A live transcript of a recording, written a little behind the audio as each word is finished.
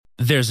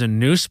There's a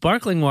new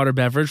sparkling water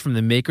beverage from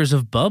the makers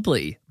of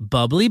Bubbly,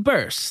 Bubbly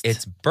Burst.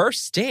 It's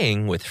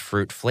bursting with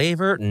fruit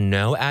flavor,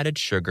 no added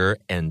sugar,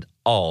 and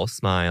all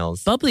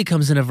smiles. Bubbly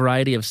comes in a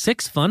variety of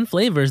 6 fun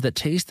flavors that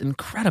taste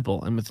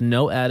incredible, and with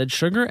no added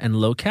sugar and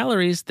low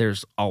calories,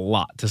 there's a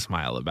lot to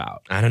smile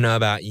about. I don't know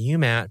about you,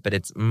 Matt, but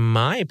it's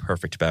my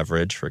perfect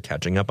beverage for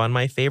catching up on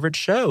my favorite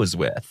shows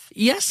with.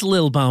 Yes,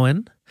 Lil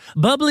Bowen.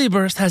 Bubbly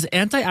Burst has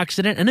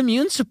antioxidant and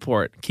immune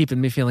support, keeping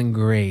me feeling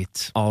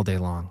great all day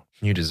long.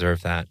 You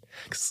deserve that.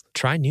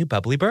 Try new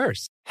Bubbly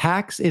Burst.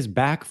 Hacks is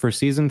back for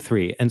season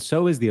 3, and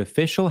so is the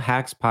official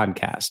Hacks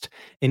podcast.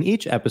 In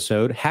each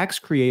episode, Hacks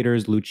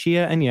creators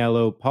Lucia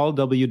Aniello, Paul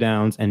W.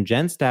 Downs, and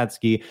Jen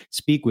Statsky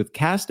speak with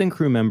cast and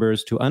crew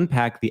members to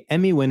unpack the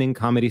Emmy-winning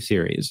comedy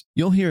series.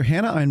 You'll hear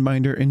Hannah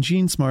Einbinder and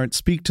Jean Smart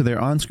speak to their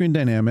on-screen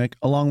dynamic,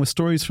 along with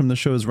stories from the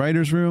show's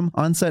writer's room,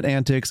 on-set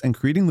antics, and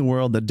creating the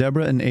world that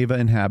Deborah and Ava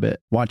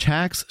inhabit. Watch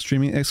Hacks,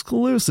 streaming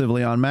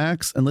exclusively on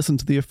Max, and listen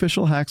to the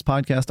official Hacks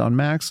podcast on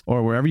Max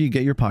or wherever you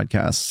get your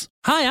podcasts.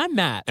 Hi, I'm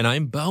Matt. And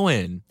I'm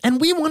Bowen.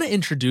 And we want to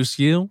introduce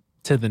you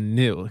to the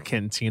new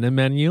Cantina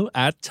menu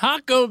at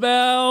Taco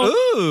Bell.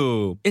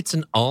 Ooh, it's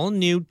an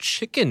all-new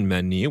chicken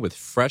menu with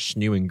fresh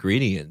new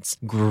ingredients.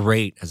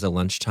 Great as a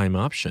lunchtime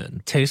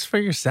option. Taste for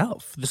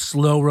yourself. The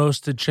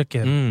slow-roasted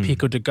chicken,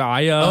 pico de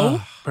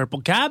gallo, purple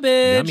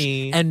cabbage,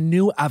 Yummy. and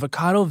new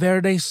avocado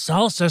verde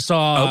salsa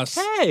sauce.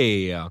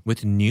 Okay.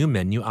 With new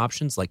menu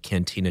options like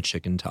Cantina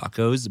chicken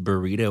tacos,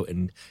 burrito,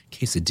 and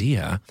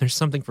quesadilla, there's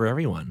something for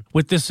everyone.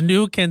 With this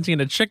new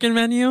Cantina chicken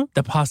menu,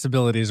 the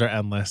possibilities are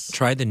endless.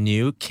 Try the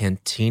new Cantina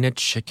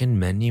chicken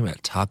menu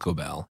at Taco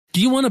Bell. Do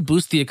you want to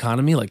boost the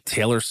economy like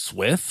Taylor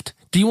Swift?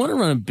 Do you want to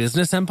run a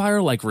business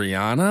empire like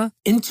Rihanna?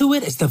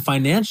 Intuit is the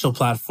financial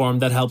platform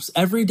that helps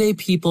everyday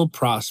people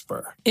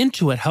prosper.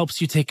 Intuit helps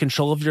you take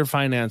control of your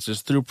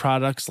finances through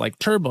products like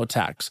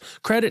TurboTax,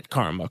 Credit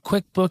Karma,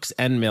 QuickBooks,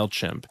 and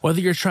MailChimp.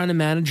 Whether you're trying to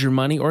manage your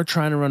money or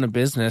trying to run a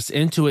business,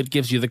 Intuit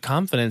gives you the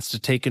confidence to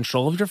take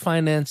control of your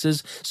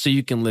finances so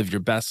you can live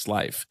your best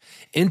life.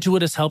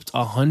 Intuit has helped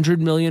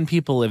 100 million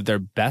people live their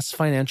best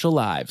financial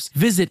lives.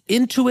 Visit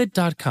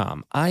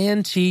Intuit.com,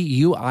 INTUIT.com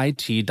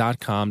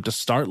to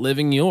start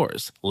living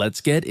yours. Let's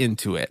get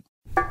into it.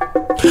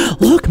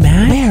 Look,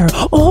 man. Where?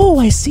 Oh,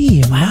 I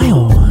see. Wow.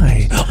 Oh,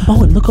 my.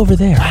 Bowen, look over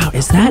there. Wow,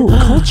 is that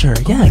culture?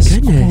 Yes. My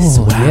goodness.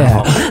 Oh, wow.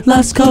 Yeah.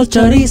 Las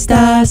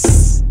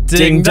Culturistas.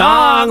 Ding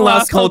dong,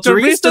 Las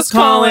Culturistas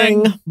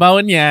calling.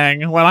 Bowen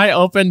Yang, when I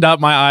opened up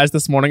my eyes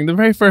this morning, the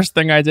very first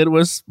thing I did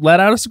was let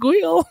out a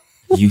squeal.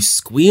 You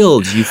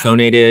squealed. You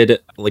phonated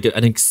like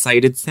an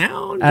excited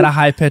sound. At a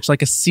high pitch,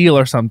 like a seal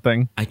or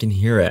something. I can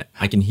hear it.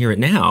 I can hear it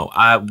now.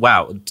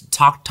 Wow.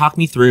 Talk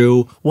me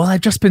through. Well,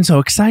 I've just been so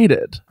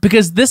excited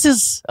because this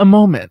is a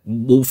moment.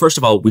 Well, first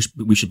of all,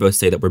 we should both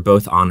say that we're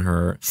both on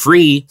her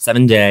free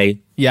 7-day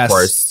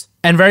course.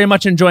 And very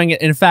much enjoying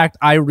it. In fact,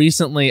 I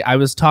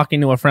was talking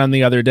to a friend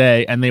the other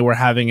day and they were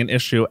having an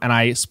issue and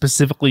I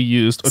specifically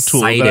used a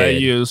tool that I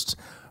used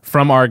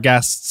from our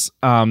guests'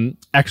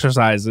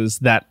 exercises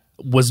that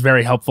was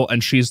very helpful,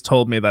 and she's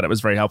told me that it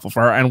was very helpful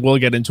for her, and we'll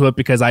get into it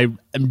because I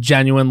am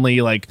genuinely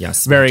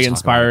very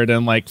inspired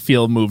and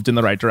feel moved in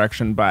the right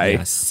direction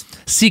by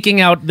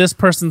seeking out this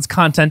person's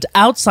content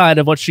outside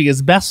of what she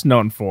is best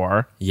known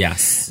for.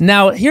 Yes.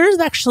 Now, here's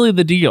actually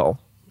the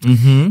deal.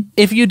 Mm-hmm.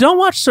 If you don't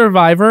watch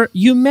Survivor,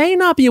 you may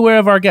not be aware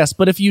of our guest,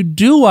 but if you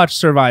do watch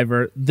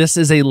Survivor, this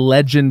is a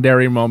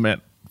legendary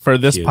moment for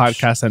this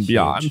podcast and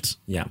beyond.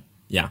 Yeah.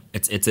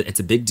 It's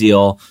a big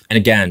deal. And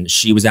again,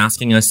 she was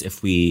asking us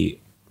if we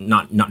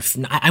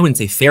I wouldn't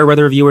say fair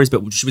weather viewers,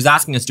 but she was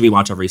asking us, do we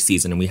watch every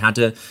season? And we had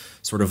to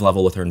sort of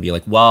level with her and be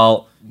like,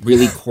 well,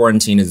 really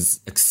quarantine has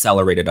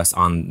accelerated us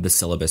on the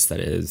syllabus that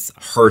is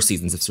her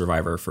seasons of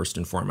Survivor first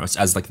and foremost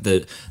as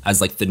the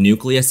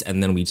nucleus.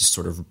 And then we just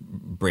sort of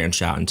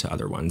branch out into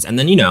other ones. And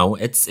then,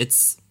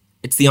 it's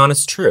the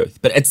honest truth,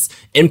 but it's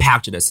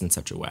impacted us in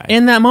such a way.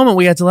 In that moment,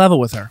 we had to level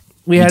with her.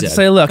 We had to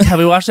say, look, have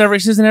we watched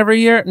every season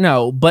every year?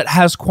 No. But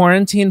has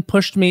quarantine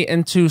pushed me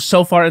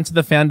so far into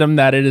the fandom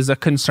that it is a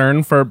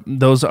concern for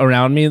those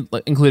around me,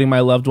 including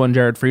my loved one,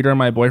 Jared Frieder,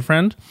 my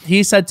boyfriend?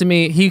 He said to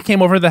me, he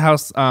came over to the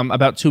house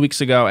about 2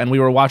 weeks ago, and we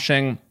were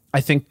watching,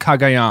 I think,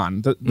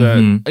 Cagayan,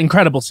 the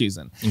incredible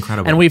season.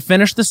 Incredible. And we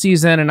finished the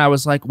season, and I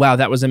was like, wow,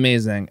 that was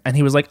amazing. And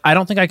he was like, I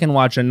don't think I can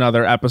watch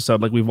another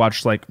episode. We've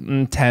watched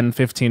 10,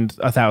 15,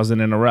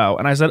 1,000 in a row.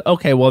 And I said,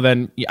 okay, well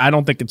then, I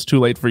don't think it's too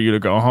late for you to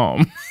go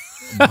home.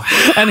 Wow.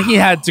 And he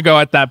had to go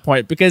at that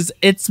point because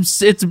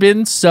it's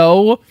been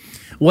so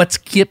what's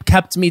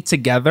kept me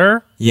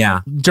together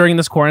during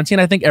this quarantine.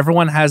 I think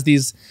everyone has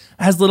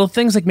little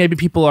things, like maybe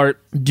people are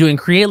doing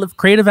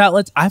creative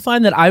outlets. I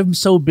find that I'm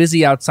so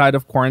busy outside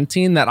of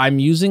quarantine that I'm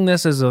using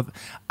this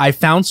I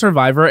found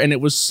Survivor and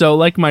it was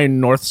so my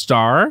North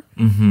Star.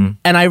 Mm-hmm.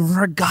 And I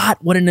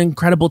forgot what an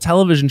incredible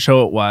television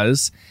show it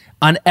was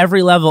on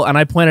every level, and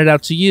I pointed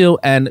out to you,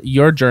 and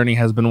your journey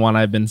has been one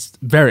I've been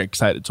very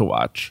excited to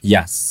watch.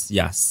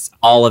 Yes.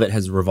 All of it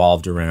has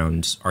revolved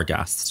around our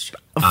guests,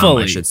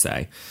 fully, I should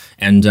say.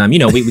 And,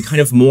 we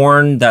kind of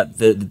mourn that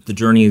the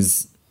journey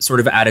is sort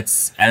of at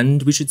its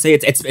end, we should say.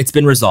 It's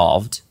been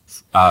resolved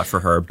for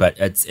her, but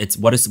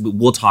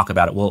we'll talk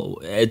about it.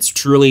 It's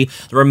truly,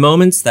 there are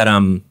moments that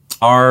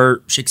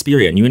are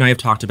Shakespearean. You and I have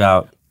talked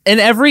about. In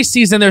every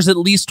season, there's at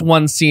least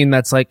one scene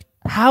that's like,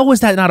 how was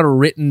that not a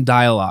written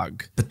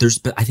dialogue? But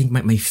I think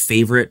my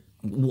favorite.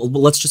 Well,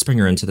 let's just bring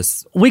her into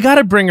this. We got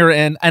to bring her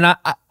in, and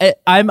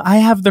I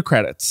have the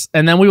credits,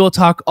 and then we will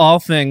talk all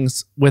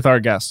things with our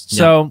guests. Yeah.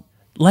 So,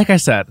 like I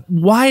said,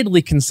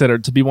 widely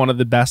considered to be one of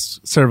the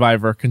best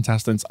Survivor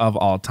contestants of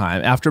all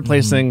time. After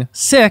placing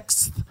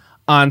 6th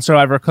on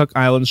Survivor Cook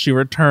Islands, she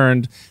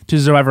returned to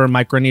Survivor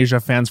Micronesia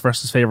Fans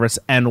versus Favorites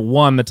and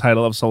won the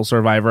title of Sole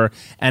Survivor.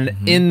 And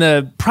in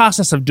the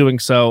process of doing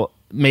so,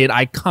 made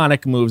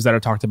iconic moves that are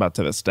talked about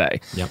to this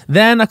day. Yep.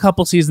 Then a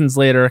couple seasons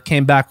later,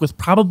 came back with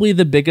probably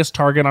the biggest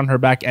target on her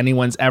back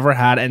anyone's ever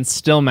had, and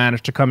still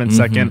managed to come in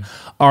second.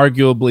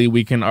 Arguably,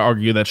 we can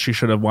argue that she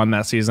should have won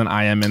that season.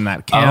 I am in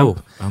that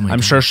camp. Oh my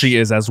I'm sure she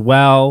is as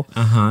well,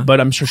 Uh-huh.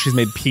 but I'm sure she's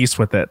made peace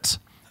with it.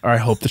 Or I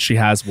hope that she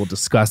has. We'll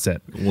discuss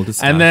it. We'll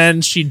discuss. And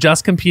then she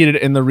just competed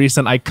in the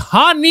recent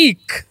iconic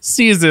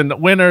season,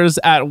 Winners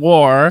at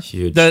War,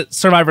 Huge. the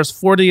Survivor's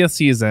 40th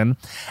season.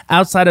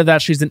 Outside of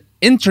that, she's an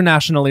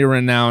internationally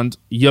renowned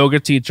yoga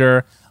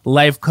teacher,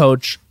 life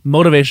coach,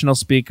 motivational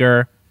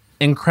speaker,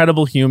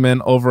 incredible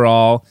human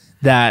overall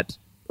that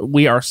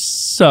we are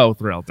so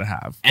thrilled to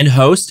have. And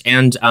host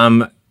and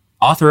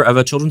author of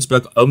a children's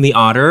book, Own the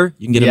Otter.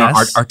 You can get it on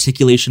Yes.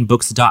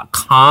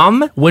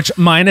 articulationbooks.com. Which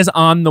mine is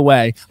on the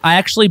way. I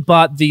actually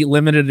bought the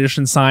limited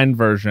edition signed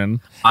version.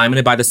 I'm going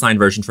to buy the signed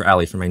version for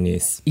Ellie, for my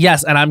niece.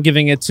 Yes, and I'm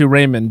giving it to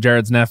Raymond,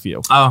 Jared's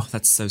nephew. Oh,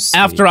 that's so sweet.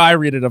 After I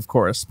read it, of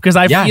course, because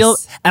I Yes. feel,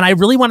 and I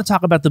really want to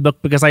talk about the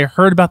book because I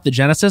heard about the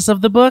genesis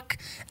of the book,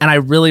 and I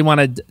really want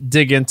to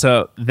dig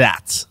into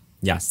that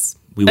Yes,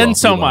 we will. and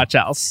so we will. much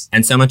else.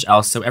 And so much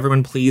else. So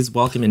everyone, please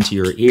welcome into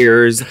your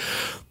ears.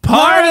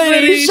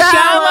 Parvati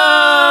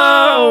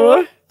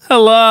Shallow!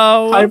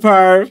 Hello. Hi,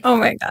 Parv. Oh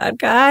my God,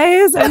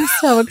 guys. I'm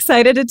so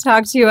excited to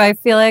talk to you. I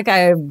feel like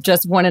I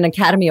just won an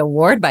Academy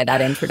Award by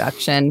that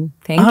introduction.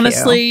 Thank you.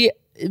 Honestly,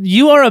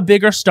 you are a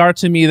bigger star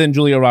to me than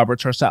Julia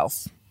Roberts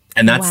herself.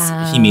 And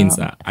he means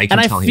that. I can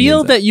And tell I he feel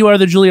means that it. you are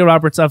the Julia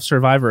Roberts of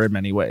Survivor in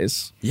many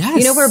ways. Yes.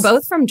 You know, we're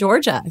both from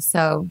Georgia,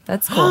 so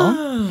that's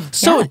cool.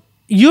 So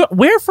Yeah.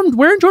 where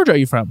in Georgia are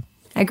you from?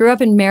 I grew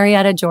up in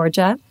Marietta,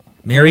 Georgia.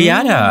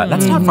 Marietta.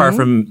 That's not far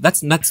from,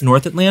 that's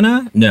North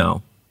Atlanta?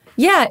 No.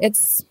 Yeah,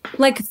 it's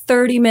like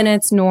 30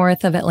 minutes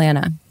north of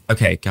Atlanta.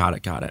 Okay, got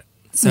it.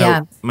 So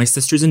Yeah. my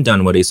sister's in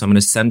Dunwoody, so I'm going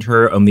to send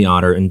her Own the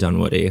Otter in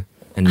Dunwoody.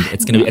 And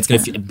it's going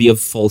to be a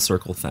full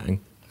circle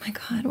thing. Oh my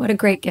God, what a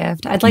great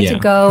gift. I'd like Yeah. to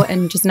go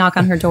and just knock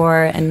on her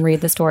door and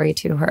read the story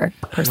to her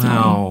personally.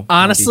 Wow.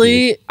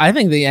 Honestly, I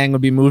think the Yang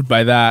would be moved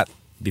by that.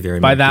 Be very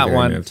By moved, be that very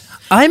one. moved.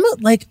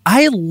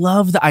 I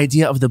love the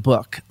idea of the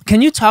book.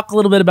 Can you talk a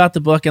little bit about the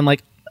book and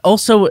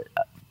also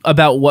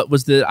about what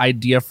was the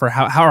idea for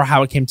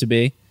how it came to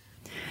be?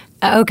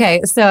 Okay,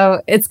 so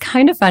it's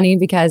kind of funny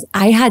because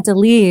I had to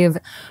leave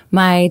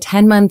my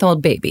 10-month-old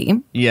baby,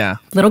 Yeah.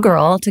 little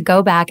girl, to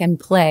go back and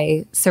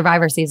play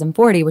Survivor Season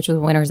 40, which was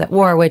Winners at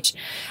War, which,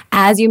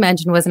 as you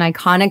mentioned, was an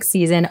iconic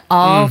season.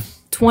 All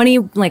 20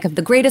 of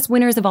the greatest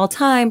winners of all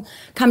time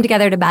come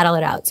together to battle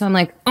it out. So I'm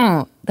like,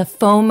 the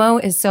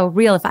FOMO is so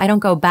real. If I don't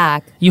go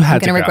back, You had I'm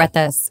to going to go. regret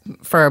this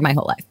for my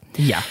whole life.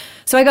 Yeah.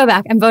 So I go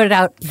back and voted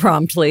out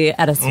promptly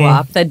at a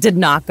swap that did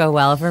not go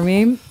well for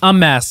me. A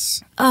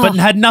mess. But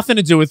had nothing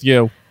to do with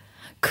you.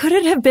 Could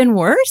it have been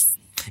worse?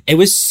 It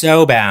was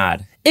so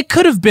bad. It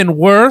could have been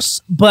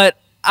worse, but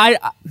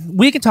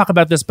we can talk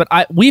about this, but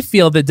we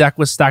feel the deck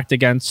was stacked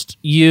against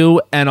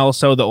you and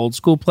also the old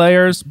school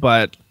players,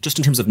 but Just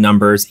in terms of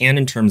numbers and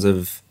in terms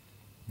of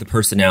the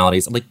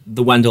personalities. Like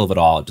the Wendell of it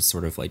all just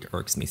sort of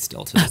irks me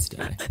still to this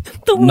day.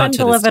 The Not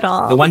to Wendell this of it day.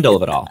 all. The Wendell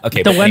of it all.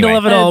 Okay. the but Wendell anyway.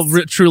 of it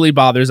all truly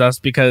bothers us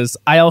because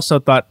I also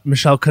thought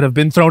Michelle could have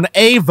been thrown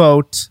a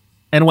vote,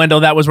 and Wendell,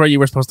 that was where you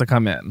were supposed to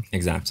come in.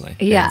 Exactly.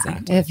 Yeah,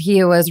 Exactly. if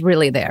he was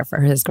really there for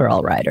his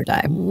girl, ride or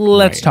die.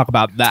 Let's Right. talk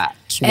about that.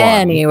 one.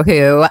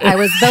 Anywho, I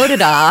was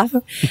voted off,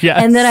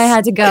 Yes. and then I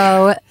had to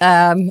go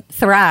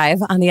thrive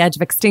on the edge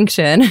of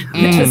extinction,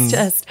 which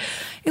was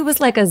it was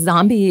like a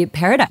zombie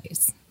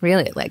paradise.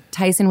 Really, like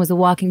Tyson was a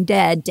walking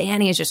dead.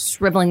 Danny is just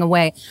shriveling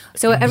away.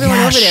 So everyone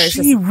over there is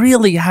she just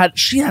really had.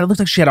 It looked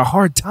like she had a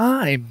hard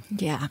time.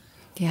 yeah.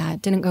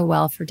 It didn't go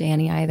well for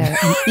Danny either.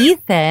 And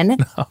Ethan,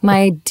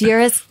 my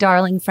dearest,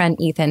 darling friend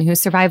Ethan, who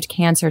survived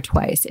cancer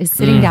twice, is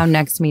sitting down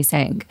next to me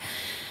saying,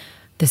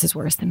 "This is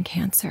worse than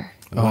cancer."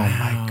 Oh my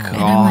god! And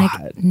I'm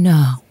like,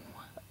 "No,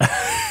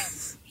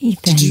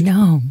 Ethan,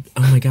 no."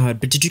 Oh my God.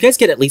 But did you guys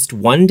get at least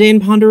one day in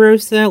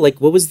Ponderosa? What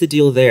was the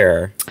deal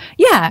there?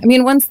 Yeah, I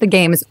mean, once the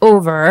game is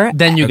over,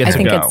 Then you get I to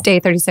think go. it's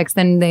day 36.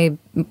 Then they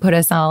put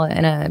us all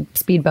in a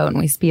speedboat and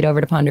we speed over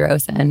to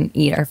Ponderosa and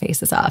eat our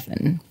faces off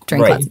and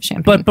drink Right. lots of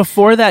champagne. But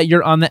before that,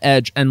 you're on the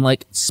edge, and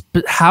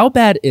how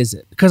bad is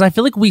it? Because I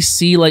feel like we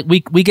see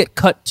we get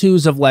cut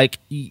twos of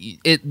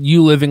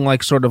you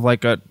living sort of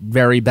a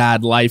very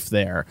bad life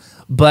there,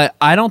 but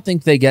I don't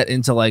think they get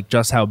into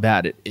just how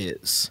bad it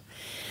is.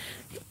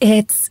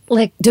 it's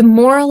like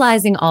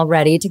demoralizing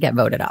already to get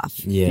voted off.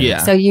 Yeah.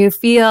 So you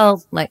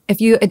feel like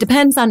it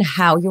depends on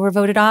how you were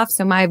voted off.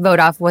 So my vote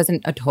off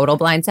wasn't a total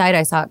blindside.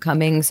 I saw it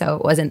coming, so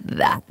it wasn't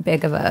that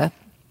big of a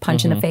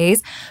punch in the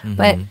face,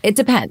 but it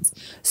depends.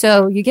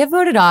 So you get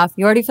voted off,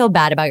 you already feel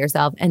bad about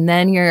yourself, and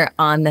then you're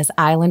on this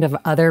island of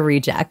other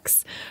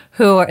rejects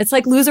who are, it's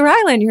like Loser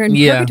Island, you're in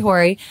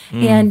purgatory,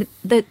 and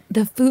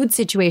the food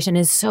situation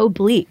is so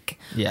bleak,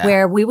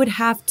 where we would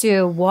have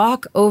to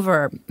walk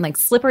over like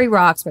slippery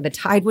rocks where the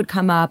tide would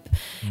come up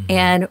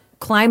and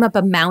climb up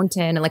a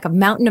mountain, like a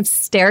mountain of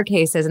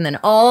staircases, and then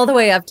all the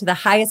way up to the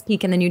highest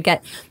peak, and then you'd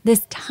get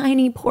this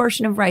tiny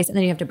portion of rice, and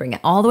then you have to bring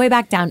it all the way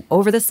back down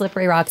over the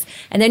slippery rocks,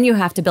 and then you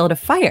have to build a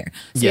fire.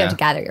 So you have to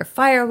gather your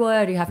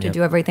firewood, you have to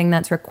do everything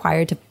that's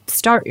required to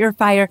start your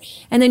fire,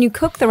 and then you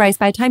cook the rice.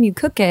 By the time you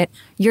cook it,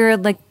 you're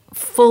like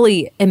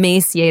fully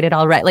emaciated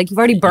already. Like you've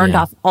already burned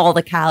off all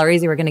the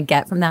calories you were going to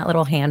get from that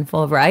little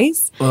handful of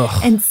rice.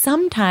 And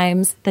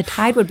sometimes the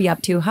tide would be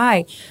up too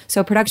high.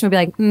 So production would be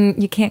like,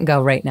 you can't go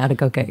right now to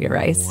go get your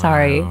rice.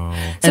 Sorry.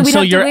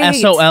 So your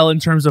SOL in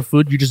terms of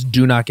food, you just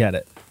do not get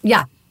it.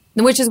 Yeah.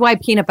 Which is why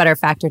peanut butter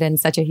factored in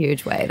such a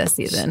huge way this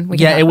season.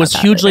 It was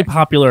hugely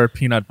popular,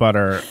 peanut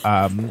butter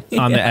on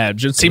the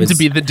edge. It seemed to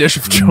be the dish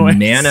of choice.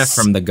 Manna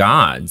from the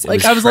gods.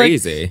 It was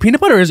crazy.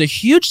 Peanut butter is a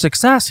huge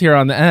success here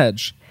on the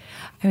edge.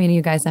 I mean,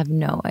 you guys have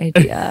no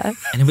idea.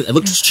 And it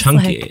looked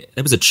chunky.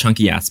 It was a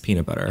chunky ass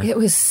peanut butter. It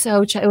was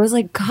so it was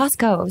like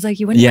Costco. It was like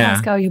you went to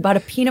Costco, you bought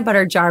a peanut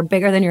butter jar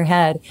bigger than your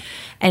head,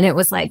 and it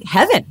was like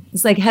heaven.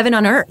 It's like heaven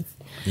on earth.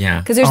 Yeah.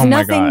 Because there's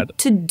nothing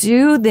to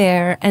do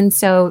there. And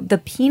so the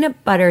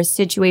peanut butter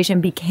situation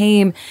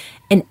became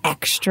an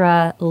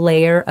extra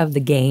layer of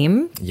the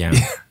game. Yeah.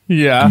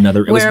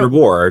 It was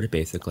reward,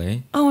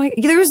 basically.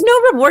 There was no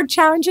reward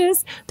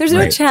challenges. There's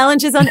no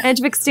challenges on Edge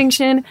of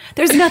Extinction.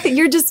 There's nothing.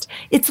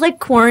 It's like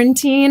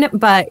quarantine,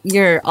 but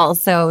you're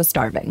also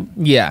starving.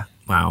 Yeah.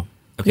 Wow.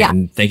 Okay.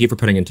 And thank you for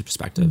putting it into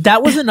perspective.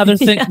 That was another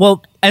thing.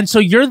 Well, and so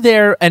you're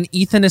there and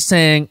Ethan is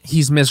saying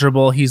he's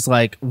miserable. He's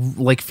like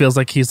feels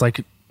like he's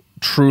like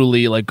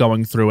truly like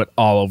going through it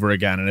all over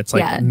again. And it's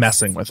like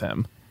messing with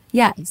him.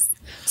 Yes.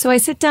 So I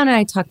sit down and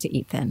I talk to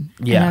Ethan.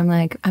 And I'm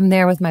like, I'm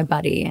there with my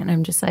buddy. And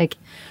I'm just like,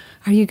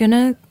 are you going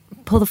to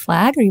pull the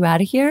flag? Are you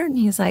out of here? And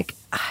he's like,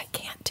 I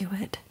can't do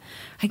it.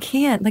 I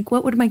can't. Like,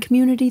 what would my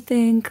community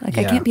think? Like,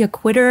 I can't be a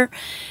quitter.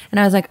 And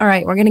I was like, all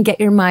right, we're going to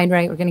get your mind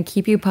right. We're going to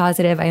keep you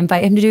positive. I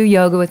invite him to do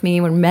yoga with me.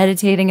 We're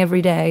meditating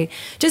every day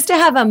just to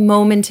have a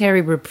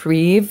momentary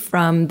reprieve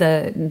from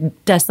the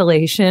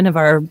desolation of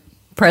our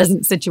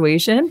present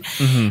situation.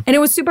 And it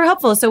was super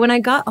helpful. So when I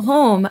got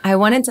home, I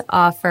wanted to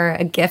offer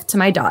a gift to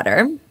my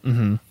daughter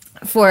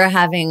for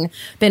having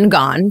been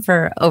gone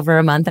for over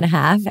a month and a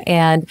half.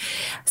 And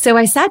so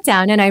I sat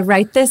down and I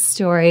write this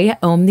story,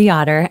 Ohm the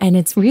Otter, and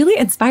it's really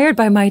inspired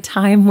by my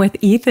time with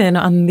Ethan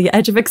on the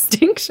Edge of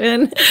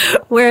Extinction,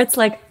 where it's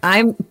like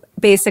I'm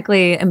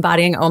basically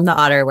embodying Ohm the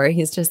Otter, where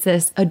he's just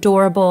this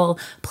adorable,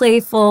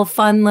 playful,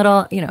 fun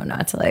little,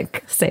 not to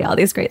like say all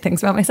these great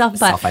things about myself, but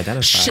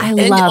self-identify. I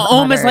love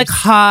Ohm is like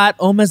hot.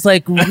 Ohm is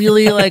like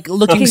really like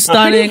looking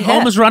stunning.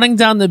 Ohm is running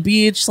down the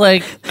beach.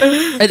 Like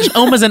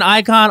Ohm is an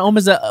icon. Ohm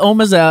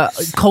is a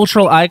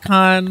cultural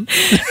icon.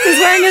 He's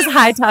wearing his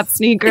high top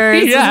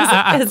sneakers,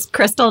 his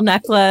crystal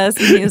necklace,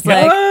 and he's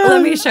like,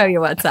 let me show you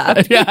what's up.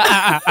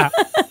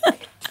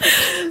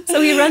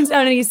 So he runs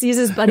down and he sees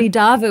his buddy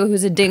Davu,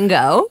 who's a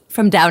dingo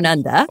from down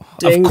under.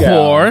 Of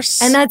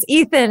course. And that's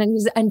Ethan.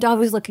 And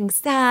Davu's looking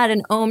sad.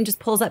 And Ohm just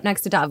pulls up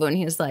next to Davu and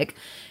he's like,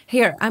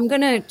 here, I'm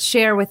going to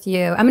share with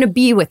you. I'm going to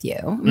be with you.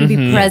 I'm going to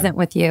be present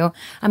with you.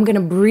 I'm going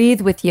to breathe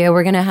with you.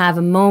 We're going to have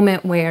a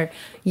moment where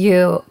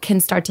you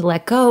can start to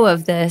let go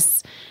of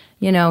this,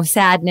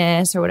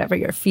 sadness or whatever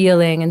you're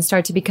feeling and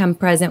start to become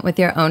present with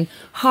your own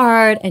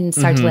heart and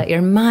start to let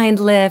your mind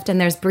lift. And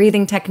there's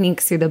breathing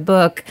techniques through the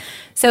book.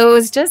 So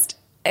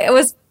it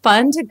was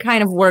fun to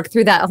kind of work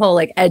through that whole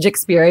like edge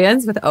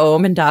experience with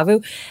Ohm and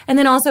Davu, and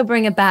then also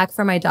bring it back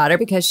for my daughter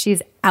because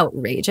she's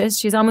outrageous.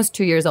 She's almost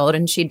 2 years old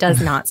and she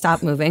does not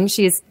stop moving.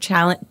 She's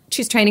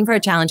training for a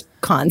challenge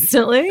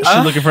constantly.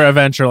 She's looking for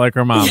adventure like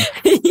her mom.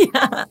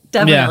 Yeah,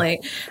 definitely.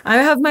 Yeah. I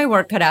have my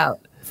work cut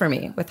out for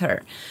me with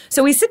her.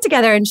 So we sit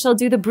together and she'll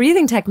do the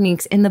breathing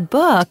techniques in the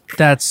book.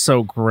 That's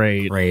so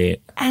great.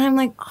 Great. And I'm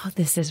like, oh,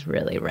 this is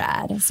really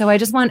rad. So I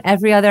just want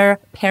every other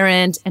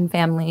parent and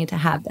family to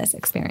have this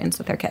experience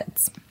with their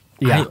kids.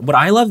 Yeah. What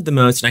I love the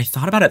most, and I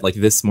thought about it like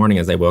this morning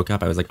as I woke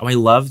up, I was like, oh, I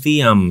love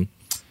the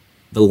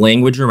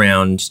language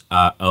around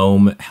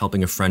Ohm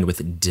helping a friend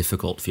with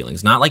difficult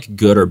feelings. Not like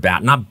good or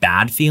bad, not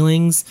bad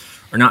feelings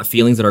or not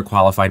feelings that are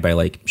qualified by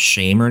like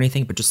shame or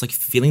anything, but just like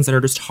feelings that are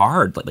just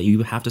hard. Like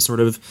you have to sort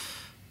of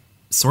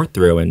sort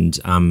through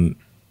and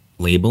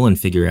label and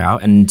figure out,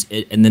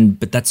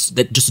 but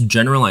that just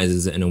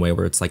generalizes it in a way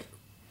where it's like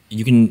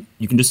you can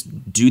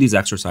just do these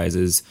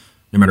exercises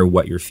no matter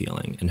what you're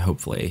feeling. And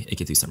hopefully it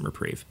gives you some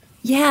reprieve.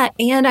 Yeah,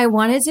 and I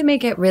wanted to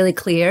make it really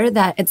clear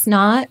that it's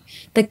not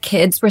the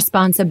kid's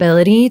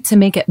responsibility to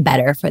make it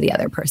better for the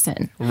other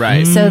person.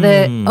 Right. So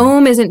the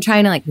Ohm isn't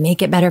trying to like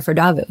make it better for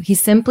Davu. He's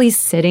simply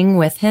sitting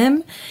with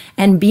him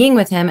and being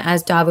with him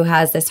as Davu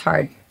has this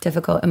hard,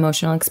 difficult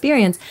emotional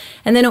experience.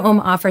 And then Ohm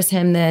offers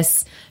him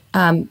this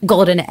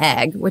golden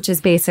egg, which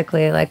is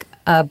basically like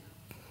a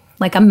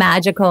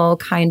magical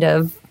kind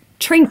of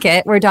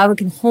trinket where Davu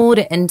can hold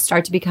it and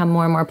start to become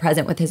more and more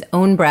present with his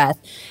own breath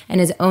and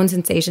his own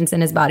sensations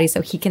in his body,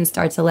 so he can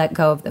start to let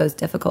go of those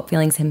difficult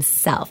feelings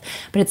himself.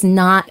 But it's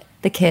not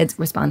the kid's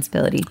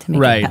responsibility to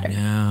make it better.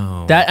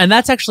 No.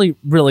 That's actually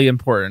really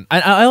important.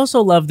 I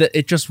also love that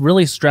it just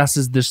really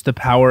stresses the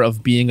power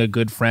of being a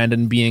good friend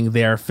and being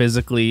there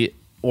physically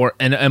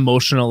and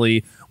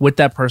emotionally with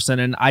that person.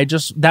 And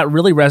that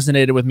really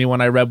resonated with me when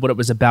I read what it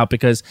was about,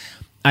 because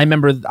I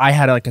remember I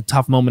had like a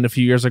tough moment a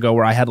few years ago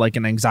where I had like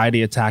an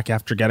anxiety attack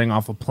after getting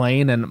off a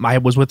plane, and I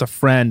was with a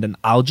friend, and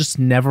I'll just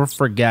never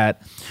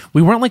forget.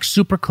 We weren't like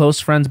super close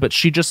friends, but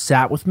she just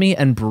sat with me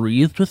and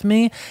breathed with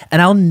me,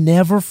 and I'll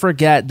never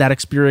forget that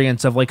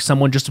experience of like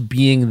someone just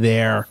being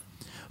there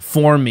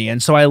for me.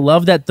 And so I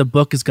love that the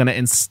book is going to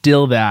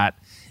instill that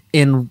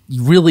in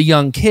really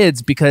young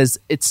kids, because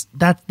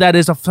that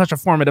is such a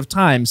formative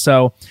time.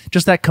 So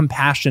just that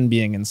compassion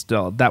being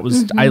instilled,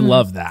 I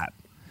love that.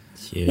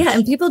 Huge. Yeah,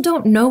 and people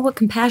don't know what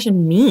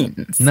compassion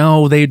means.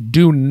 No, they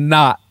do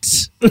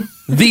not.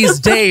 These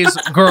days,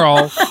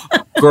 girl,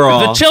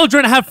 the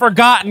children have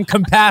forgotten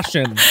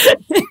compassion.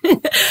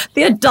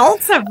 The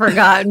adults have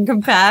forgotten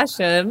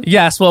compassion.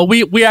 Yes, well,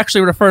 we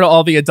actually refer to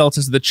all the adults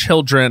as the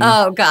children.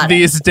 Oh, got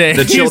these days.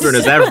 The children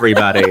is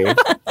everybody.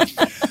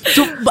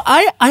 So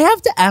I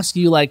have to ask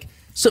you, like,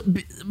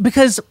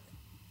 because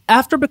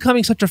after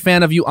becoming such a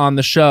fan of you on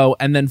the show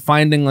and then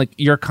finding like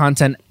your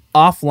content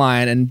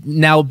offline and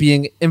now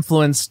being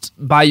influenced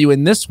by you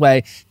in this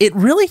way, it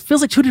really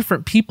feels like two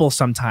different people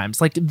sometimes.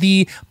 Like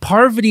the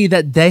Parvati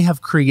that they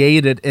have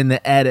created in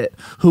the edit,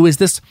 who is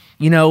this,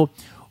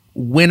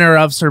 winner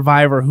of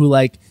Survivor who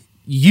like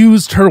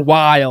used her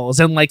wiles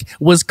and like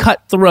was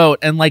cutthroat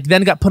and like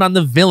then got put on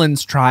the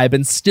villains tribe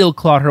and still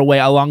clawed her way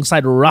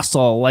alongside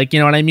Russell, like, you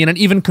know what I mean? And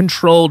even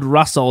controlled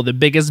Russell, the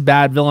biggest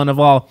bad villain of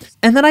all.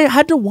 And then I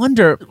had to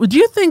wonder, do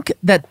you think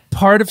that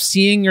part of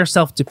seeing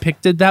yourself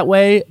depicted that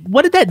way,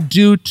 what did that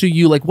do to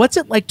you? Like, what's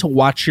it like to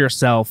watch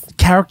yourself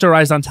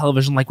characterized on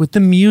television, like with the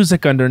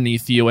music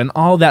underneath you and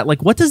all that?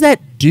 Like, what does that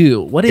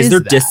do? What is there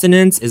that?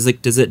 dissonance?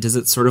 Does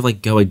it sort of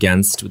like go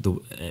against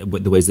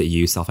the ways that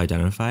you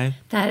self-identify?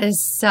 That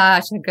is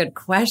such a good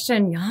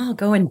question. Y'all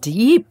going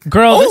deep.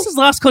 Girl, this is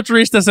Las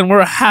Culturistas, and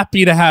we're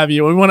happy to have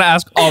you. We want to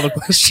ask all the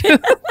questions.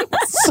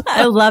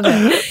 I love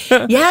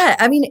it. Yeah,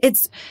 I mean,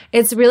 it's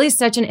really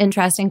such an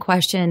interesting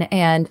question.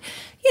 And,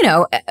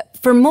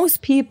 for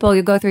most people,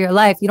 you go through your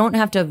life, you don't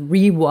have to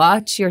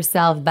rewatch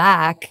yourself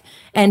back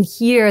and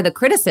hear the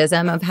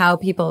criticism of how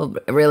people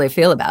really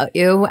feel about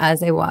you as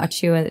they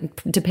watch you and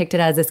depicted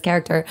as this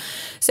character.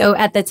 So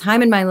at the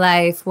time in my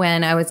life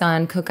when I was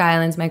on Cook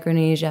Islands,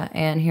 Micronesia,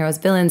 and Heroes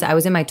Villains, I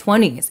was in my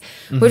 20s,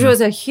 which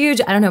was a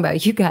huge, I don't know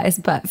about you guys,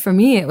 but for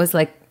me, it was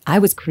like I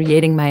was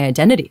creating my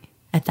identity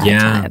at that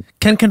time.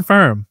 Can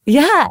confirm.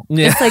 Yeah.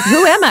 It's like,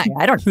 who am I?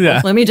 I don't know.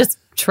 Yeah. Let me just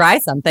try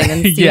something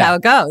and see how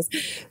it goes.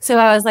 So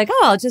I was like,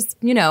 I'll just,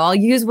 I'll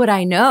use what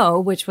I know,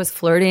 which was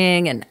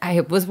flirting. And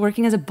I was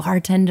working as a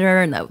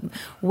bartender and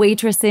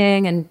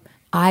waitressing. And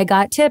I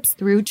got tips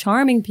through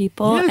charming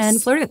people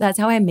and flirting. That's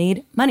how I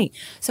made money.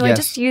 So I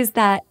just used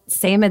that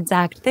same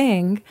exact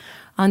thing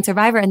on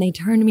Survivor, and they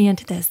turned me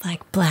into this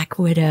like Black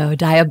Widow,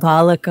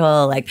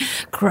 diabolical, like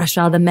crush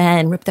all the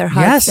men, rip their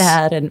hearts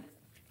out and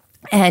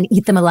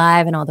eat them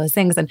alive and all those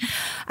things. And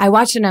I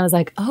watched it and I was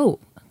like, oh,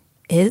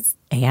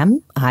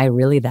 am I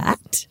really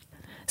that?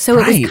 So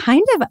it was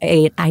kind of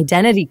an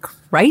identity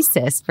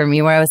crisis for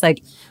me where I was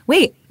like,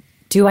 wait,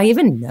 do I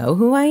even know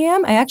who I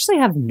am? I actually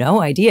have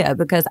no idea,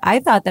 because I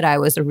thought that I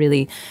was a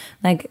really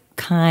like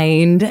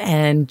kind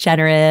and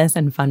generous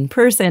and fun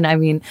person. I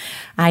mean,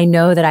 I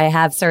know that I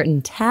have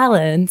certain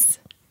talents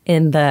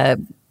in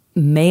the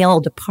male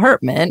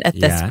department at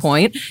this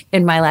point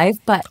in my life,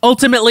 but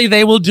ultimately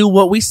they will do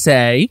what we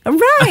say.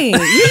 Right.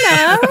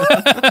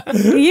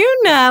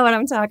 You know what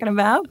I'm talking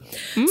about.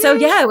 So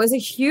yeah, it was a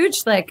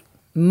huge like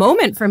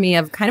moment for me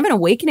of kind of an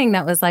awakening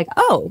that was like,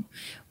 oh,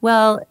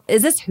 well,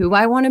 is this who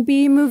I want to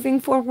be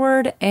moving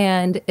forward?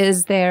 And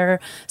is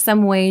there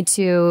some way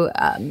to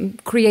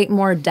create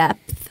more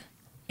depth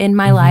in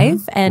my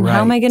life? And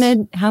how am I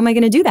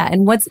gonna do that?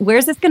 And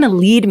where's this gonna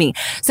lead me?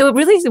 So it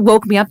really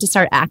woke me up to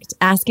start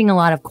asking a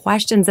lot of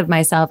questions of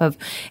myself of,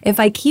 if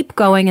I keep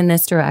going in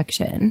this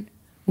direction,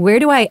 where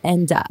do I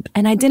end up?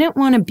 And I didn't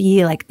want to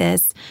be like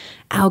this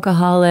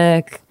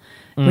alcoholic,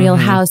 real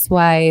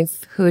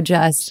housewife who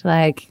just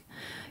like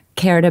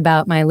cared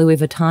about my Louis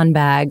Vuitton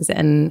bags,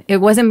 and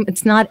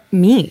it's not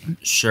me.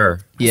 Sure.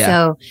 Yeah.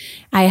 So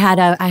I had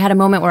a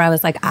moment where I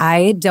was like,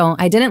 I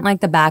didn't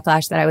like the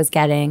backlash that I was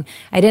getting.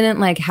 I didn't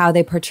like how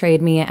they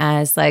portrayed me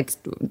as like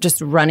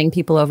just running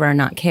people over and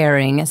not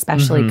caring,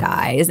 especially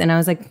guys. And I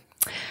was like,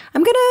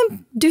 I'm going to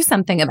do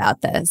something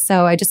about this.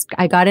 So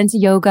I got into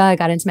yoga. I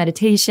got into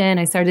meditation.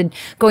 I started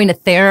going to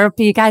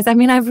therapy. Guys, I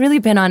mean, I've really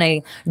been on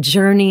a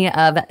journey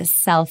of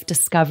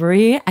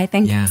self-discovery. I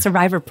think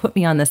Survivor put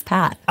me on this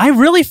path. I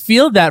really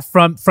feel that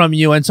from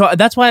you. And so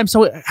that's why I'm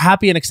so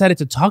happy and excited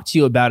to talk to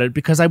you about it,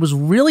 because I was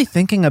really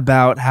thinking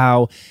about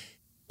how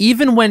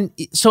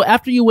so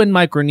after you win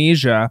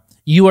Micronesia,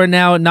 you are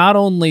now, not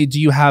only do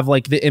you have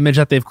like the image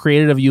that they've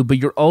created of you, but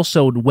you're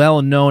also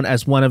well known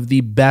as one of the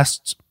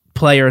best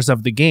players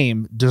of the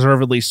game,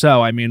 deservedly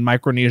so. I mean,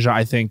 Micronesia,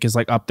 I think, is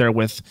like up there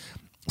with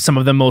some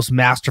of the most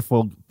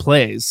masterful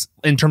plays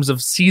in terms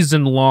of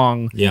season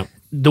long. Yeah.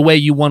 The way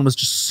you won was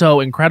just so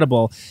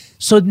incredible.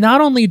 So not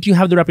only do you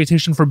have the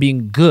reputation for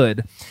being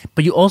good,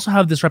 but you also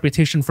have this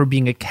reputation for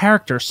being a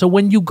character. So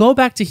when you go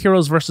back to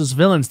Heroes versus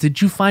Villains,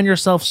 did you find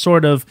yourself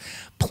sort of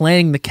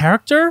playing the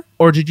character,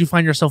 or did you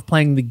find yourself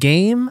playing the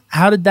game?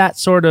 How did that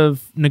sort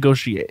of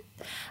negotiate?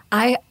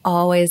 I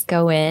always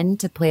go in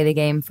to play the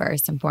game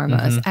first and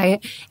foremost.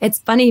 It's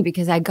funny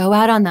because I go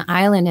out on the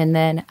island and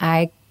then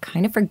I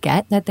kind of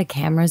forget that the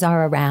cameras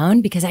are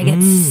around because I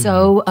get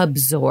so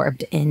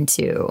absorbed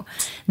into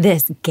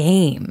this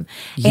game.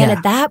 Yeah. And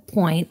at that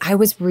point, I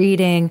was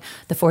reading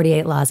The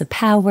 48 Laws of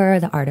Power,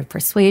 The Art of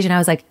Persuasion. I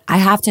was like, I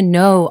have to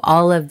know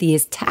all of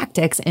these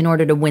tactics in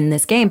order to win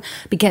this game,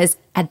 because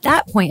at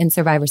that point in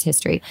Survivor's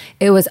history,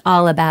 it was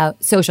all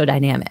about social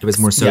dynamics. It was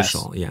more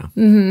social,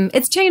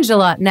 It's changed a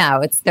lot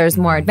now. There's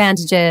more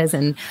advantages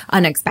and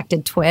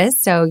unexpected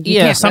twists. So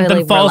you can't something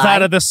really falls rely.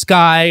 out of the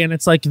sky and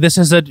it's like, this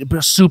is a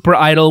super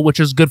idol,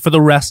 which is good for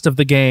the rest of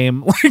the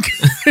game. Like,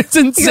 it's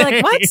insane.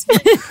 You're like,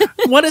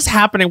 what? What is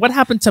happening? What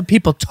happened to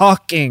people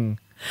talking?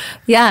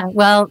 Yeah,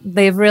 well,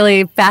 they've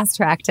really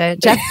fast-tracked it.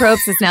 Jeff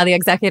Probst is now the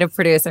executive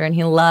producer, and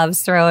he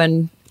loves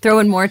throwing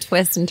more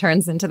twists and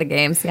turns into the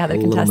game. See how the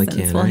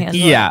contestants will handle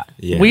it.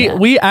 Yeah.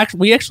 We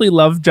actually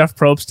love Jeff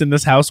Probst in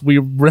this house. We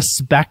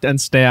respect and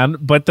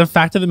stand. But the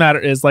fact of the matter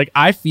is, like,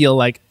 I feel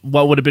like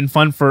what would have been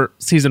fun for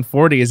season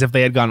 40 is if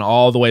they had gone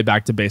all the way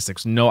back to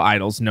basics. No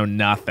idols, no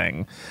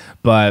nothing.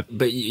 But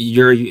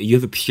you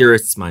have a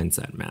purist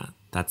mindset, Matt.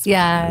 That's what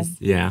it is.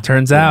 Yeah.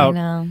 Turns out. I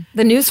know.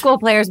 The new school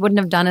players wouldn't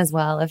have done as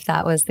well if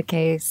that was the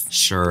case.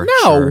 Sure.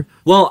 No. Sure.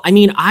 Well, I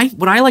mean,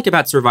 what I like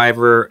about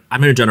Survivor, I'm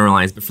going to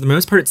generalize, but for the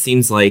most part, it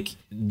seems like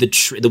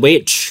the way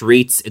it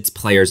treats its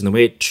players and the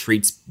way it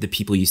treats the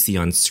people you see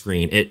on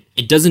screen,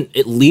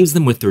 it leaves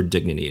them with their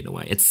dignity in a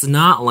way. It's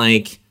not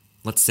like,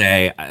 let's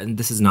say, and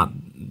this is not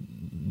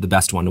the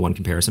best one-to-one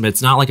comparison, but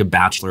it's not like a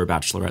bachelor or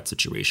bachelorette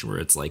situation where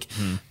it's like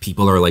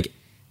people are like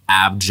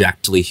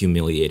abjectly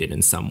humiliated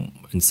in some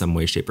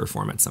way, shape, or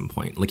form at some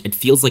point. Like, it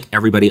feels like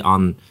everybody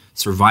on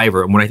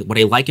Survivor, and what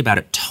I like about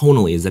it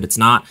tonally is that it's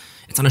not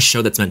a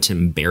show that's meant to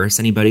embarrass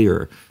anybody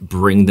or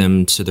bring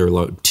them to their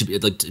low,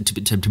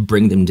 to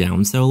bring them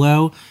down so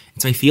low.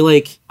 And so I feel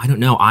like, I don't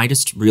know, I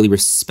just really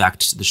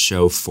respect the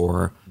show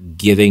for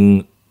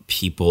giving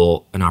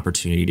people an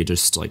opportunity to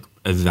just like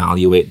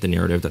evaluate the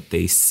narrative that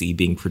they see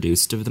being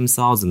produced of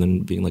themselves, and then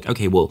being like,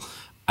 okay, well,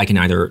 I can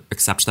either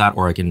accept that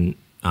or I can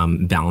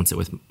balance it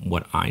with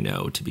what I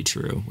know to be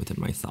true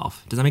within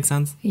myself. Does that make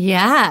sense?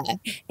 Yeah.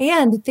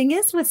 And the thing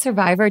is with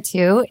Survivor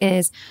too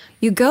is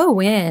you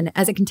go in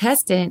as a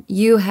contestant,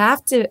 you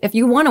have to, if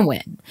you want to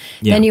win,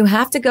 then you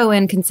have to go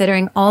in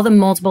considering all the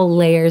multiple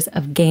layers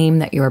of game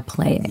that you're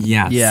playing.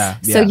 Yes. Yeah.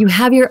 So you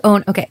have your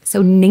own, okay,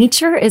 so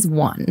nature is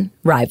one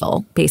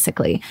rival,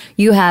 basically.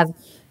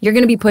 You're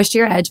going to be pushed to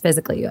your edge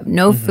physically. You have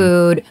no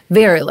food,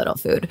 very little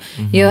food.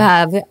 You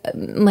have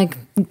like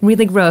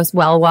really gross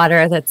well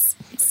water that's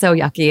so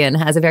yucky and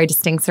has a very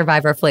distinct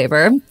Survivor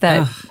flavor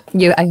that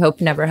I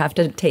hope never have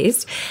to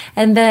taste.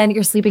 And then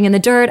you're sleeping in the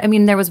dirt. I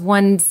mean, there was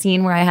one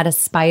scene where I had a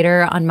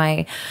spider on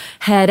my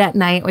head at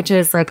night, which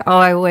is like, oh,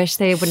 I wish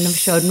they wouldn't have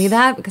showed me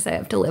that because I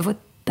have to live with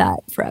that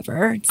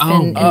forever. It's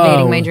been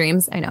invading my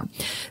dreams. I know.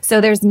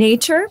 So there's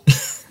nature.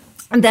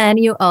 And then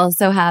you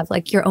also have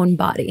like your own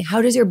body.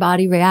 How does your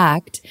body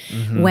react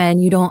when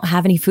you don't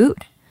have any food?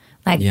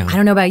 Like, I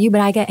don't know about you, but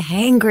I get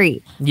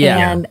hangry.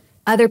 Yeah. And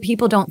other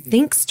people don't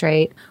think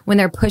straight when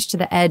they're pushed to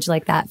the edge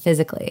like that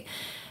physically.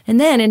 And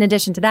then in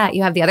addition to that,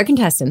 you have the other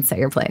contestants that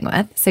you're playing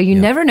with. So you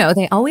never know.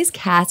 They always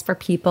cast for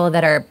people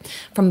that are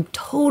from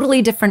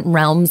totally different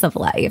realms of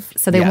life.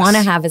 So they want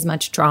to have as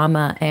much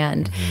drama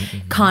and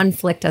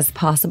conflict as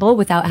possible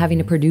without having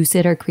to produce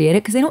it or create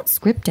it because they don't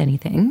script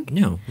anything.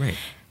 No, right.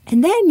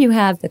 And then you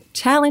have the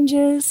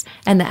challenges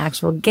and the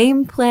actual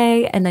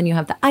gameplay, and then you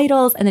have the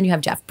idols, and then you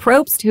have Jeff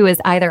Probst, who is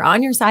either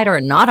on your side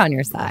or not on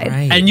your side.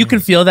 Right. And you can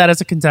feel that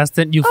as a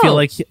contestant. You feel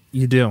like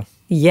you do.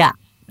 Yeah.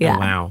 Yeah. Oh,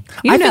 wow.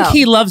 You I know. think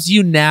he loves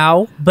you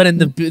now, but in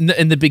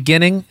the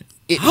beginning,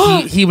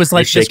 he was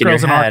like, You're this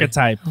girl's an shaking your head.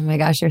 archetype. Oh my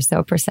gosh, you're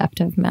so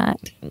perceptive,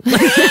 Matt.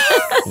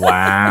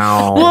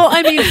 Wow. Well,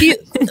 I mean,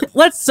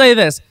 let's say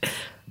this.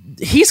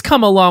 he's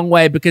come a long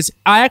way, because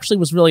I actually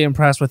was really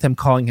impressed with him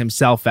calling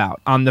himself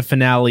out on the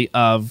finale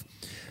of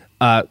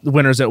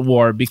Winners at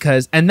War,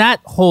 and that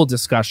whole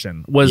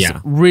discussion was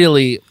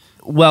really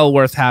well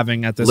worth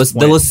having at this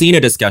point. The Lucina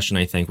discussion,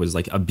 I think, was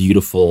like a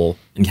beautiful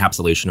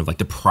encapsulation of like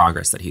the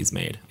progress that he's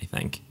made, I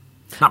think.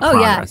 Not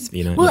progress,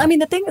 you know. Well, I mean,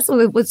 the thing is,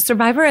 with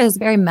Survivor is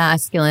very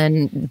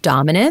masculine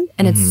dominant,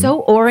 and it's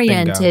so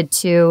oriented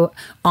to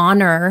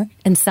honor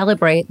and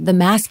celebrate the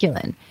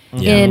masculine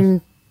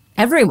in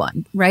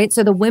everyone, right?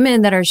 So the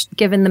women that are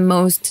given the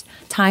most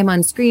time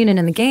on screen and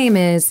in the game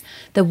is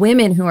the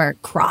women who are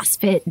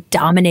CrossFit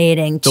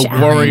dominating, the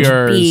challenge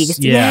warriors.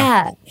 beast.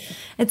 Yeah.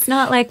 It's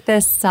not like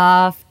this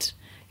soft,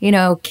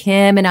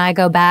 Kim and I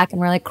go back and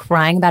we're like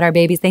crying about our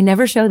babies. They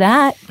never show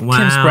that. Wow.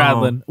 Kim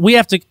Spradlin. We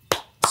have to.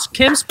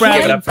 Kim Spradlin.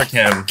 Give it up for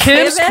Kim.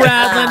 Kim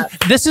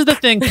Spradlin. This is the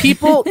thing.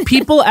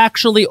 People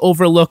actually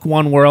overlook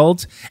One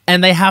World,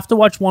 and they have to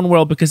watch One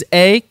World because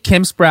A,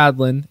 Kim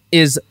Spradlin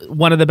is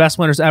one of the best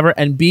winners ever,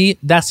 and B,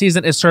 that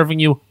season is serving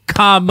you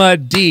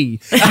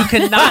comedy. You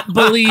cannot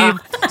believe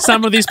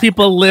some of these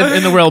people live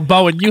in the world.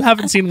 Bowen, you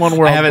haven't seen One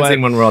World. I haven't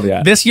seen One World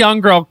yet. This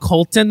young girl,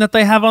 Colton, that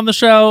they have on the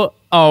show.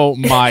 Oh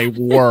my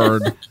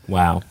word.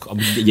 Wow.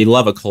 You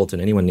love a Colton.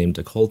 Anyone named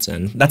a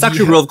Colton. That's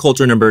actually World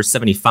Culture number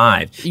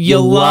 75. You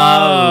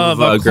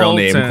love a girl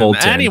named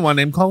Colton. Anyone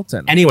named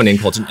Colton. Anyone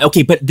named Colton.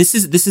 Okay, but this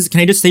is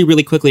can I just say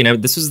really quickly, now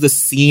this was the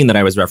scene that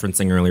I was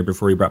referencing earlier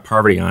before we brought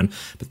Parvati on.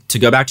 But to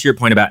go back to your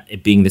point about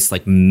it being this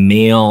like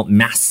male,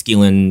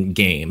 masculine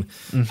game.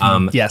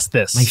 Yes,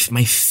 this.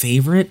 My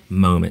favorite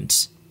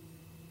moment.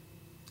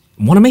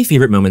 One of my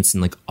favorite moments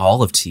in like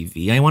all of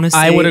TV, I want to say.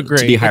 I would agree.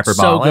 To be hyperbolic. It's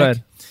so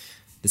good.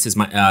 This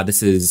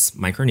is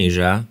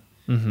Micronesia,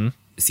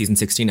 season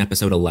 16,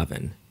 episode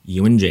 11.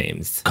 You and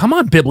James. Come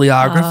on,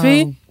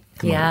 bibliography.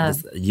 Yeah.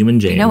 You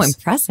and James.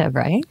 Impressive,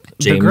 right?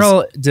 James, the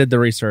girl did the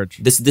research.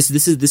 This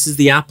is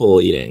the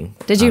apple eating.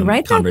 Did you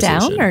write that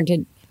down, or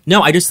did?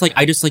 No, I just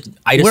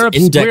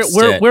indexed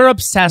it. We're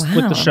obsessed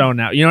with the show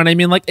now. You know what I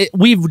mean? Like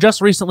we've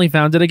just recently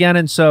found it again,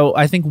 and so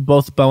I think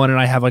both Bowen and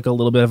I have like a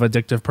little bit of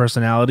addictive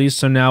personalities.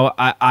 So now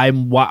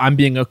I'm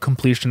being a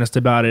completionist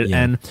about it.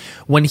 Yeah. And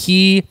when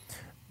he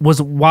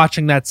was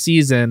watching that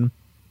season,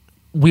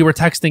 we were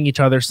texting each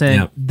other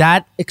saying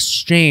that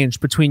exchange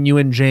between you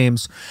and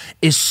James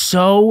is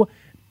so.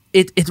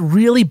 It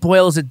really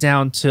boils it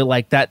down to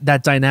like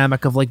that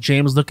dynamic of like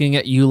James looking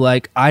at you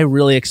like, I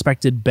really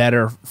expected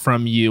better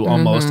from you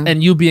almost.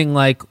 And you being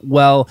like,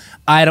 well,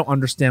 I don't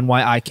understand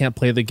why I can't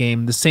play the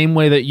game the same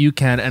way that you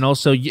can. And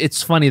also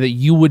it's funny that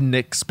you wouldn't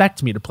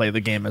expect me to play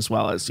the game as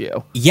well as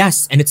you.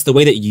 Yes. And it's the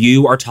way that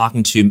you are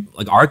talking to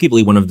like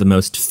arguably one of the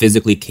most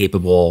physically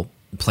capable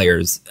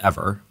players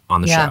ever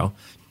on the show.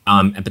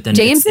 But then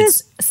James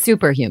is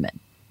superhuman.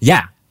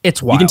 Yeah.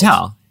 It's wild. You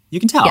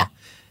can tell. Yeah.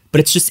 But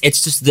it's just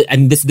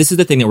and this is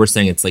the thing that we're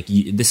saying. It's like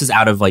this is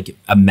out of like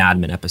a Mad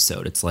Men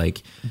episode. It's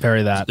like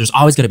very that there's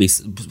always going to be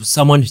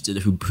someone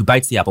who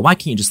bites the apple. Why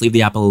can't you just leave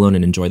the apple alone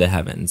and enjoy the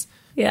heavens?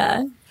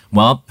 Yeah.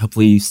 Well,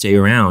 hopefully you stay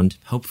around.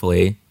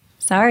 Hopefully.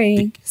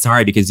 Sorry,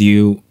 because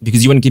you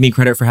wouldn't give me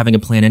credit for having a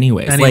plan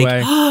anyways.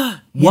 Like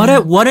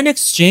what an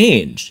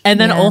exchange. And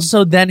then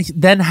also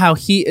then how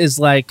he is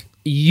like,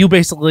 you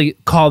basically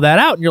call that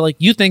out and you're like,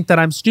 you think that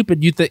I'm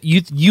stupid.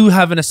 You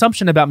have an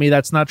assumption about me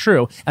that's not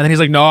true. And then he's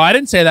like, no, I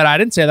didn't say that.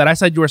 I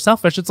said you were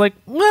selfish. It's like,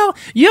 well,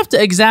 you have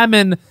to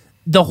examine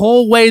the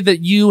whole way that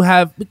you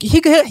have. He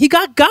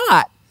got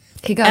got.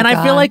 And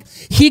I feel like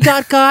he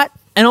got.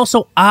 And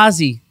also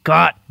Ozzy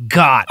got.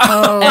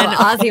 Oh, and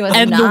Ozzy was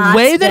and not the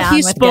way that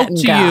he spoke to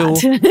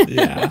you.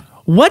 Yeah.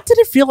 What did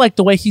it feel like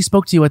the way he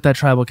spoke to you at that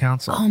tribal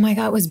council? Oh my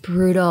God, it was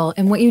brutal.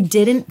 And what you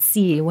didn't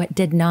see, what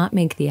did not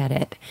make the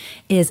edit,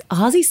 is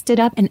Ozzy stood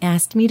up and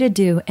asked me to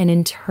do an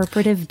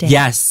interpretive dance.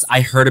 Yes,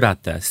 I heard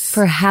about this.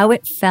 For how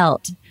it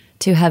felt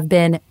to have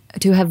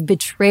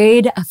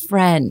betrayed a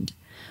friend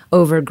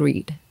over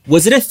greed.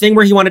 Was it a thing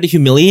where he wanted to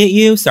humiliate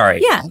you?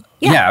 Sorry. Yeah.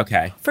 Yeah,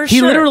 okay. For sure.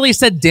 He literally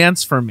said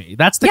dance for me.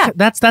 That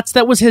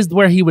was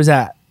where he was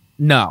at.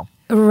 No.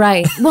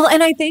 Right. Well,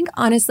 and I think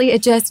honestly,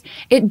 it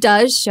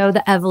does show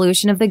the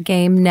evolution of the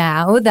game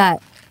now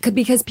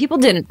because people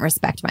didn't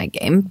respect my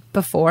game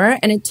before.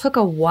 And it took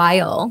a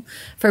while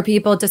for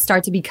people to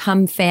start to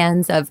become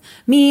fans of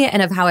me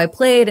and of how I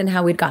played and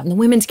how we'd gotten the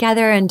women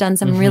together and done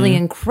some really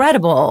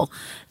incredible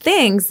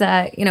things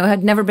that,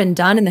 had never been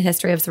done in the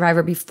history of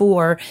Survivor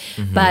before.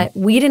 But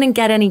we didn't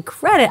get any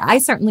credit. I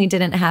certainly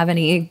didn't have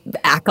any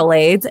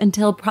accolades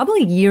until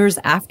probably years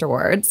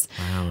afterwards.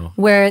 Wow.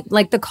 Where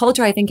like the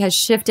culture, I think, has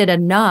shifted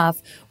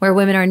enough where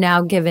women are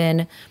now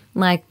given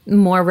like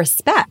more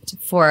respect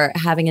for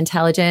having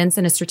intelligence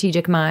and a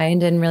strategic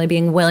mind and really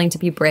being willing to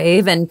be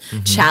brave and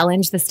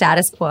challenge the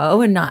status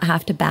quo and not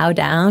have to bow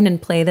down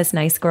and play this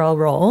nice girl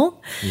role.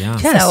 Yeah.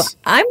 So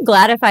I'm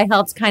glad if I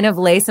helped kind of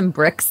lay some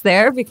bricks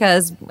there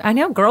because I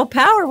know girl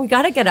power, we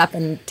got to get up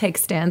and take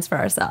stands for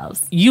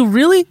ourselves. You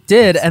really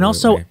did. Absolutely. And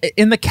also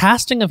in the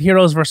casting of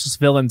heroes versus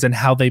villains and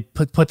how they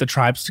put the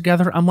tribes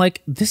together, I'm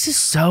like, this is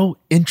so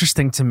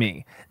interesting to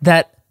me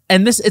that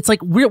and this, it's like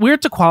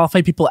weird to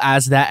qualify people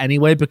as that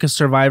anyway, because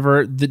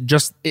Survivor,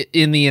 just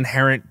in the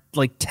inherent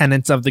like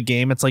tenets of the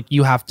game, it's like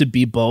you have to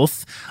be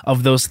both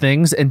of those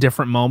things in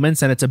different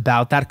moments, and it's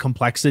about that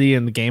complexity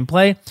in the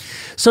gameplay.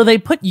 So they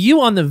put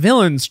you on the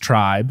villains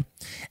tribe.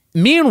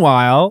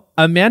 Meanwhile,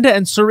 Amanda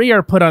and Suri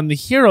are put on the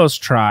heroes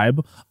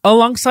tribe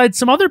alongside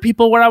some other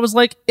people where I was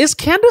like, is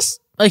Candace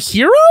a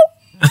hero?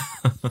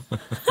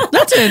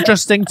 That's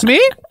interesting to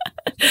me.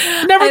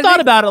 Never thought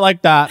about it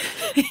like that.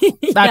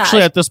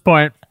 Actually, at this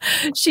point,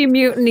 she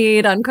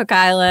mutinied on Cook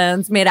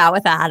Islands, made out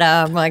with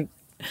Adam. Like,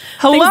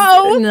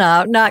 hello?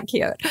 No, not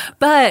cute.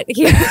 But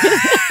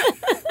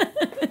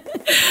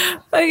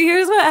but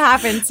here's what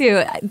happened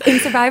too. In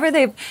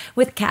Survivor,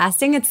 with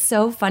casting, it's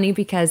so funny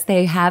because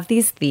they have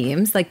these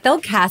themes. Like they'll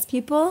cast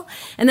people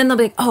and then they'll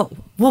be like, oh,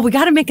 well, we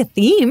got to make a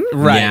theme.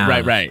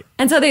 Right.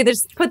 And so they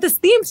just put this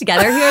theme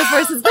together, heroes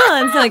versus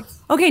villains. They're like,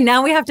 okay,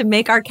 now we have to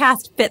make our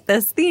cast fit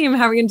this theme.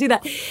 How are we going to do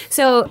that?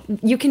 So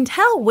you can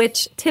tell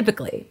which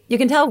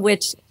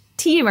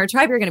team or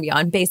tribe you're going to be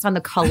on based on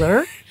the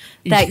color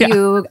that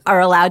you are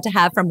allowed to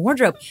have from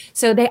wardrobe.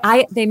 So they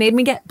made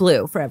me get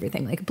blue for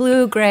everything, like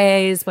blue,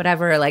 grays,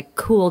 whatever, like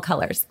cool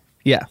colors.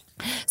 Yeah.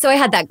 So I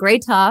had that gray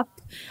top.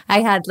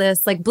 I had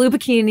this like blue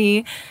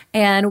bikini.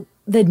 And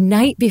the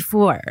night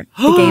before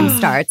the game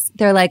starts,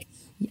 they're like,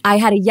 I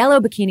had a yellow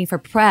bikini for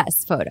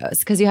press photos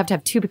because you have to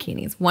have two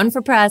bikinis, one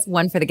for press,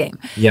 one for the game.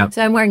 Yeah.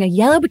 So I'm wearing a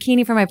yellow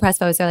bikini for my press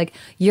photos. They're like,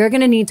 you're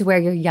going to need to wear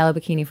your yellow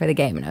bikini for the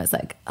game. And I was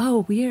like,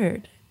 oh,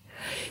 weird.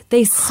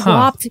 They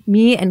swapped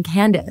me and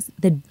Candace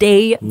the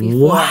day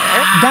before.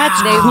 Wow.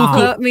 That's They cool.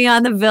 put me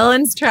on the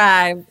villains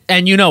tribe.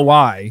 And you know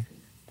why?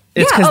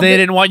 It's because they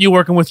didn't want you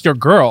working with your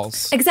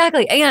girls.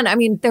 Exactly. And I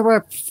mean, there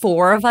were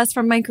 4 of us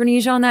from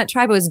Micronesia on that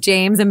tribe. It was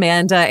James,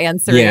 Amanda,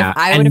 and Suri. Yeah, If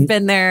I would have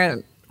been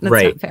there.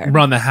 That's not fair.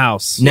 Run the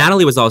house.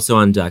 Natalie was also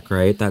on deck,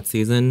 right, that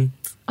season?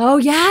 Oh,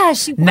 yeah.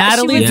 She was.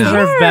 Natalie She was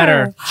deserved there.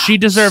 better. She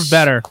deserved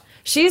better.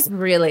 She's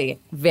really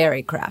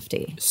very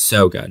crafty.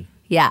 So good.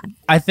 Yeah.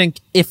 I think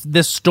if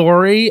the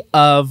story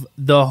of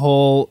the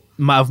whole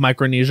of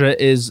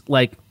Micronesia is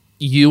like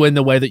you in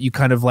the way that you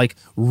kind of like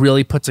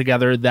really put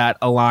together that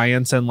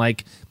alliance and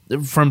like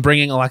from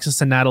bringing Alexis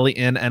and Natalie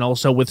in and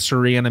also with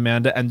Suri and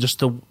Amanda and just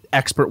the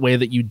expert way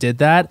that you did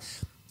that,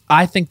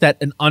 I think that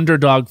an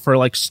underdog for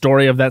like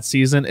story of that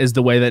season is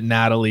the way that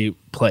Natalie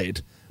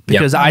played.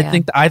 Because I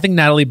think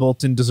Natalie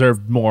Bolton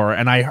deserved more,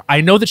 and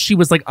I know that she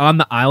was like on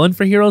the island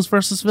for Heroes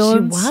versus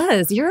Villains. She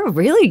was. You're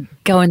really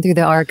going through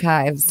the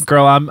archives.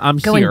 Girl, I'm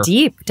Going here.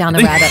 deep down the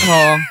rabbit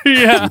hole.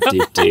 Yeah,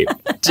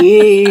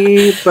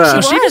 Deep.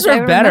 She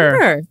deserved better.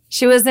 remember.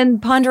 She was in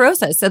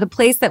Ponderosa. So the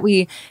place that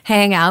we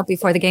hang out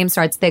before the game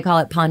starts, they call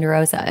it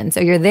Ponderosa. And so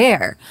you're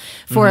there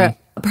for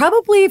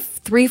probably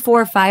 3,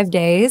 4, 5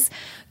 days,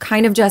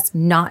 kind of just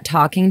not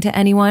talking to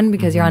anyone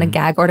because you're on a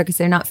gag order because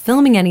they're not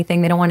filming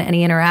anything. They don't want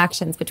any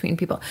interactions between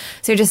people.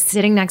 So you're just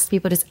sitting next to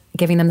people, just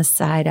giving them the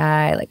side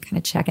eye, like kind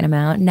of checking them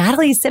out.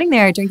 Natalie's sitting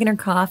there drinking her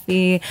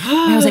coffee.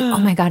 And I was like, oh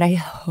my God, I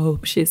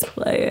hope she's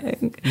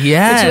playing.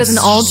 yes, But she was an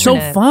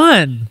alternate. so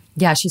fun.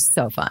 Yeah, she's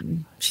so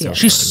fun.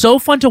 She's so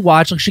fun to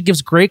watch. Like she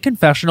gives great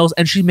confessionals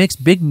and she makes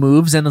big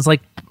moves and is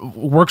like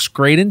works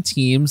great in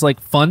teams.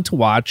 Like fun to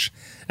watch.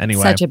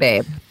 Anyway, Such a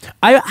babe.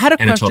 I had a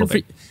And a question total for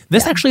babe. you.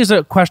 This actually is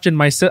a question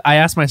I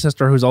asked my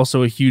sister, who's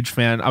also a huge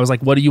fan. I was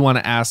like, "What do you want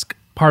to ask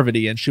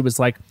Parvati?" And she was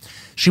like,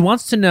 she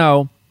wants to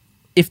know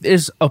if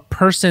there's a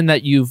person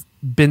that you've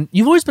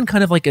always been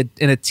kind of like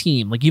in a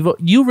team. Like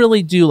you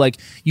really do like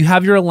you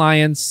have your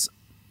alliance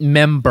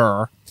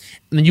member.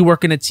 And then you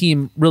work in a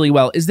team really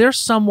well. Is there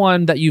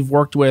someone that you've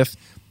worked with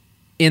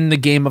in the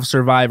game of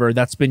Survivor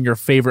that's been your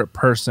favorite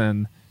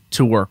person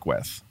to work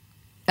with?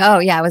 Oh,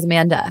 yeah, it was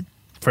Amanda.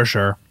 For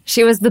sure.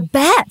 She was the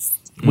best.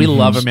 We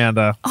love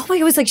Amanda. Oh my,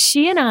 it was like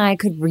she and I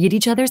could read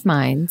each other's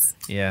minds.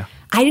 Yeah.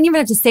 I didn't even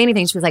have to say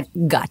anything. She was like,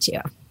 got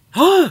you.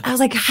 I was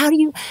like, how do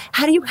you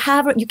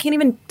have, you can't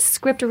even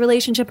script a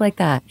relationship like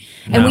that.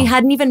 And we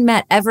hadn't even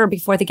met ever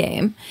before the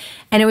game.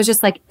 And it was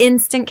just like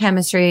instant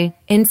chemistry,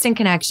 instant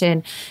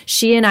connection.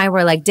 She and I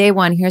were like, day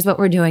one, here's what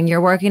we're doing.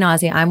 You're working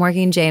Ozzy. I'm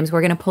working James. We're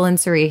going to pull in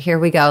Suri. Here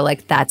we go.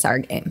 Like, that's our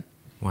game.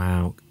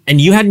 Wow.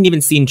 And you hadn't even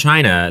seen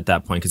China at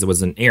that point because it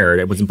wasn't aired.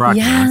 It wasn't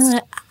broadcast. Yeah.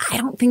 I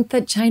don't think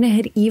that China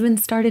had even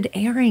started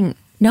airing.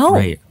 No.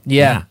 Right.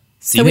 Yeah.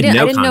 So, I you had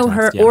no didn't know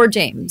her context, yeah. or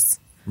James.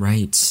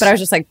 Right. But I was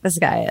just like, this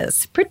guy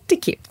is pretty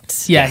cute.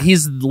 Yeah,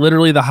 he's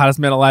literally the hottest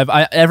man alive.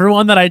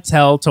 Everyone that I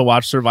tell to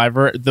watch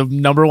Survivor, the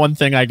number one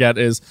thing I get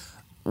is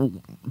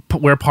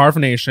we're Parv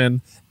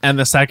Nation. And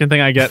the second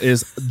thing I get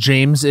is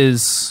James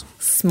is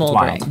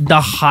Smoldering.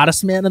 the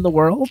hottest man in the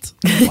world.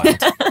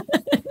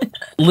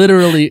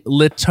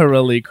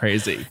 literally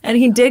crazy. And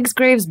he digs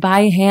graves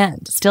by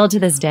hand, still to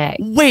this day.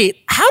 Wait,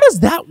 how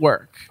does that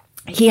work?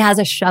 He has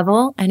a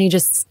shovel and he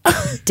just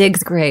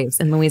digs graves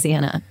in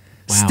Louisiana.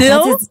 Wow.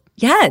 Still?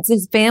 It's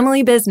his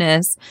family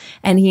business.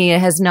 And he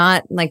has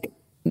not like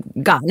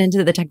gotten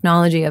into the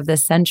technology of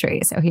this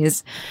century. So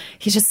he's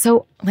just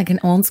so like an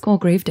old school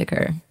grave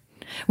digger.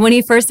 When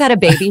he first had a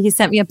baby, he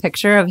sent me a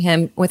picture of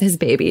him with his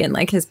baby and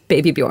like his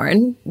baby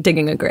Bjorn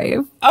digging a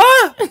grave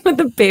with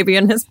the baby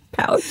in his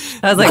pouch.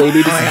 I was like, Baby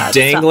oh just my God,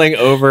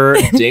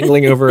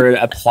 dangling over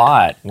a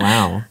plot.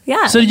 Wow.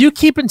 yeah. So do you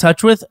keep in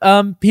touch with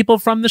people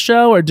from the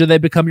show, or do they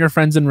become your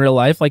friends in real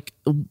life? Like,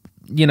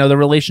 you know, the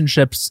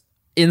relationships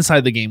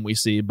inside the game we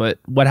see, but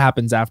what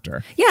happens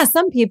after? Yeah,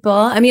 some people.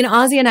 I mean,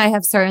 Ozzy and I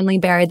have certainly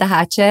buried the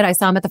hatchet. I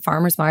saw him at the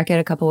farmer's market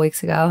a couple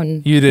weeks ago,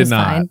 and You did it was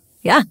not. fine.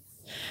 Yeah,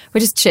 we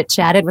just chit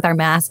chatted with our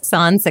masks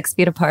on, 6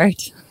 feet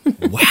apart.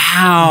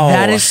 Wow.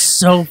 That is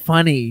so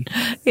funny.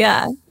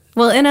 Yeah.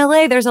 Well, in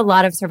LA, there's a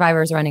lot of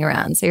survivors running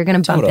around, so you're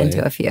going to bump Totally.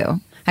 into a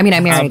few. I mean, I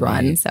married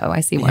one, so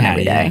I see one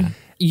every day.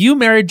 You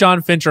married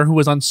John Fincher, who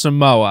was on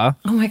Samoa.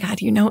 Oh my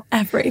God, you know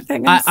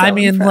everything. I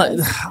mean,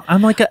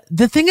 I'm like,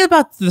 the thing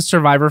about the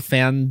Survivor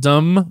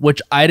fandom,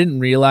 which I didn't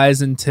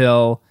realize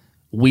until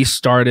we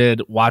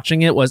started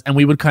watching it, was, and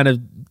we would kind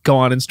of go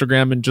on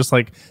Instagram and just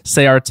like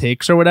say our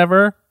takes or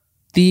whatever.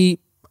 The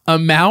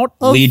amount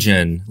of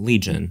Legion.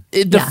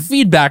 the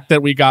feedback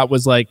that we got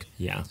was like,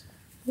 Yeah.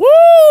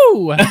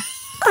 woo!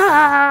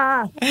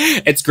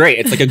 It's great.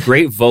 It's like a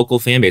great vocal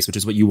fan base, which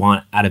is what you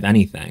want out of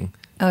anything.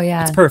 Oh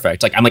yeah. It's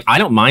perfect. Like, I'm like, I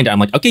don't mind. I'm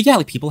like, okay, yeah,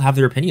 like people have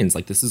their opinions.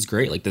 Like, this is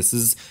great. Like, this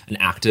is an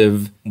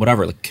active,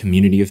 whatever, like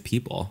community of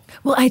people.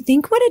 Well, I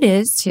think what it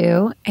is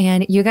too,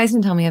 and you guys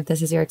can tell me if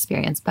this is your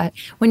experience, but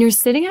when you're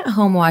sitting at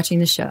home watching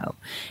the show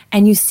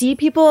and you see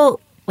people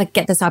like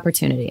get this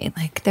opportunity,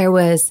 like there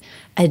was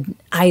an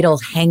idol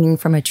hanging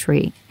from a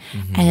tree,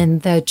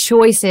 and the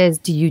choice is,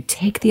 do you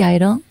take the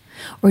idol?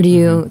 Or do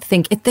you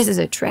think if this is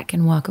a trick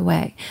and walk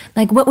away?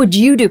 Like, what would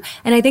you do?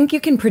 And I think you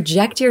can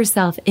project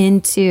yourself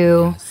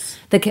into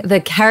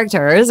the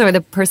characters or the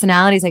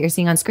personalities that you're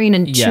seeing on screen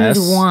and Yes.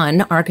 choose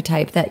one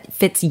archetype that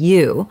fits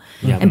you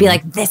and be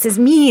like, this is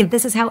me.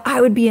 This is how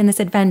I would be in this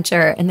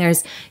adventure. And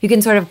you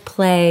can sort of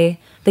play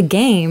the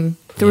game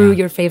through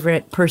your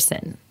favorite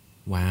person.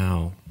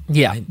 Wow.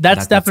 Yeah,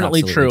 that's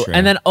definitely absolutely true.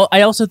 And then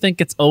I also think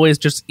it's always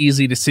just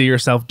easy to see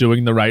yourself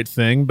doing the right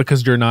thing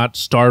because you're not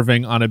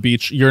starving on a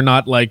beach. You're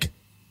not like,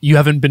 you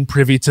haven't been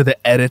privy to the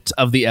edit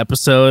of the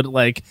episode.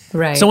 Like,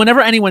 Right. So whenever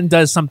anyone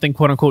does something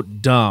quote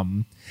unquote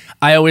dumb,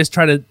 I always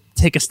try to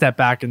take a step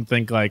back and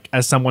think, like,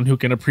 as someone who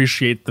can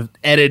appreciate the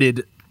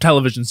edited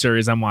television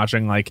series I'm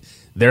watching, like,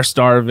 they're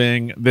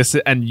starving,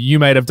 and you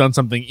might have done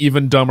something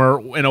even dumber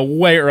in a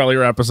way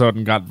earlier episode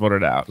and got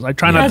voted out. I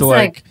try not That's to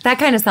like that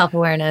kind of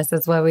self-awareness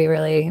is what we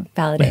really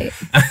validate.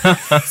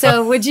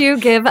 So would you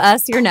give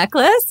us your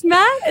necklace,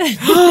 Matt?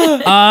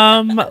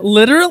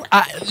 literally,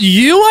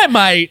 I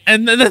might,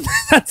 and then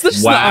that's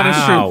just the honest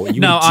Wow. truth.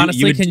 You No, would do- honestly,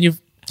 you would-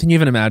 can you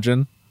even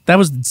imagine? That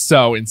was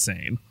so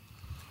insane.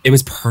 It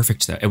was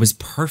perfect, though. It was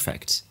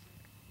perfect.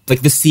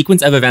 Like, the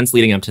sequence of events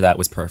leading up to that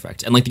was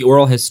perfect. And, like, the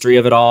oral history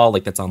of it all,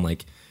 like, that's on,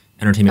 like,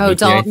 Entertainment Weekly,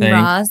 Dalton I think.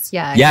 Ross.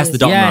 Yeah. Yes, he's the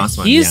Dalton Ross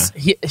one, he's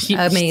he,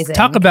 Amazing.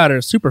 Talk about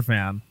a super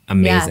fan.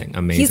 Amazing,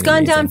 amazing. He's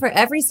gone down amazing. for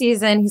every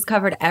season. He's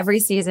covered every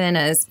season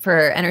as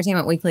for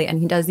Entertainment Weekly, and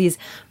he does these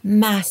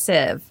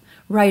massive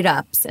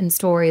write-ups and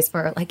stories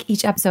for like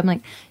each episode. I'm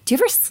like, do you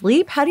ever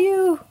sleep? How do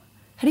you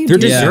They're do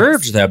that?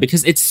 deserved, though,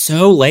 because it's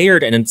so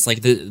layered and it's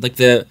like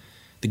the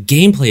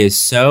gameplay is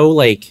so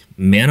like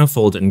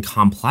manifold and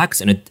complex,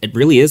 and it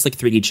really is like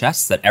 3D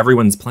chess that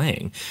everyone's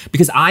playing.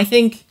 Because I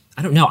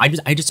don't know.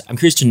 I'm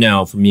curious to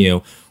know from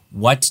you,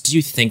 what do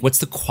you think? What's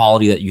the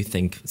quality that you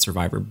think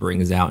Survivor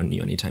brings out in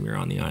you anytime you're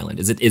on the island?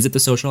 Is it the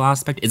social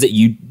aspect? Is it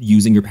you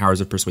using your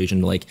powers of persuasion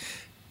to like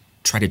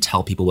try to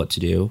tell people what to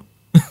do?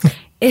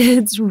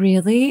 It's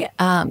really,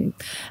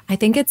 I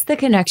think it's the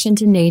connection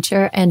to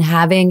nature and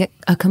having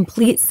a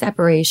complete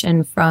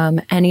separation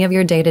from any of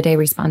your day-to-day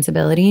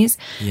responsibilities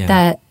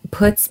that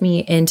puts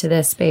me into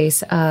this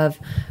space of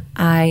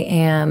I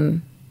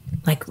am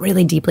like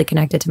really deeply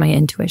connected to my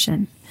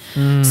intuition.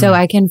 So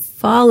I can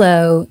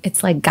follow,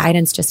 it's like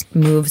guidance just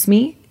moves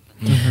me.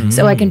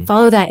 So I can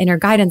follow that inner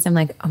guidance. I'm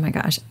like, oh my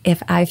gosh,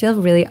 if I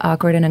feel really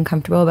awkward and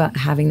uncomfortable about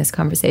having this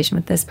conversation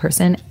with this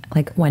person,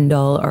 like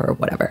Wendell or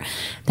whatever,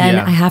 then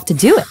I have to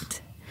do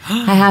it.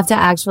 I have to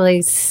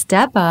actually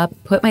step up,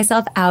 put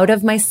myself out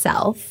of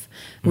myself,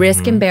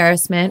 risk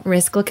embarrassment,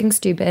 risk looking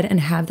stupid, and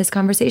have this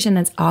conversation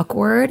that's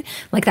awkward.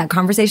 Like that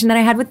conversation that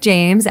I had with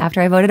James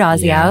after I voted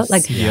Ozzy out.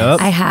 Like,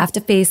 I have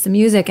to face the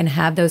music and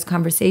have those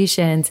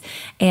conversations.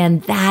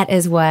 And that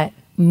is what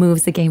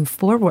moves the game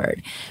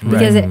forward.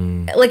 Because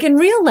like in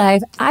real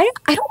life, I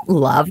don't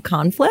love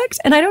conflict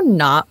and I do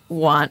not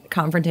want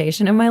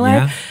confrontation in my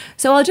life.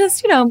 So I'll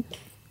just,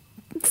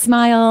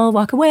 smile,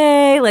 walk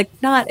away, like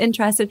not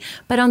interested.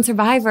 But on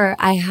Survivor,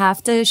 I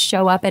have to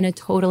show up in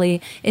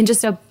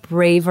just a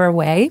braver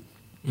way.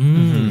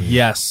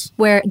 Yes.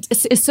 Where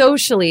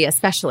socially,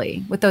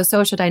 especially with those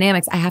social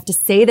dynamics, I have to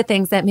say the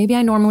things that maybe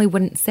I normally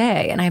wouldn't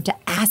say. And I have to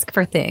ask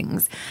for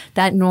things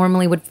that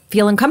normally would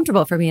feel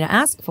uncomfortable for me to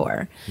ask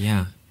for.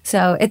 Yeah.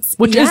 So it's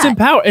Which is it's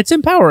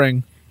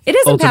empowering. It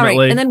is empowering.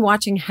 ultimately. And then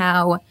watching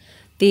how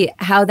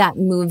that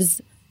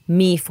moves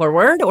me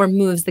forward or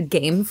moves the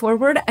game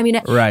forward. I mean,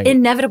 Right.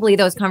 inevitably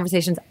those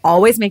conversations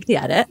always make the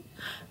edit.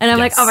 And I'm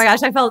like, Yes. oh my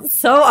gosh, I felt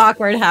so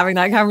awkward having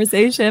that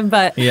conversation.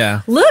 But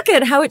Yeah. look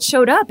at how it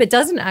showed up. It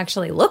doesn't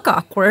actually look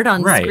awkward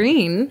on Right.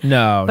 screen.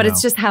 No, But no.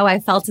 it's just how I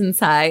felt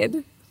inside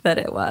that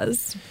it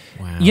was.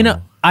 You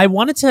know, I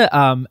wanted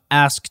to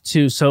ask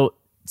too. So,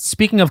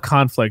 speaking of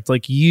conflict,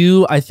 like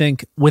you, I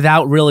think,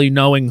 without really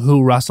knowing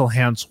who Russell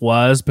Hantz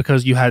was,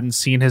 because you hadn't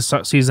seen his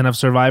season of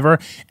Survivor,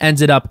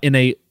 ended up in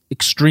a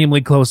extremely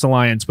close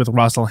alliance with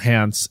Russell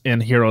Hantz in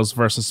Heroes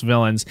versus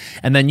Villains,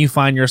 and then you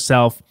find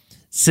yourself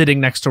sitting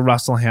next to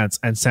Russell Hantz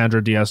and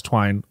Sandra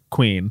Diaz-Twine,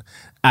 Queen,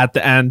 at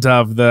the end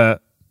of the.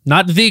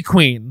 Not the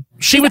queen.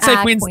 She would say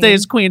a queen queen.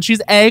 stays queen.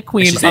 She's a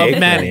queen She's of a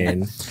many.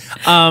 queen.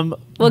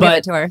 We'll give But-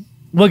 it to her.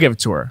 We'll give it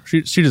to her.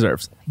 She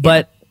deserves.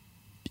 But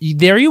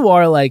there you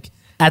are, like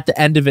at the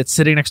end of it,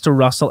 sitting next to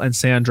Russell and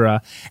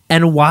Sandra,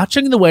 and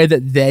watching the way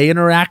that they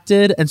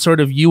interacted, and sort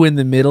of you in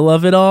the middle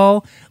of it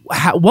all.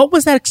 What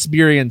was that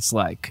experience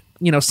like?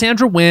 You know,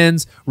 Sandra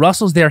wins.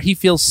 Russell's there. He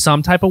feels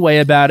some type of way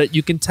about it.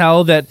 You can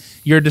tell that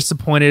you're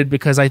disappointed,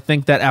 because I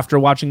think that after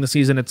watching the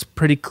season, it's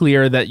pretty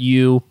clear that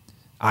you,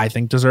 I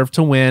think, deserve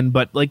to win.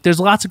 But like, there's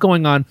lots of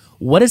going on.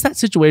 What is that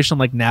situation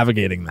like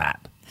navigating that?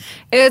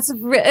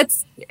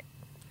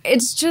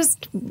 It's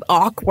just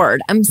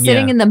awkward. I'm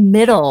sitting Yeah. in the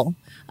middle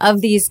of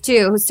these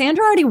two.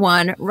 Sandra already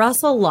won.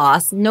 Russell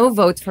lost. No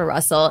votes for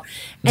Russell.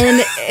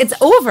 And it's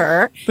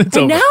over.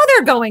 over. Now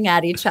they're going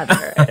at each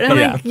other. And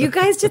I'm like, you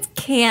guys just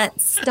can't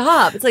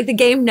stop. It's like the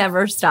game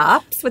never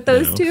stops with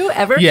those two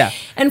ever. Yeah.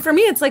 And for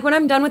me, it's like when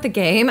I'm done with the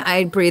game,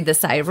 I breathe the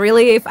sigh of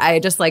relief. I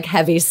just like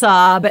heavy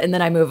sob and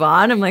then I move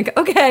on. I'm like,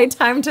 okay,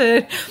 time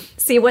to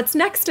see what's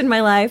next in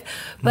my life.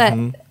 But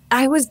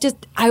I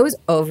was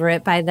over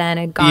it by then.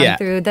 I'd gone Yeah.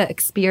 through the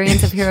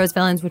experience of Heroes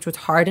Villains, which was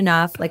hard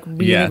enough, like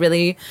really, Yeah.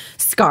 really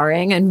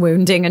scarring and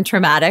wounding and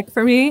traumatic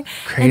for me.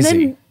 Crazy. And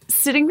then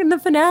sitting in the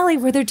finale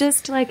where they're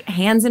just like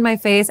hands in my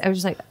face, I was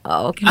just like,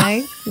 oh, can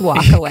I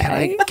walk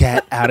away?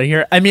 Get out of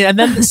here. I mean, and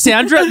then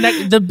Sandra,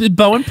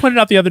 Bowen pointed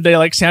out the other day,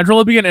 like Sandra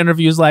will be in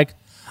interviews like,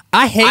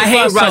 I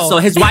hate Russell.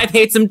 His wife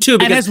hates him too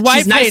because his wife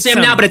she's nice hates to him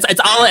him. now, but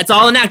it's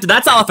all an act.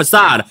 That's all a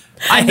facade.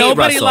 I hate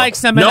Nobody Russell.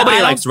 likes him. and Nobody I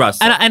don't- likes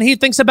Russell. And he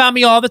thinks about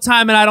me all the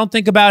time, and I don't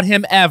think about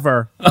him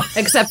ever.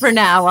 Except for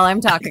now while I'm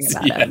talking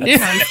about it.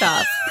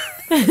 Nonstop.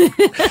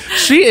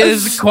 She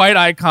is quite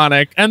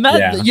iconic, and that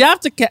Yeah. you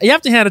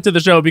have to hand it to the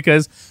show,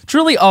 because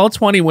truly all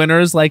 20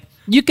 winners, like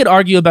you could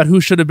argue about who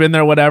should have been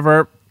there,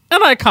 whatever.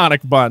 An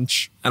iconic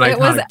bunch. An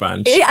iconic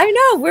bunch. I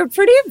know. We're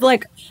pretty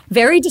like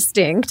very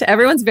distinct.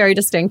 Everyone's very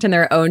distinct in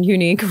their own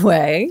unique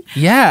way.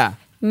 Yeah.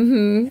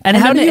 Mm-hmm. And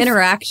how then do the you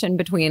interaction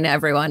between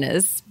everyone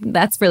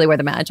that's really where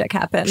the magic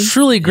happens.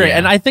 truly great? Yeah.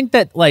 And I think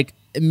that like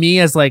me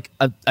as like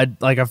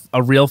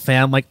a real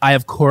fan, like I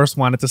of course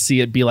wanted to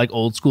see it be like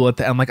old school at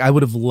the end. Like I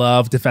would have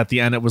loved if at the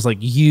end it was like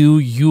you,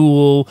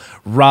 Yul,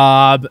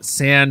 Rob,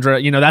 Sandra.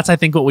 You know, that's I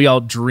think what we all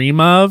dream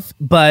of.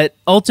 But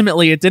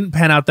ultimately, it didn't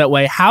pan out that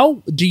way.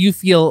 How do you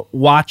feel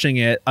watching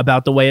it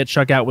about the way it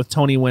shook out with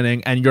Tony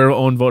winning and your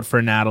own vote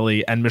for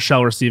Natalie and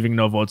Michelle receiving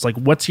no votes? Like,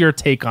 what's your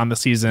take on the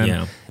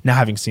season now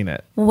having seen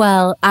it?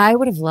 Well, I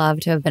would have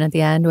loved to have been at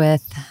the end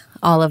with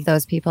all of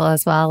those people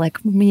as well,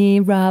 like me,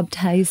 Rob,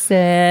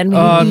 Tyson,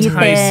 Ethan, Tyson.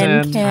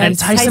 Kent. And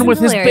Tyson Tyson's with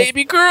his hilarious.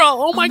 baby girl.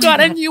 Oh my God.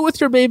 And you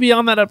with your baby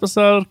on that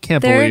episode.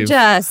 Can't They're believe.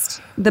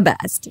 just the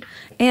best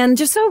and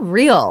just so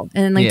real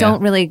and like Yeah.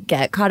 don't really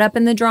get caught up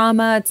in the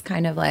drama. It's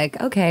kind of like,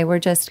 okay, we're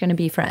just going to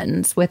be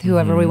friends with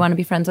whoever we want to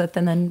be friends with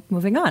and then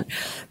moving on.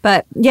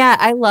 But yeah,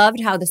 I loved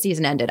how the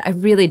season ended. I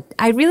really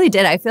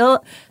did. I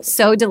feel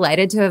so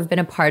delighted to have been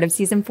a part of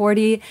season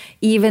 40,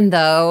 even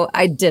though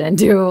I didn't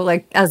do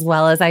like as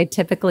well as I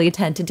typically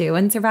tend to do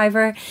in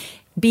Survivor.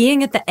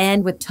 Being at the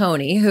end with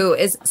Tony, who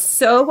is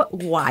so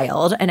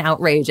wild and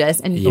outrageous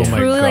and Oh my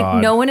truly like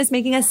God. no one is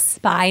making a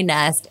spy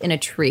nest in a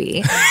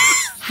tree.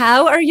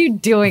 How are you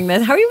doing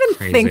this? How are you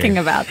even thinking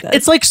about this?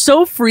 It's like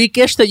so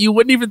freakish that you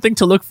wouldn't even think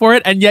to look for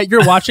it, and yet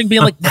you're watching,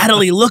 being like,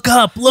 Natalie, look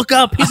up,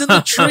 he's in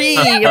the tree.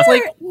 It's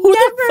like, who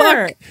the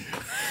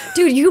fuck?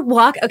 Dude, you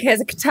walk. Okay,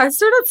 as a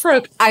contestant, it's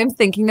like I'm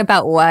thinking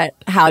about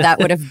how that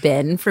would have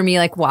been for me,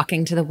 like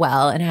walking to the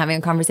well and having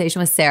a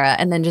conversation with Sarah,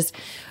 and then just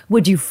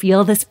would you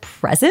feel this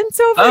presence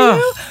over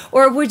you,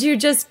 or would you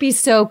just be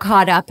so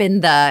caught up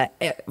in the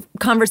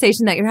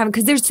conversation that you're having?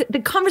 Because the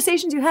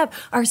conversations you have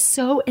are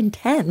so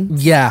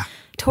intense. Yeah.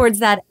 Towards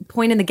that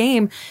point in the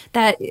game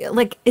that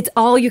like it's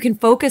all you can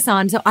focus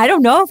on. So I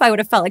don't know if I would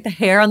have felt like the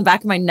hair on the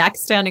back of my neck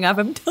standing up.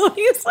 I'm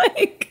Tony's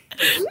like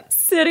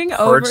sitting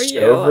over Perched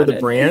you over on the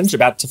it. branch,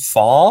 about to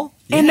fall.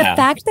 And the Yeah.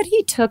 fact that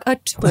he took a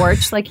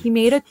torch, like he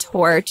made a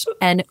torch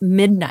and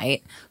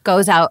midnight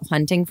goes out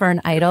hunting for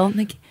an idol.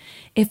 Like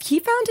if he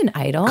found an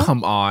idol,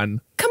 Come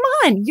on.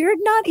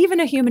 you're not even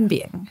a human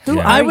being. Who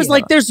are I was you?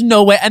 like, there's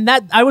no way. And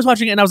that I was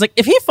watching it and I was like,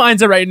 if he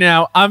finds it right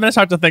now, I'm going to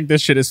start to think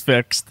this shit is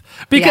fixed.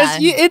 Because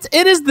Yeah.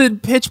 it is the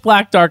pitch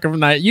black dark of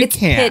night. You It's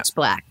can't. pitch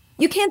black.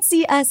 You can't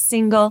see a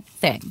single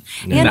thing.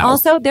 And No.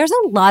 also, there's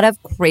a lot of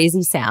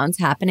crazy sounds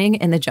happening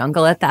in the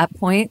jungle at that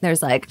point.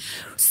 There's like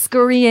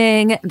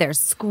scurrying, there's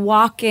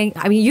squawking.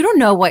 I mean, you don't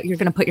know what you're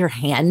going to put your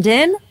hand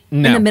in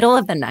in the middle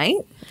of the night.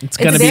 It's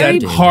going to be a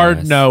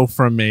hard no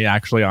from me,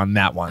 actually, on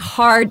that one.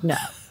 Hard no.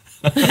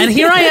 And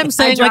here I am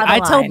saying, I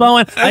tell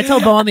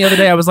Bowen the other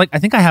day, I was like, I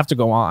think I have to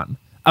go on.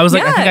 I was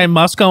like, I think I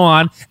must go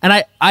on.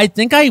 And I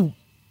think I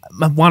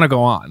want to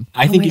go on.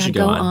 I think you should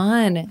go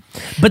on.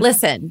 But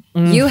listen,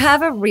 you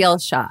have a real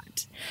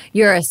shot.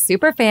 You're a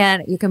super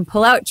fan. You can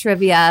pull out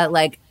trivia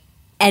like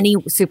any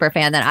super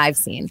fan that I've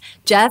seen.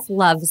 Jeff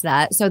loves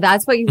that. So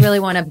that's what you really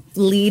want to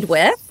lead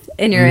with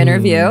in your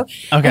interview.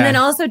 Okay. And then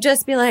also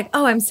just be like,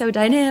 oh, I'm so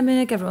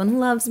dynamic. Everyone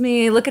loves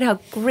me. Look at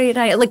how great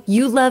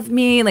you love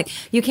me. Like,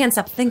 you can't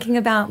stop thinking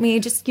about me.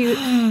 Just you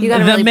got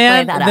to really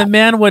play that up. The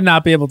man would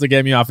not be able to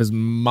get me off his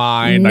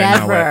mind.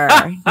 Never.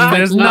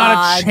 There's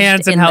not a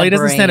chance in hell. He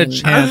doesn't stand a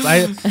chance.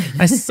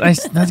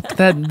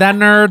 That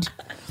nerd.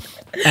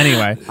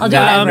 Anyway. I'll do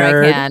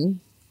whatever I can.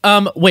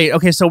 Wait,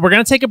 okay, so we're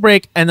going to take a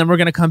break, and then we're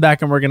going to come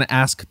back, and we're going to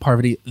ask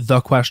Parvati the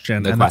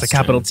question. That's a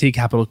capital T,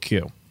 capital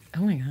Q.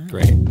 Oh, my God.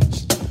 Great.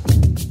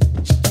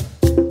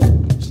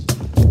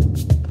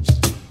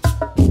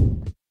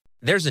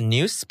 There's a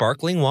new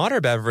sparkling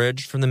water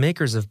beverage from the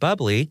makers of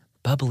Bubbly,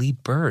 Bubbly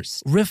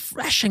Burst.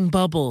 Refreshing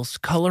bubbles,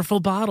 colorful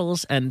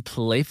bottles, and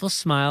playful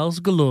smiles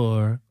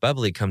galore.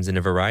 Bubbly comes in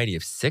a variety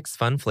of 6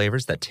 fun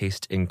flavors that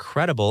taste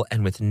incredible,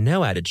 and with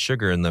no added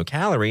sugar and low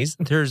calories,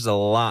 there's a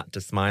lot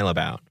to smile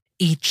about.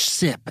 Each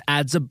sip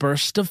adds a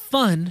burst of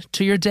fun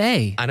to your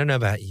day. I don't know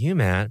about you,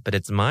 Matt, but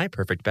it's my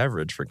perfect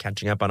beverage for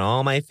catching up on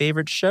all my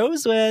favorite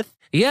shows with.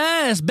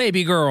 Yes,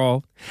 baby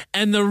girl.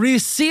 And the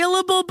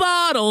resealable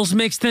bottles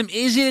makes them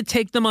easy to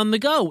take them on the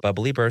go.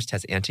 Bubbly Burst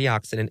has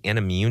antioxidant and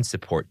immune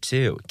support,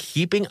 too,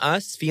 keeping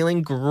us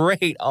feeling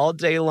great all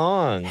day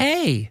long.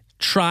 Hey,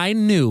 try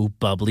new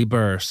Bubbly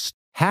Burst.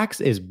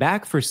 Hacks is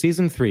back for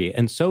season 3,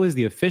 and so is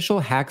the official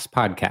Hacks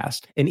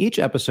podcast. In each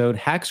episode,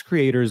 Hacks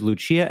creators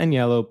Lucia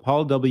Aniello,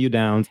 Paul W.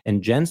 Downs,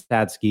 and Jen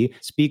Statsky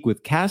speak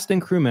with cast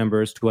and crew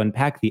members to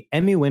unpack the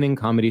Emmy-winning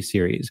comedy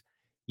series.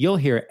 You'll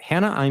hear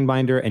Hannah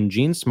Einbinder and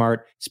Jean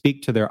Smart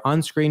speak to their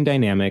on-screen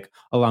dynamic,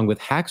 along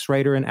with Hacks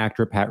writer and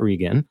actor Pat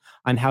Regan,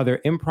 on how their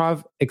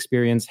improv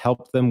experience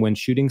helped them when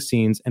shooting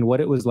scenes and what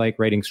it was like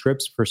writing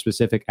scripts for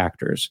specific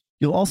actors.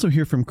 You'll also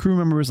hear from crew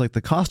members like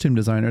the costume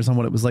designers on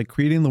what it was like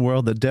creating the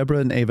world that Deborah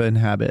and Ava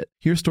inhabit.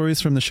 Hear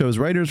stories from the show's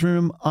writer's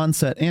room,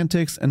 on-set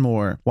antics, and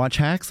more. Watch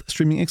Hacks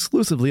streaming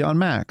exclusively on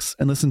Max,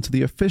 and listen to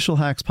the official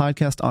Hacks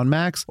podcast on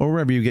Max or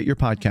wherever you get your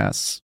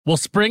podcasts. Well,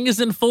 spring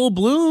is in full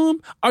bloom.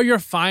 Are your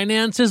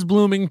finances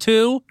blooming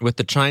too? With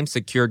the Chime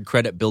Secured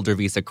Credit Builder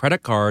Visa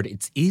credit card,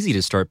 it's easy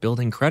to start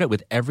building credit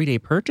with everyday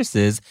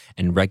purchases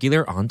and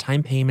regular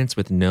on-time payments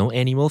with no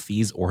annual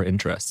fees or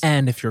interest.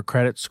 And if your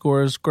credit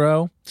scores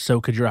grow,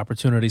 so could your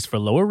opportunities for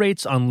lower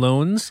rates on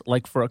loans,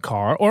 like for a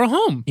car or a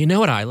home. You know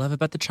what I love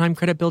about the Chime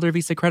Credit Builder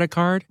Visa credit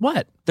card?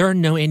 What? There are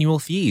no annual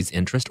fees,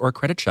 interest, or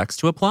credit checks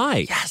to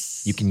apply.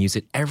 Yes! You can use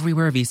it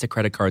everywhere Visa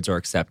credit cards are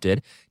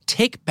accepted.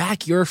 Take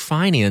back your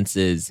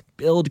finances.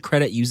 Build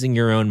credit using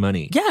your own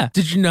money. Yeah.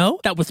 Did you know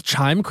that with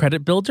Chime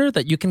Credit Builder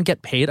that you can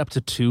get paid up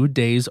to 2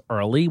 days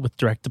early with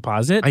direct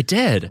deposit? I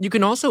did. You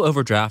can also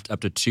overdraft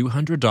up to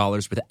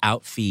 $200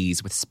 without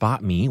fees with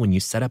SpotMe when you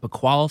set up a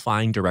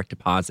qualifying direct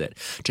deposit.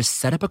 Just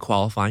set up a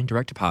qualifying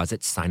direct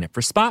deposit, sign up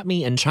for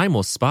SpotMe, and Chime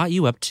will spot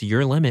you up to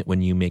your limit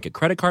when you make a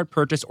credit card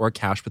purchase or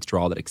cash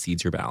withdrawal that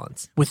exceeds your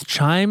balance. With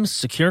Chime's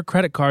secure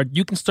credit card,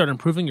 you can start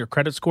improving your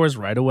credit scores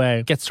right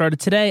away. Get started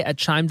today at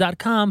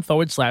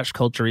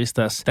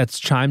chime.com/culturistas. That's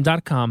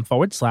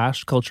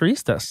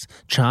chime.com/culturistas.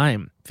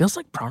 Chime. Feels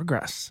like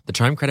progress. The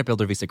Chime Credit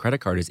Builder Visa credit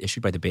card is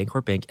issued by the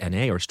Bancorp Bank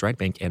N.A. or Stride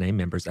Bank N.A.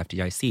 members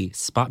FDIC.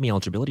 SpotMe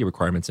eligibility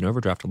requirements and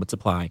overdraft limits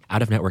apply.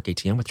 Out-of-network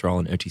ATM withdrawal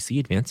and OTC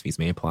advance fees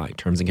may apply.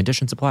 Terms and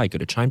conditions apply. Go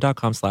to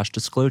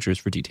chime.com/disclosures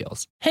for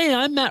details. Hey,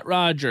 I'm Matt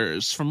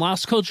Rogers from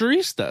Las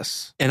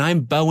Culturistas. And I'm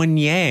Bowen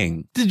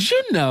Yang. Did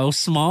you know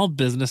small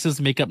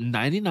businesses make up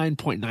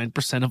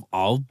 99.9% of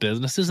all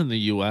businesses in the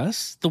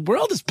U.S.? The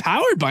world is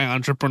powered by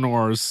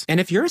entrepreneurs.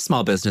 And if you're a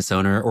small business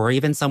owner or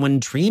even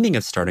someone dreaming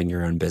of starting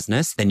your own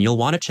business, then you'll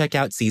want to check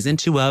out season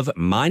 2 of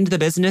Mind the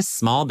Business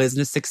Small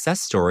Business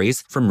Success Stories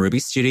from Ruby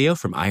Studio,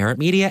 from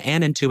iHeartMedia,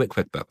 and Intuit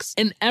QuickBooks.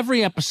 In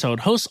every episode,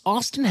 hosts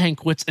Austin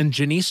Hankwitz and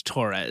Janice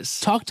Torres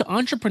talk to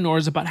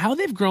entrepreneurs about how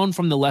they've grown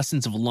from the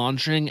lessons of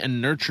launching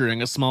and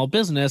nurturing a small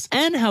business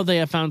and how they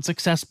have found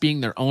success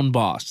being their own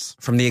boss.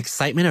 From the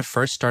excitement of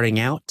first starting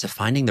out to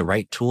finding the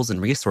right tools and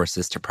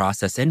resources to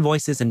process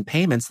invoices and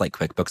payments like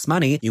QuickBooks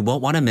Money, you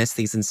won't want to miss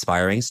these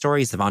inspiring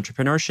stories of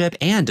entrepreneurship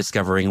and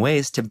discovering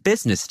ways to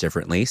business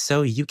differently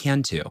so you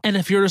can too. And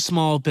if you're a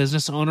small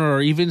business owner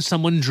or even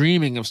someone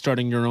dreaming of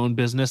starting your own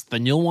business,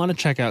 then you'll want to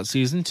check out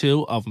season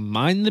 2 of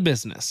Mind the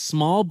Business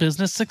Small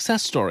Business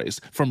Success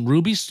Stories from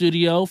Ruby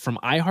Studio, from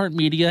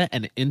iHeartMedia,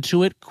 and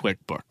Intuit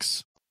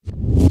QuickBooks.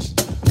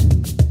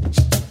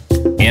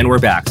 And we're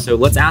back. So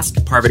let's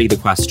ask Parvati the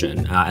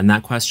question. And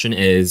that question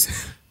is,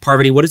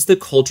 Parvati, what is the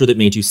culture that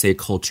made you say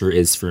culture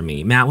is for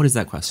me? Matt, what does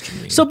that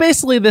question mean? So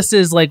basically, this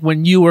is like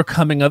when you were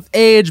coming of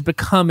age,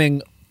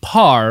 becoming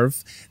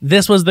Parv,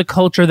 this was the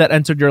culture that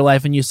entered your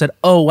life and you said,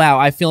 oh wow,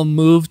 I feel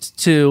moved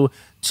to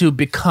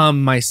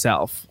become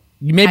myself.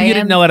 Maybe I you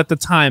didn't am- know it at the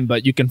time,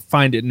 but you can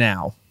find it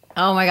now.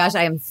 Oh my gosh,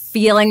 I am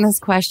feeling this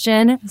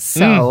question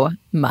so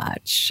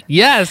much.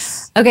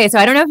 Yes. Okay, so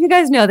I don't know if you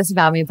guys know this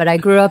about me, but I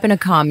grew up in a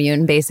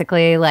commune,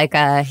 basically like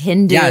a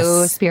Hindu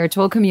Yes.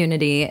 spiritual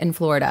community in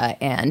Florida.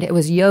 And it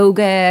was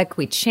yogic,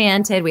 we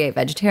chanted, we ate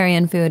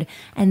vegetarian food.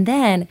 And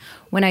then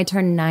when I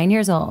turned 9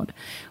 years old,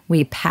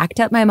 we packed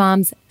up my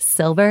mom's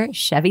silver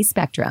Chevy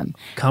Spectrum.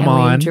 Come and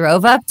on. We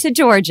drove up to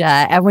Georgia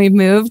and we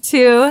moved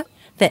to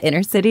the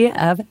inner city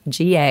of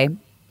GA.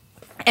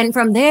 And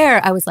from there,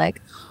 I was like,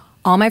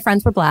 all my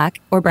friends were black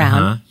or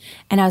brown.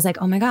 And I was like,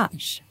 oh my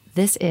gosh,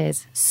 this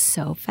is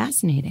so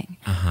fascinating.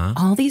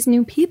 All these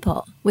new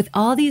people with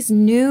all these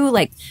new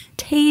like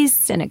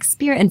tastes and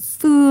experience and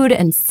food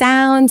and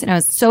sounds. And I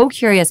was so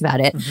curious about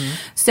it.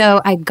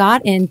 So I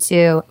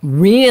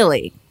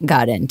really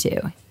got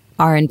into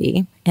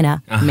R&B in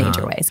a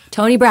major ways.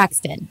 Toni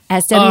Braxton,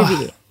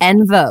 SWV,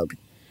 En Vogue,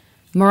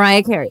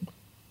 Mariah Carey.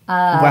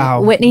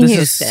 Wow. Whitney this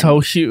Houston. is so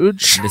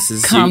huge. This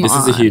is Come this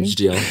is a on. huge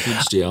deal.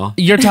 Huge deal.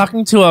 You're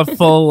talking to a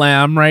full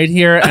lamb right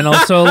here, and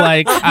also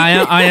like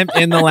I am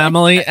in the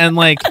Lamely, and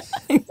like,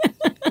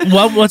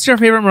 what's your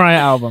favorite Mariah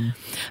album?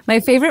 My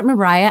favorite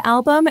Mariah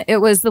album, it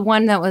was the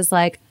one that was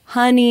like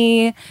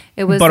Honey.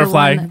 It was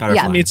Butterfly. The one that,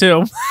 Butterfly. Me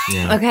too.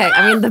 Yeah. Okay,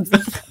 I mean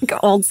the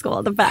old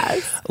school, the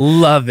best.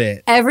 Love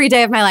it. Every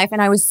day of my life,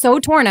 and I was so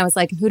torn. I was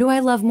like, who do I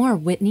love more,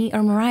 Whitney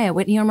or Mariah?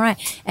 Whitney or Mariah?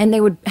 And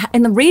they would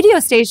in the radio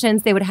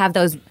stations, they would have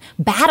those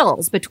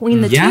battles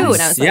between the two, and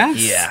I was like,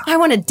 yes. I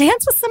want to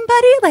dance with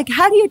somebody. Like,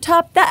 how do you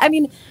top that? I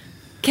mean,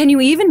 can you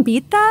even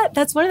beat that?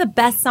 That's one of the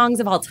best songs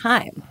of all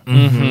time.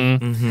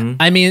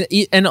 I mean,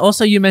 and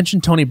also you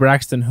mentioned Toni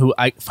Braxton, who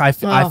I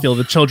feel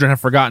the children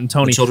have forgotten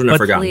Toni. The children have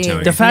But forgotten please.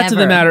 Tony. The fact of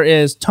the Never. matter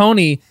is,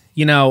 Toni,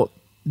 you know,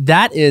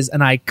 that is an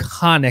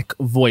iconic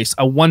voice,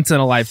 a once in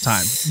a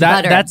lifetime.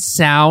 Butter. That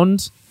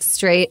sound.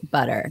 Straight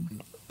butter.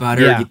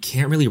 Butter, Yeah. you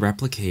can't really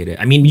replicate it.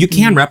 I mean, you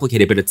can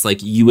replicate it, but it's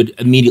like you would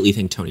immediately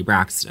think Toni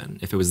Braxton.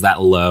 If it was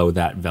that low,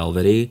 that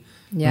velvety,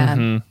 Yeah.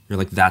 you're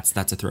like, that's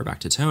a throwback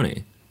to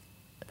Toni.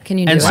 Can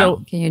you do And it?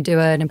 so- Can you do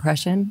an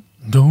impression?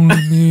 Don't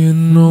let me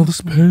in all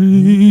this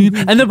pain.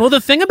 And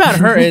the thing about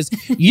her is,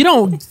 you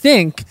don't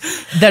think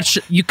that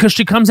because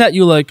she comes at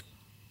you like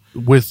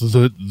with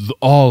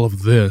all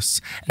of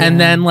this, and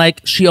then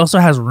like she also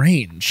has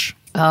range.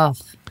 Oh,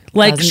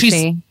 Like doesn't she's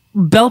she?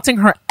 belting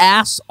her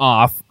ass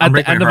off at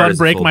Unbreak the end My of Heart is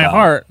a Unbreak full My belt.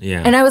 Heart.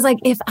 Yeah. And I was like,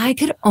 if I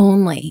could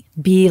only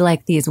be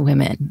like these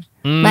women,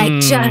 like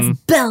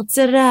just belt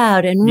it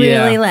out and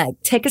really Yeah.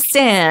 like take a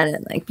stand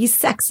and like be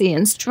sexy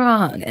and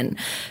strong and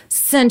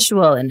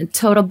sensual and a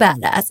total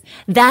badass.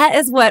 That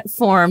is what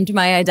formed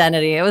my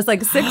identity. It was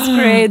like 6th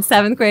grade,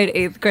 7th grade,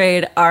 8th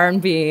grade,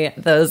 R&B,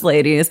 those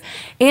ladies.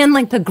 And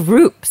like the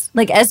groups,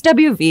 like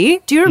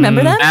SWV. Do you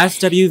remember them?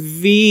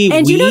 SWV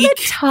And week. you know that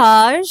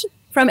Taj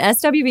from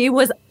SWV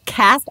was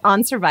cast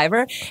on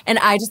Survivor, and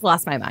I just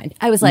lost my mind.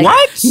 I was like,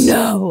 What?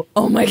 No.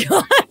 Oh my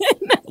God.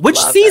 Which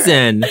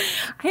season?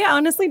 I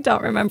honestly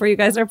don't remember. You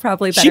guys are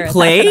probably better She at that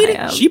played? than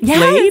I am. She Yes,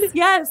 played?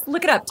 yes.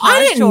 Look it up. Taj I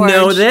didn't George.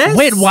 know this.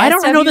 Wait, why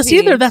don't I know this SWV.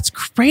 either? That's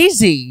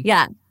crazy.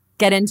 Yeah.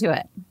 Get into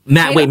it.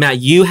 Matt,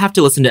 you have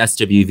to listen to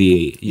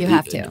SWV. You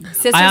have to.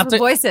 Sisters have with to-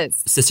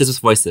 Voices. Sisters with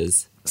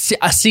Voices.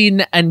 See,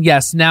 and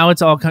yes, now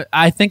it's all.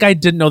 I think I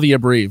didn't know the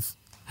abbrev.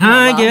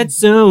 I get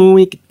so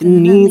weak at the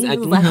knees. I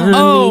can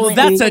Oh,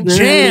 that's a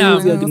jam.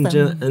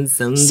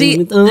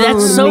 See,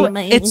 that's so.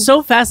 It's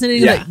so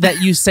fascinating Yeah. that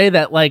you say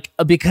that, like,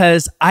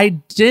 because I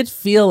did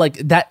feel like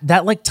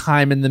that like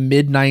time in the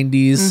mid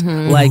 '90s,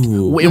 like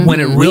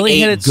when it really we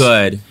hit ate its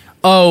good.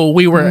 Oh,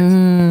 we were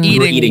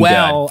eating, eating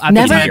well good. at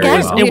Never the time.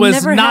 again. It We've was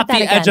never not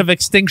had the that edge again. of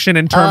extinction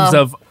in terms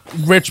of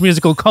rich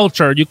musical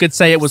culture. You could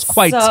say it was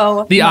quite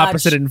So the much.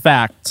 opposite, in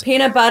fact.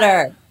 Peanut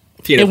butter.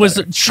 Peanut It was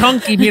butter.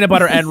 chunky peanut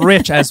butter and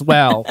rich as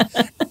well.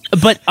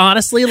 But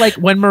honestly, like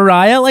when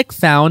Mariah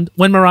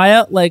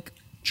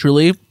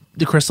truly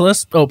the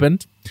chrysalis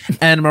opened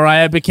and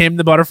Mariah became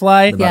the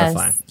butterfly, Yes.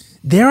 Butterfly.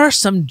 there are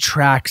some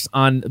tracks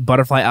on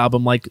Butterfly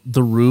album like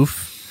The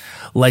Roof,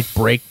 like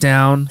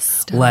Breakdown,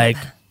 like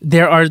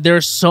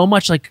there's so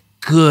much like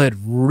good,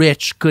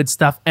 rich, good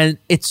stuff. And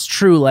it's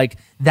true, like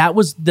that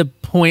was the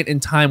point in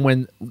time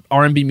when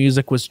R&B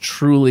music was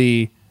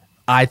truly,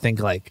 I think,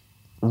 like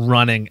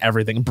running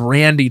everything.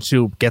 Brandy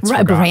too gets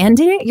forgotten.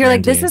 Brandy? You're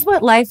like, this Brandy. is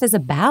what life is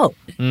about.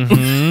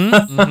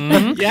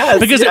 Yes,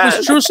 Because it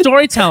was true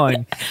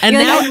storytelling. And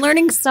You're now, like, I'm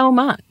learning so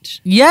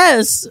much.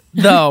 yes,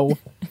 though.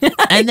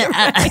 And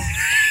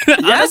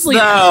honestly,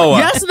 though.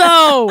 yes,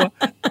 though.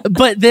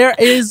 But there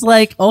is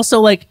like also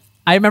like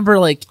I remember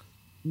like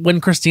when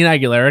Christina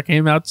Aguilera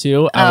came out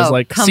too. I was Oh,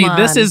 like, come see, on.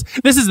 this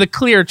is the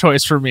clear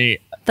choice for me.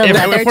 The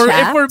leather if we're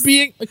chaps?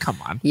 being, come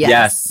on.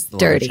 Yes. the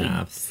leather Dirty.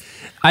 chaps.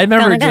 I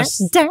remember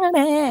just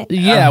Dirty.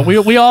 yeah,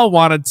 we all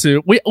wanted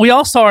to. We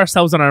all saw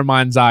ourselves in our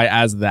mind's eye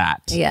as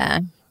that. Yeah.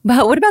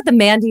 But what about the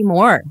Mandy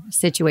Moore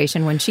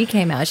situation when she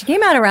came out? She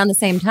came out around the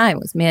same time. It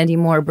was Mandy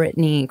Moore,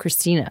 Britney,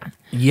 Christina.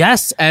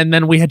 Yes, and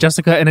then we had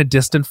Jessica in a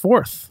distant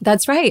fourth.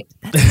 That's right.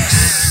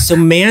 So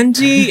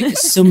Mandy's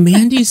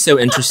so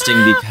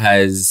interesting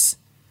because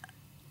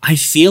I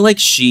feel like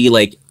she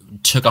like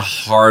took a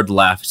hard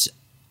left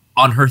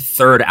on her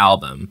third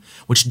album,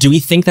 which do we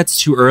think that's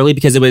too early?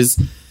 Because it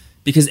was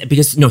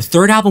because no,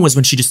 third album was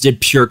when she just did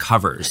pure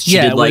covers. She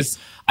did like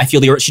I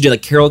feel she did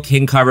like Carole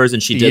King covers,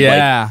 and she did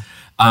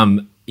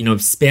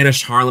like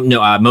Spanish Harlem,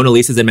 Mona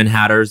Lisa's and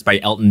Manhattans by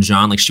Elton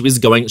John. Like she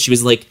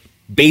was like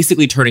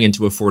basically turning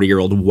into a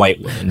 40-year-old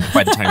white woman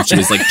by the time she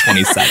was like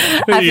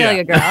 27. I feel like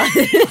a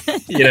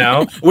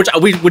girl.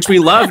 Which we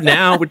love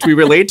now, which we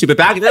relate to. But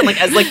back then, like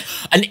as like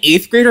an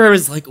 8th grader, I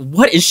was like,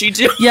 what is she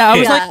doing? Yeah, I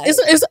was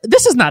like,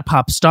 this is not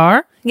pop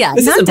star. Yeah,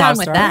 This not isn't down pop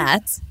with star.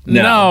 that.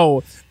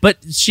 No. But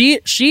she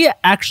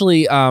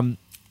actually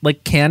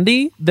like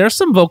Candy, there's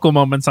some vocal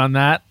moments on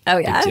that. Oh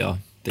yeah. Big deal.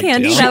 Big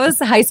Candy, deal. that was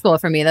high school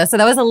for me though. So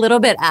that was a little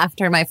bit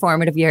after my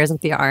formative years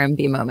with the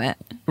R&B moment.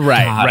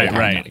 Right.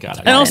 Got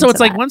it. And also, into it's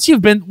like that.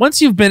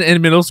 once you've been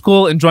in middle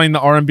school enjoying the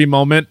R&B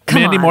moment,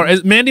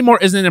 Mandy Moore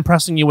isn't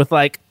impressing you with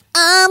like,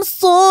 I'm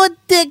so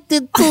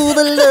addicted to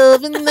the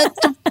love and that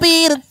you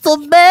beat it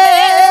so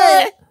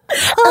bad.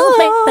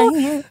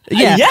 Oh,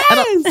 Yeah.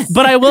 Yes!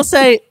 But I will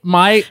say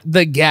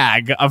the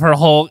gag of her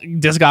whole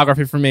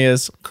discography for me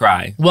is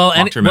Cry. Walk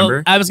to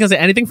Remember. I was gonna say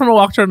anything from A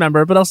Walk to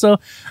Remember, but also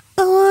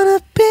I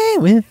wanna be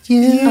with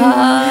you.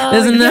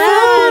 There's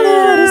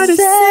nothing to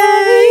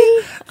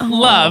say.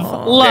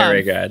 Love.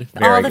 Very good.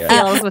 Very all the good.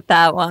 feels with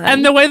that one.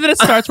 And the way that it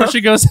starts, where she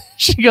goes,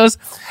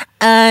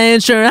 I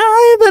ain't sure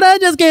but I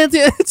just can't see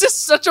it. It's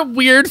just such a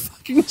weird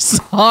fucking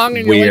song.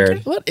 And you're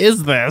like, what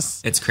is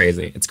this? It's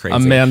crazy.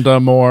 Amanda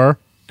Moore.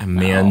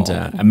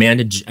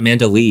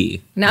 Amanda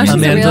Lee. now she's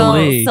Amanda a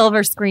real Lee.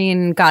 silver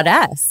screen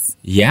goddess.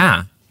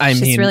 Yeah.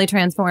 She's really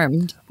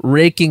transformed.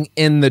 Raking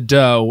in the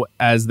dough,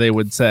 as they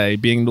would say,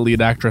 being the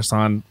lead actress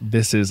on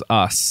This Is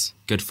Us.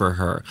 Good for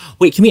her.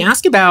 Wait, can we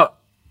ask about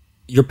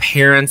your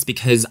parents?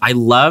 Because I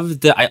love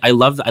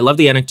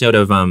the anecdote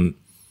of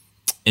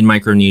in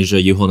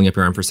Micronesia, you holding up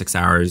your arm for 6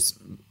 hours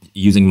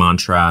using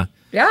mantra.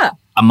 Yeah.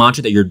 A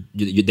mantra that your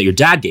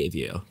dad gave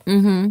you.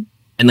 Mm-hmm.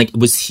 And like,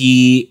 was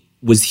he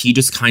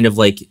just kind of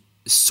like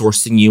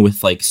sourcing you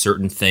with like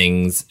certain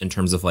things in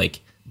terms of like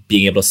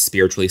being able to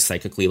spiritually,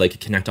 psychically like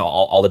connect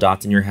all the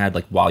dots in your head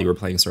like while you were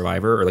playing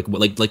Survivor, or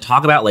like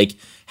talk about like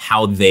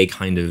how they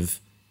kind of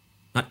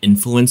not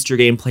influenced your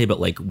gameplay, but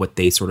like what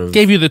they sort of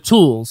Gave you the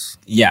tools.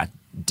 Yeah.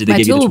 Did they My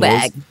give you the tool tools?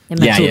 bag. In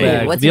my Yeah, tool yeah,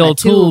 bag. yeah. What's The in my old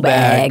tool tool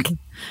bag? bag.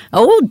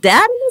 Oh,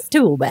 dad in his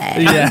tool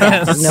bag.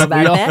 Yes. Know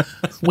about that?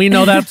 We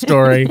know that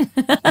story.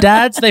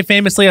 Dads, they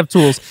famously have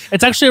tools.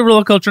 It's actually a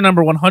rule culture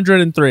number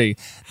 103.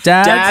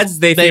 Dads,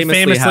 they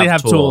famously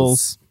have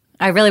tools.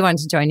 I really wanted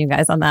to join you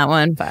guys on that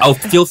one, but Oh,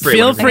 feel free.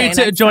 Feel whenever. free Okay,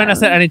 to next join time.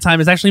 us at any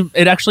time.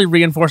 It actually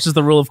reinforces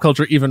the rule of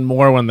culture even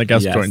more when the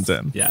guest Yes. joins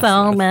in. Yes.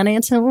 so many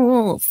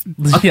tools.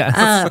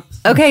 Yes.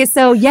 Okay,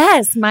 so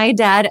yes, my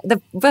dad,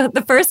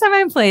 the first time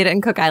I played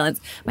in Cook Islands,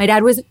 my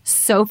dad was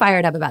so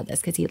fired up about this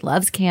because he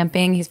loves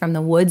camping. He's from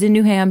the woods in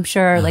New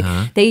Hampshire. Like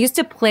they used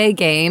to play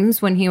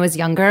games when he was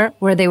younger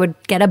where they would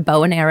get a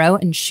bow and arrow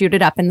and shoot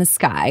it up in the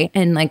sky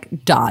and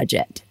like dodge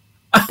it.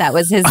 That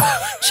was his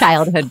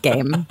childhood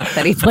game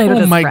that he played with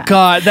Oh his my friends.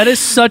 god, that is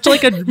such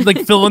like a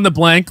like fill in the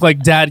blank.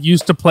 Like dad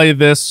used to play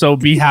this, so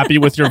be happy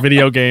with your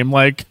video game.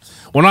 Like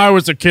when I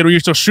was a kid, we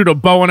used to shoot a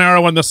bow and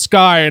arrow in the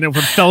sky, and if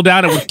it fell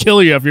down, it would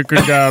kill you if you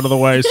couldn't get out of the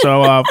way.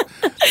 So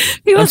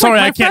He was I'm sorry,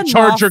 like, "My I can't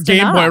friend charge your lost an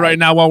Game Boy eye." right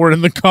now while we're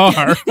in the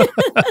car.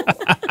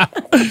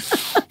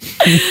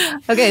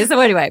 Okay, so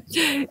anyway,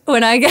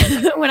 when I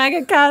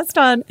get cast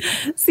on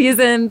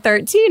season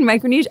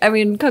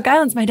 13, Cook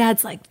Islands, my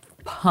dad's like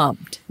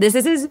pumped. This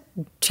is his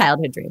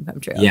childhood dream come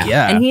true. Yeah.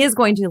 Yeah. And he is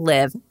going to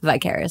live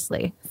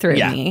vicariously through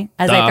Yeah. me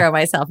as Duh. I throw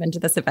myself into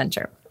this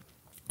adventure.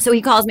 So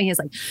he calls me. He's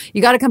like,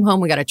 you got to come home.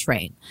 We got to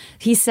train.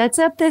 He sets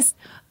up this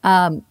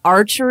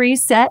archery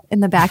set in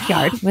the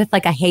backyard with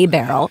like a hay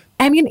barrel.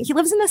 I mean, he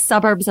lives in the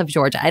suburbs of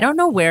Georgia. I don't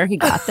know where he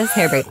got this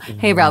hay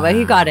barrel, but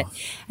he got it.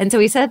 And so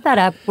he set that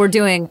up. We're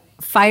doing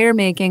fire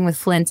making with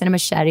flints and a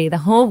machete, the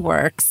whole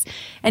works.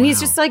 And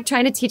he's just like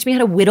trying to teach me how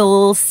to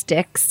whittle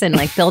sticks and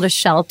like build a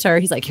shelter.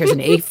 He's like, here's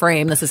an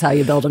A-frame. This is how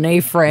you build an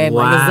A-frame.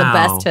 Like, this is the Wow.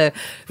 best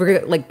we're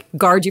gonna like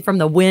guard you from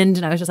the wind.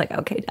 And I was just like,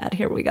 okay, Dad,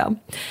 here we go.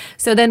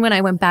 So then when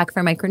I went back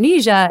for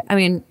Micronesia, I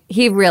mean,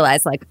 he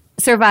realized like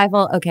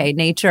survival, okay,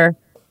 nature,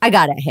 I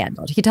got it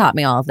handled. He taught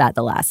me all of that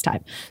the last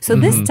time. So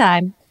this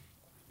time,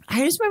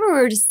 I just remember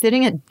we were just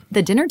sitting at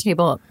the dinner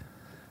table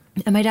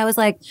and my dad was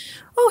like,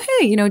 oh,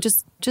 hey,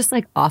 just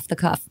like off the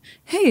cuff.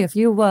 Hey, if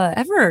you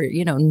ever,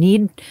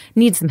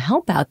 need some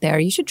help out there,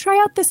 you should try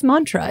out this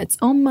mantra. It's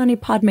Om Mani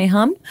Padme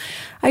Hum.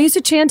 I used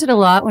to chant it a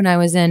lot when I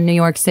was in New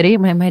York City.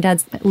 My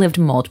dad's lived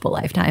multiple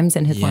lifetimes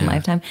in his one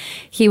lifetime.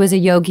 He was a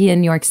yogi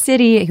in New York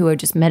City who would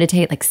just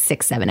meditate like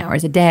 6-7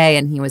 hours a day.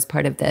 And he was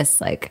part of this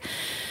like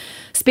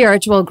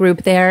spiritual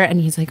group there.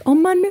 And he's like,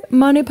 Om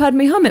Mani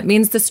Padme Hum. It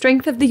means the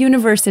strength of the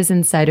universe is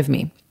inside of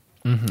me.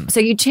 Mm-hmm. So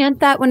you chant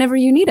that whenever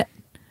you need it.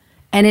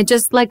 And it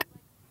just like,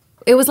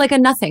 it was like a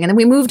nothing. And then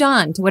we moved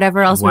on to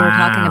whatever else we were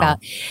talking Wow. about.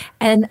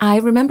 And I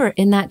remember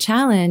in that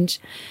challenge,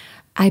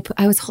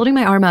 I was holding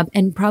my arm up,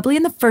 and probably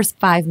in the first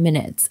 5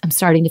 minutes, I'm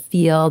starting to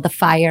feel the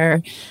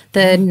fire,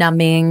 the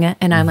numbing,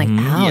 and I'm like,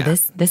 "Oh,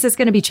 this is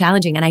going to be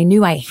challenging." And I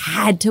knew I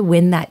had to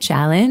win that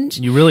challenge.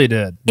 You really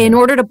did. In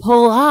order to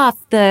pull off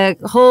the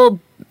whole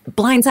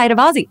blind side of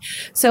Aussie.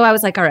 So I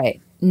was like, "All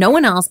right, no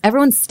one else.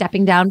 Everyone's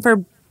stepping down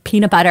for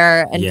peanut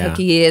butter and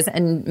cookies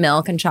and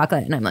milk and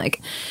chocolate," and I'm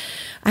like,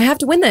 "I have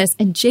to win this."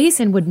 And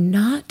Jason would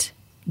not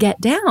get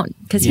down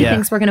because he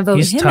thinks we're going to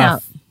vote him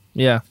out.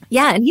 Yeah.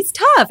 Yeah, and he's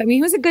tough. I mean,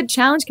 he was a good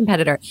challenge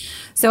competitor.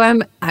 So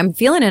I'm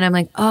feeling it. I'm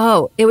like,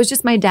 oh, it was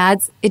just my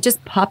dad's. It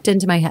just popped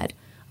into my head.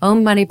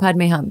 Om Mani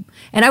Padme Hum.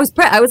 And I was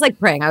like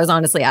praying. I was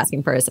honestly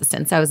asking for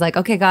assistance. I was like,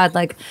 okay, God,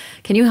 like,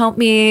 can you help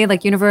me?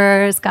 Like,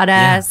 universe,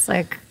 goddess,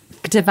 like,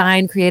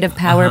 divine creative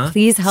power,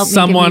 please help me.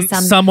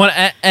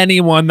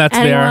 Anyone that's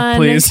there,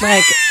 please.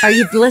 Like, are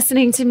you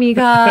listening to me,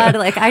 God?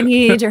 Like, I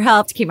need your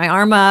help to keep my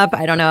arm up.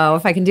 I don't know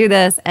if I can do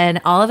this. And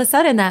all of a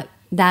sudden,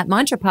 that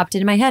mantra popped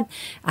into my head.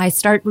 I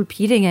start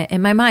repeating it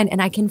in my mind, and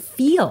I can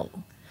feel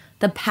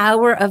the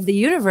power of the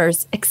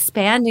universe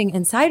expanding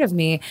inside of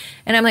me.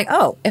 And I'm like,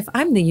 oh, if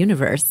I'm the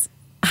universe,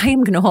 I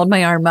am going to hold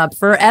my arm up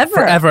forever.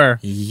 Forever.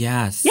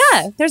 Yes.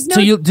 Yeah. There's no.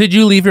 So did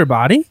you leave your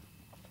body?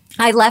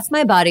 I left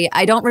my body.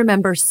 I don't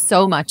remember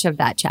so much of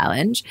that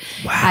challenge.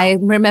 Wow. I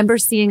remember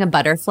seeing a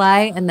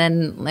butterfly, and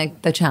then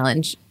like the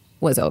challenge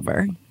was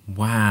over.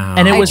 Wow.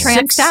 And it was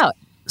tranced out.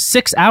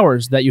 6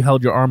 hours that you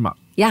held your arm up.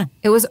 Yeah,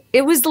 it was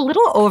a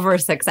little over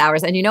 6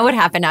 hours. And you know what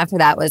happened after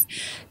that was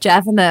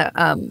Jeff and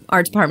the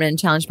art department and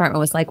challenge department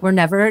was like, we're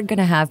never going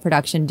to have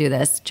production do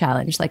this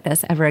challenge like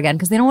this ever again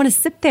because they don't want to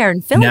sit there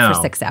and film it for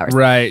 6 hours.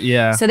 Right,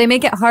 yeah. So they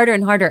make it harder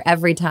and harder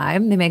every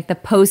time. They make the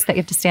post that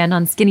you have to stand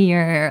on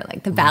skinnier,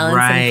 like the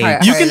balancing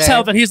part You harder. can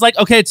tell that he's like,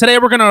 okay, today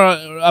we're going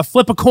to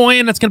flip a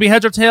coin. It's going to be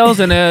heads or tails.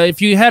 And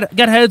if you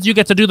get heads, you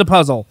get to do the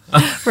puzzle.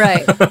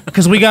 Right.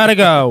 Because we got to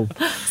go.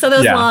 So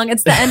those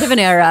it's the end of an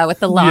era with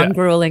the long,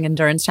 grueling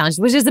endurance challenges,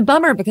 which is a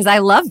bummer because I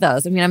love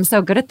those. I mean, I'm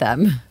so good at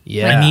them.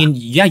 Yeah. I mean,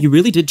 you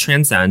really did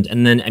transcend.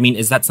 And then, I mean,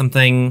 is that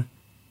something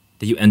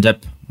that you end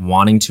up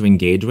wanting to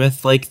engage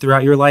with, like,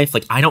 throughout your life?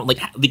 Like, I don't, like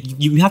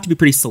you have to be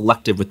pretty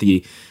selective with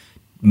the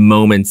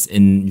moments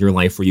in your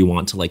life where you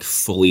want to, like,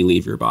 fully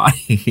leave your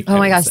body. Oh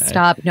my gosh,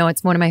 stop. No,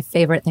 it's one of my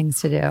favorite things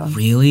to do.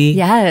 Really?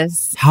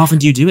 Yes. How often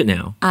do you do it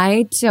now?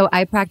 I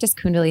practice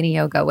Kundalini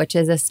yoga, which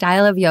is a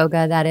style of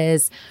yoga that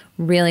is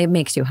really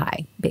makes you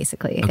high,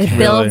 basically. Okay. It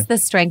builds the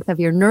strength of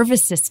your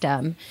nervous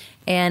system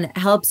and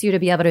helps you to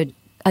be able to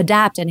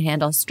adapt and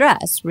handle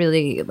stress,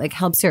 really like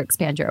helps you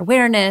expand your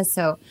awareness.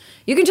 So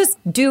you can just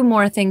do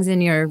more things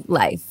in your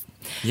life.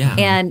 Yeah.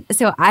 And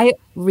so I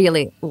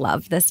really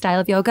love this style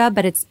of yoga,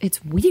 but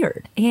it's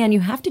weird. And you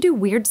have to do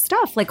weird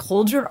stuff, like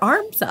hold your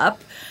arms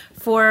up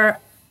for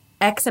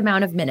X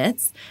amount of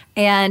minutes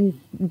and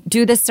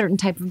do this certain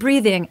type of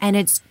breathing. And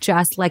it's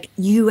just like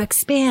you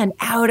expand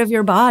out of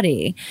your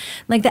body.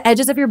 Like the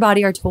edges of your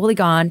body are totally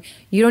gone.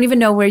 You don't even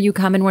know where you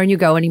come and where you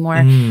go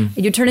anymore.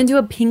 You turn into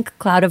a pink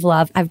cloud of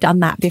love. I've done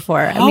that before.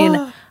 I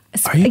mean,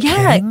 are you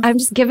kidding? I'm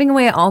just giving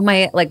away all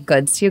my like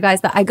goods to you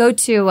guys. But I go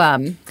to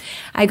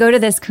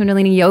this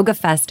Kundalini yoga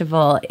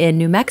festival in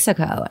New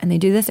Mexico, and they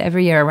do this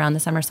every year around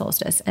the summer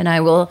solstice. And I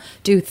will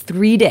do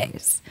 3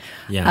 days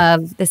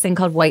of this thing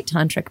called white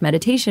tantric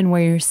meditation,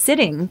 where you're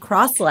sitting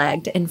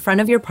cross-legged in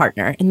front of your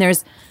partner, and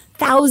there's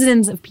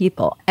thousands of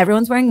people.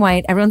 Everyone's wearing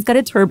white. Everyone's got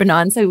a turban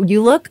on, so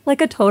you look like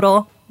a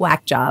total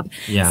whack job.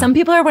 Yeah. Some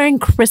people are wearing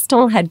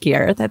crystal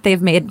headgear that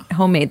they've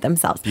homemade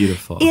themselves.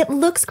 Beautiful. It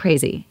looks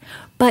crazy,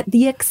 but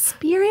the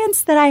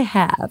experience that I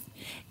have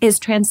is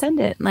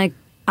transcendent. Like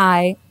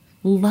I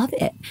love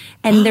it.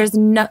 And there's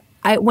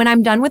when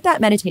I'm done with that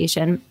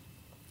meditation,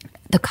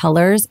 the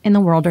colors in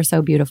the world are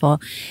so beautiful.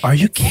 Are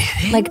you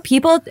kidding? Like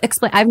people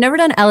explain, I've never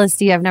done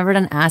LSD. I've never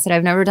done acid.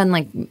 I've never done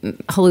like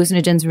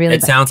hallucinogens really.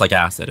 It sounds like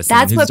acid.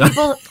 That's what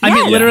people, I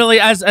mean, literally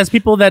as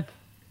people that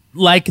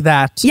like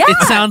that,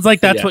 it sounds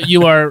like that's what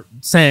you are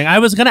saying. I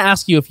was going to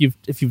ask you if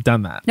you've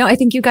done that. No, I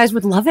think you guys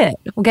would love it.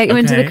 We'll get you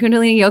into the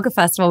Kundalini Yoga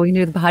Festival. We can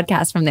do the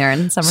podcast from there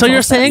in summer. So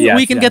you're saying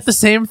we can get the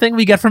same thing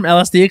we get from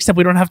LSD, except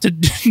we don't have to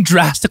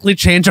drastically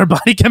change our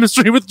body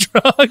chemistry with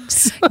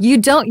drugs? You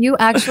don't. You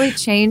actually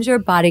change your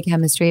body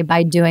chemistry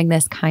by doing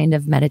this kind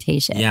of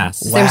meditation.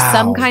 Yes. There's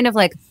some kind of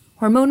like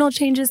hormonal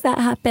changes that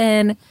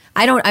happen.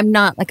 I'm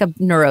not like a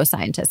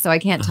neuroscientist, so I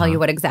can't tell you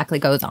what exactly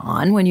goes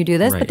on when you do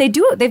this, but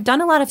they've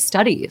done a lot of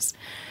studies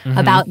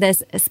about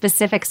this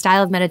specific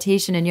style of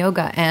meditation and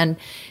yoga, and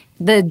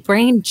the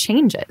brain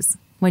changes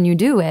when you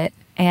do it.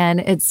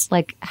 And it's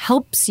like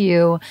helps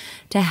you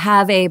to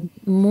have a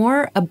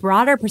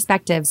broader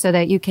perspective so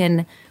that you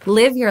can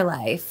live your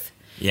life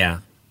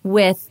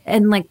with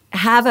and like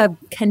have a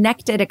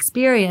connected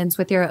experience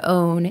with your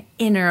own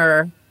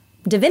inner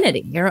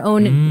divinity, your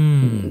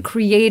own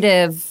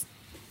creative,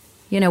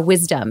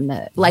 wisdom,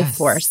 the life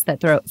force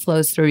that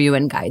flows through you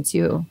and guides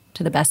you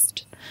to the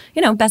best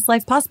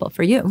life possible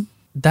for you.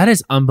 That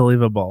is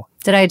unbelievable.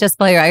 Did I just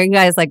play? Are you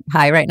guys like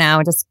high right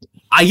now?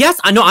 Yes,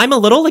 I know. I'm a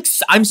little like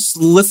I'm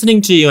listening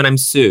to you and I'm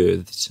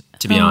soothed,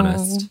 to be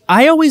honest.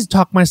 I always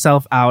talk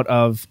myself out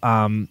of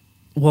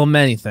well,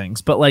 many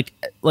things, but like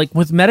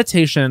with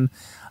meditation,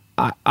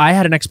 I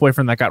had an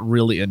ex-boyfriend that got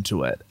really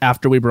into it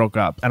after we broke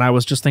up, and I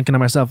was just thinking to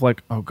myself,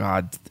 like, oh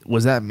God,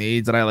 was that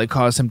me? Did I like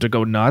cause him to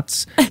go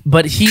nuts?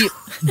 But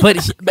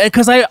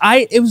because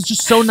it was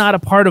just so not a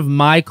part of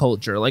my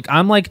culture. Like,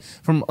 I'm like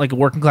from like a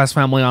working class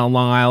family on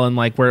Long Island,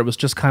 like where it was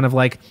just kind of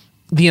like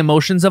the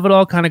emotions of it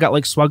all kind of got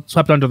like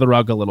swept under the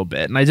rug a little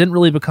bit. And I didn't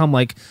really become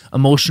like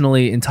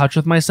emotionally in touch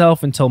with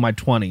myself until my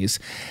 20s.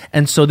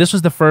 And so this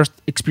was the first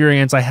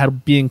experience I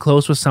had being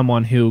close with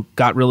someone who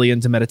got really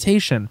into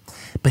meditation.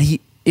 But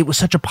it was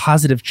such a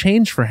positive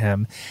change for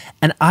him.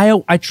 And I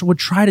would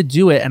try to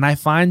do it. And I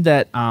find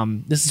that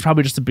this is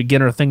probably just a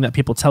beginner thing that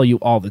people tell you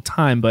all the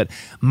time, but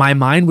my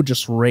mind would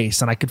just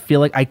race. And I could feel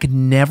like I could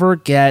never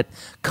get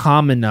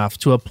calm enough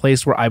to a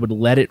place where I would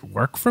let it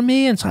work for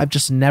me. And so I've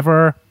just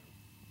never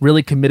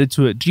really committed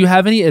to it. Do you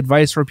have any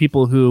advice for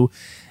people who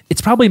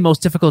it's probably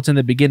most difficult in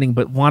the beginning,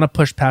 but want to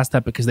push past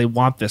that because they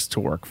want this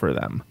to work for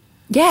them?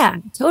 Yeah,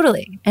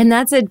 totally. And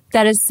that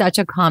is such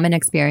a common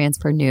experience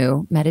for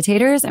new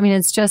meditators. I mean,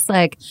 it's just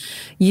like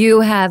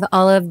you have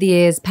all of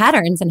these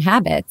patterns and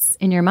habits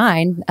in your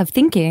mind of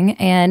thinking,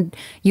 and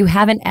you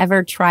haven't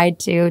ever tried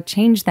to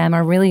change them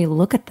or really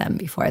look at them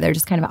before. They're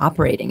just kind of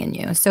operating in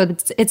you. So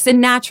it's a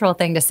natural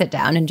thing to sit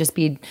down and just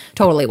be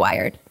totally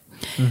wired.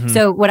 Mm-hmm.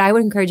 So what I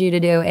would encourage you to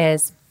do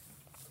is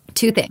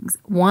two things.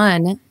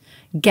 One,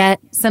 get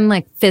some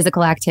like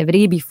physical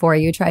activity before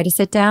you try to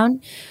sit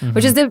down,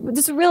 which is the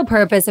real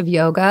purpose of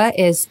yoga,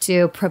 is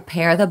to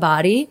prepare the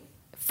body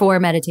for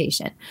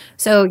meditation.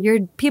 So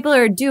people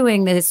are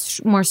doing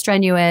this more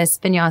strenuous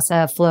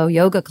vinyasa flow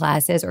yoga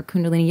classes or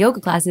kundalini yoga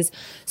classes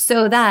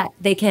so that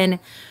they can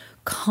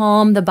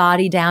calm the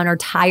body down or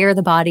tire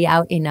the body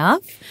out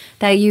enough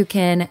that you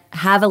can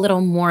have a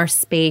little more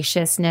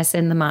spaciousness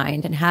in the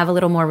mind and have a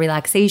little more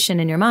relaxation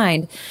in your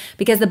mind,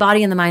 because the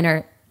body and the mind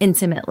are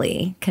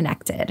intimately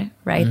connected,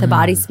 right? The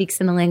body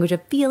speaks in the language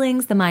of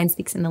feelings. The mind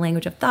speaks in the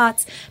language of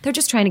thoughts. They're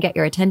just trying to get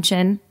your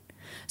attention.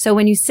 So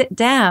when you sit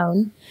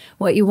down,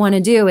 what you want to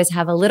do is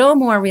have a little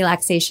more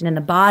relaxation in the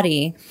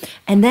body,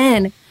 and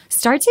then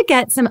start to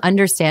get some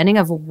understanding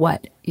of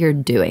what you're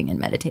doing in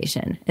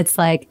meditation. It's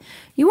like,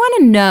 you want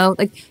to know,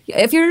 like,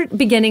 if you're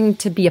beginning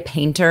to be a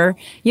painter,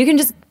 you can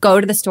just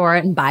go to the store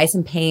and buy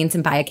some paints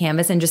and buy a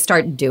canvas and just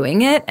start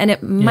doing it. And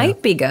it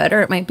might be good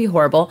or it might be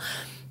horrible.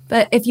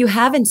 But if you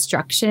have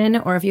instruction,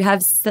 or if you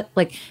have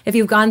if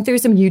you've gone through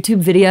some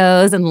YouTube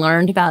videos and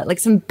learned about like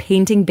some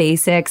painting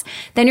basics,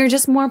 then you're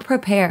just more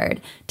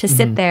prepared to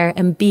sit there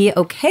and be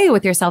okay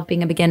with yourself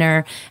being a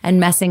beginner and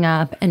messing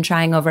up and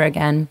trying over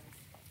again.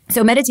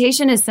 So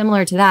meditation is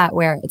similar to that,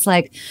 where it's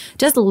like,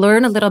 just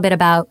learn a little bit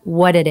about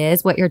what it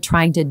is, what you're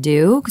trying to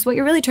do. Because what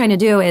you're really trying to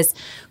do is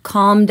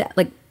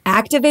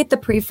activate the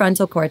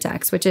prefrontal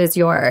cortex, which is it's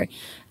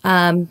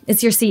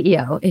your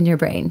CEO in your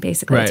brain,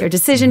 basically. Right. It's your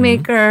decision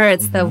maker.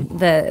 It's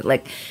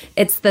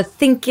it's the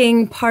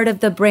thinking part of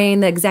the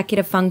brain, the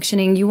executive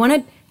functioning. You want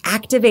to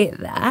activate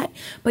that,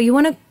 but you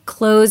want to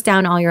close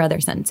down all your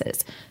other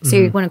senses. So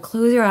you want to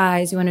close your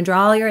eyes, you want to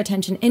draw all your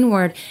attention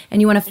inward,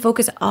 and you want to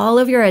focus all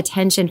of your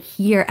attention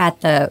here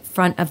at the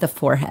front of the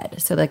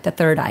forehead. So like the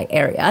third eye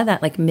area,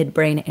 that like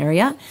midbrain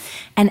area.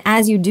 And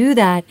as you do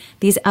that,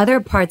 these other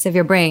parts of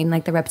your brain,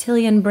 like the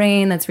reptilian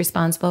brain that's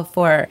responsible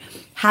for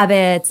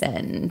habits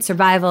and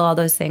survival, all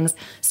those things,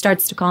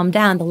 starts to calm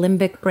down. The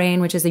limbic brain,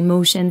 which is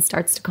emotion,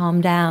 starts to calm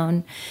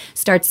down,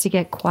 starts to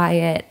get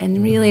quiet.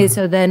 And really,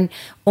 so then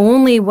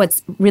only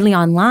what's really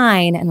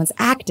online and what's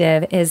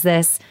active is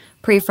this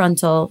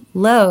prefrontal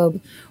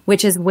lobe,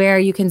 which is where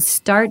you can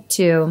start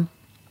to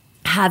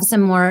have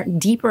some more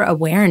deeper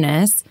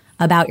awareness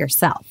about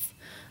yourself.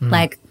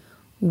 Like,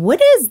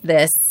 what is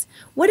this?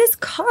 What is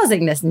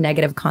causing this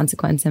negative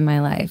consequence in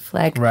my life?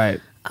 Like, right.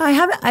 I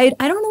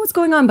don't know what's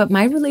going on, but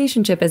my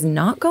relationship is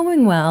not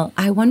going well.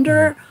 I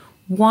wonder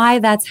why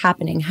that's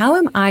happening. How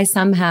am I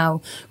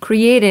somehow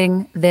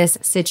creating this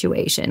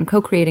situation,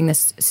 co-creating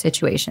this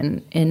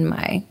situation in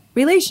my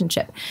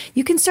relationship?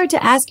 You can start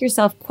to ask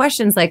yourself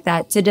questions like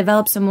that to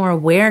develop some more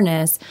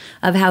awareness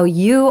of how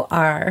you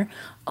are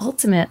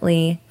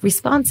ultimately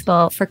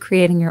responsible for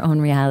creating your own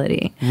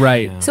reality.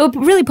 Right. Yeah. So it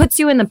really puts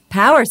you in the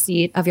power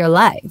seat of your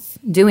life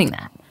doing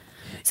that.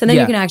 So then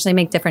you can actually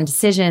make different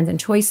decisions and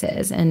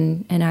choices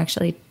and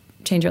actually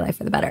change your life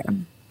for the better.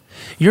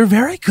 You're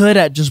very good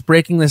at just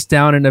breaking this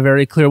down in a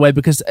very clear way,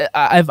 because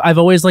I've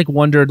always like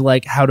wondered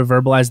like how to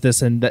verbalize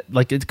this, and that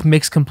like it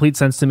makes complete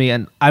sense to me.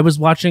 And I was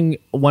watching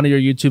one of your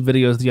YouTube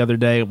videos the other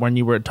day when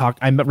you were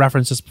I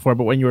referenced this before,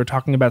 but when you were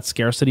talking about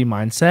scarcity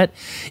mindset,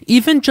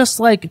 even just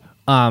like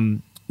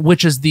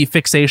which is the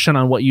fixation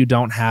on what you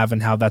don't have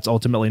and how that's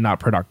ultimately not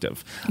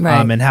productive,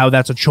 right. And how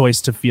that's a choice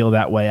to feel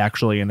that way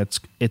actually, and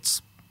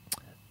it's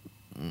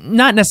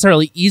not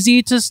necessarily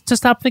easy to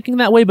stop thinking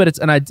that way, but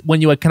when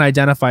you can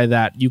identify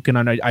that, you can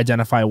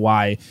identify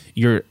why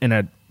you're in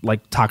a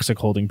like toxic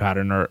holding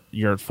pattern or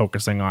you're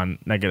focusing on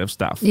negative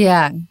stuff.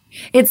 Yeah.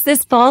 It's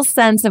this false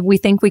sense of we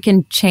think we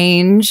can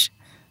change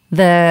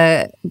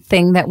the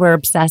thing that we're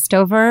obsessed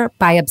over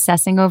by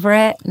obsessing over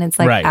it. And it's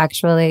like,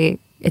 actually,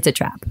 it's a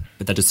trap.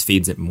 But that just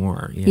feeds it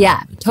more.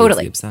 Yeah, It feeds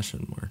totally. the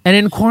obsession more. And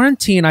in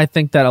quarantine, I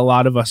think that a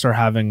lot of us are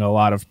having a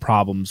lot of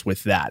problems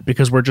with that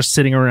because we're just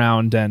sitting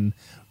around and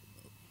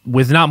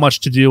with not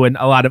much to do and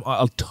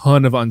a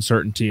ton of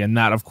uncertainty. And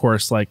that, of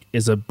course, like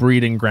is a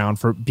breeding ground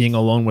for being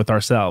alone with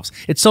ourselves.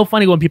 It's so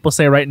funny when people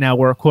say right now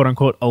we're quote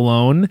unquote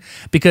alone,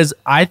 because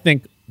I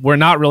think we're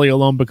not really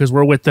alone because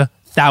we're with the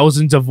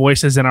thousands of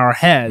voices in our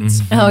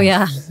heads. Oh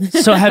yeah.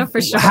 So For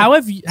sure. how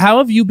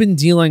have you been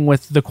dealing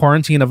with the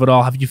quarantine of it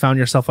all? Have you found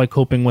yourself like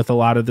coping with a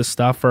lot of this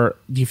stuff, or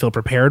do you feel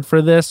prepared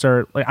for this?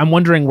 Or like, I'm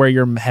wondering where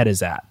your head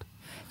is at.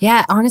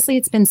 Yeah, honestly,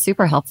 it's been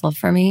super helpful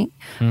for me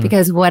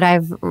because what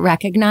I've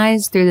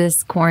recognized through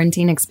this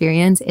quarantine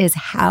experience is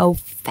how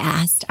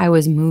fast I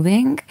was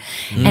moving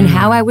and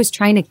how I was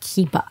trying to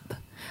keep up.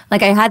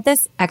 Like I had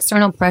this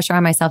external pressure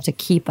on myself to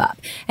keep up.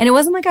 And it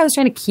wasn't like I was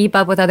trying to keep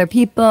up with other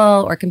people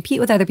or compete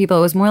with other people.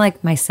 It was more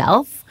like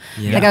myself.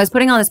 Yeah. Like I was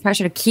putting all this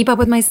pressure to keep up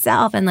with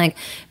myself and like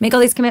make all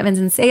these commitments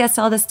and say yes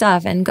to all this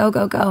stuff and go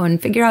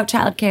and figure out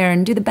childcare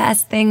and do the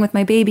best thing with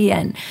my baby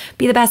and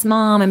be the best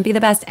mom and be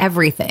the best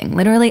everything,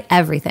 literally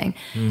everything.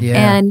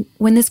 Yeah. And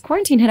when this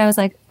quarantine hit, I was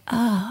like,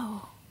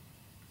 oh,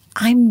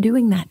 I'm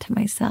doing that to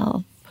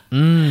myself.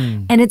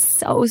 And it's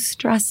so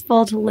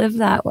stressful to live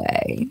that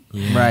way.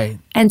 Right.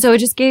 And so it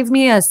just gave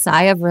me a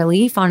sigh of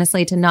relief,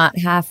 honestly, to not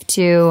have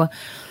to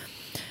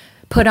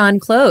put on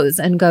clothes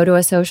and go to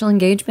a social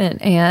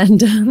engagement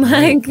and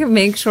like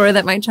make sure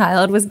that my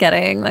child was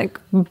getting like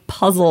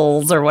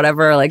puzzles or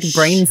whatever, like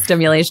brain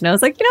stimulation. I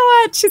was like, you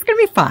know what? She's going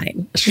to be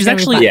fine. She's gonna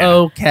be actually fine. Yeah.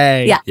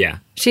 okay. Yeah. Yeah.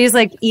 She's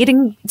like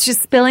she's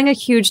spilling a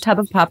huge tub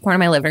of popcorn in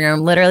my living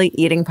room, literally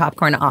eating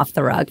popcorn off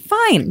the rug.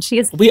 Fine. She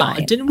is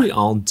fine. Didn't we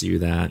all do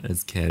that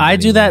as kids? I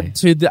do anyway? that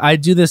too. I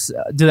do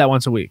that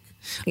once a week.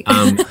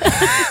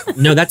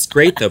 No, that's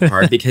great though,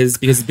 part because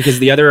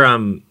the other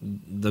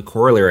the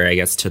corollary, I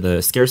guess, to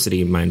the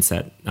scarcity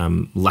mindset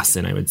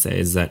lesson, I would say,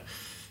 is that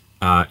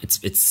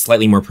it's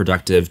slightly more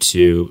productive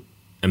to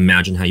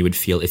imagine how you would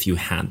feel if you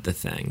had the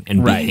thing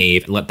and Right.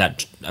 behave and let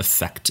that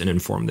affect and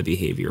inform the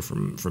behavior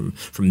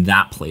from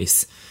that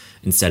place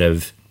instead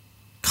of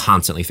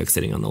constantly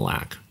fixating on the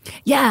lack.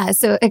 Yeah,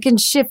 so it can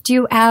shift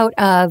you out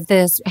of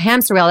this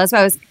hamster wheel. That's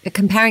why I was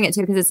comparing it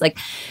to, because it's like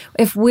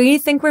if we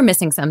think we're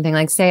missing something,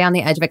 like say on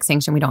the edge of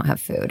extinction, we don't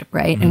have food,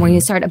 right? And when you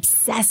start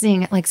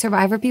obsessing, like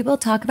Survivor people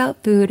talk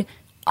about food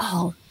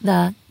all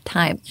the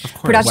time.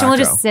 Production will Wacko.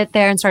 just sit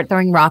there and start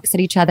throwing rocks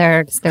at each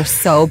other because they're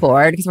so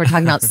bored because we're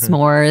talking about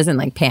s'mores and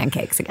like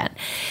pancakes again.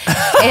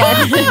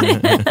 And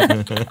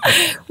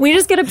we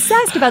just get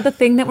obsessed about the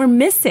thing that we're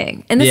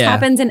missing. And this Yeah.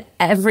 happens in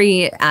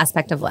every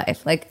aspect of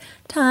life, like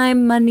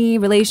time, money,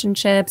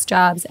 relationships,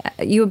 jobs.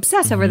 You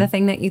obsess over the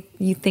thing that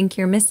you think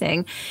you're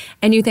missing.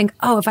 And you think,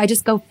 oh, if I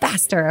just go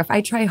faster, if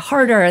I try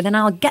harder, then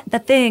I'll get the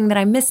thing that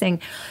I'm missing.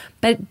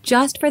 But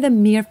just for the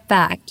mere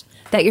fact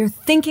that you're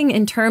thinking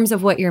in terms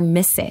of what you're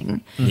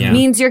missing Yeah.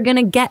 means you're going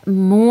to get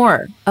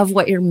more of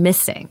what you're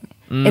missing.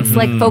 It's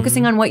like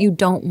focusing on what you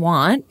don't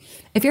want.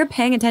 If you're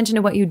paying attention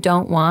to what you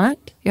don't want,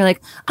 you're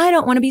like, I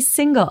don't want to be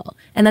single.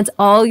 And that's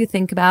all you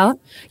think about.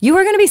 You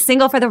are going to be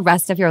single for the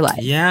rest of your life.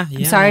 Yeah,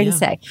 I'm sorry to yeah.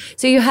 say.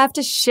 So you have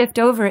to shift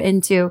over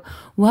into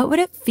what would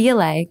it feel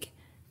like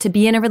to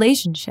be in a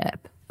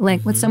relationship?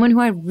 Like with someone who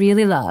I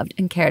really loved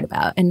and cared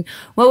about, and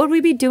what would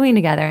we be doing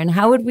together, and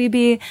how would we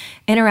be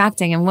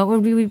interacting, and how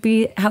would we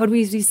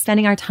be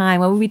spending our time,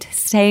 what would we be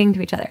saying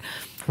to each other?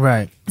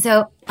 Right.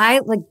 So I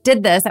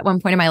did this at one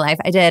point in my life.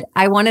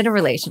 I wanted a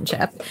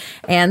relationship,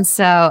 and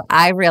so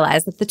I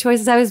realized that the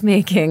choices I was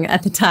making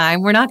at the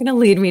time were not going to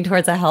lead me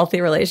towards a healthy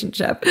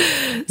relationship.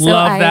 So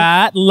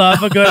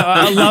Love a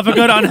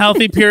good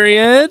unhealthy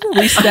period.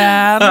 We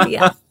stand.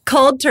 yeah,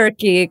 cold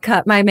turkey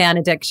cut my man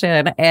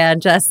addiction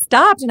and just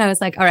stopped. And I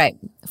was like, all right,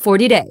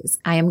 40 days.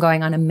 I am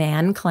going on a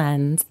man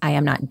cleanse. I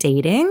am not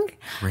dating.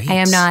 Great. I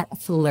am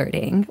not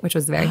flirting, which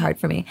was very hard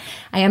for me.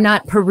 I am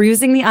not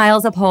perusing the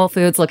aisles of Whole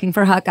Foods looking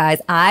for hot guys.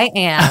 I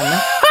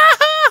am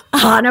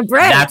on a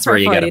break. That's for where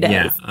you 40 get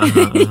days.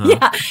 it. Yeah.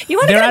 Yeah. You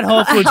want to They're get at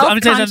Whole Foods. I'm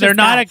telling you, they're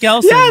not at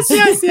Gelson's.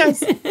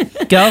 yes.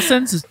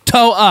 Gelson's is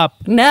toe up.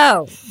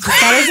 No. He's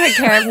got to take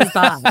care of his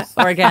bond.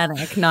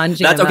 Organic, non-GMO.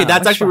 That's okay.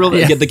 That's actually rule.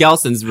 The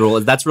Gelson's rule.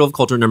 That's rule of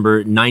culture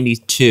number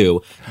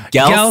 92.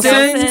 Gelson's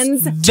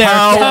Gelson's They're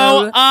toe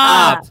toe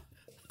up.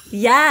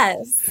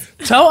 Yes.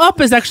 Toe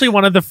up is actually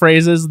one of the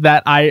phrases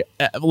that I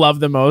love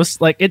the most.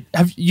 Like it.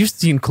 Have you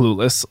seen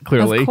Clueless?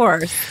 Clearly, Of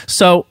course.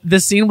 So the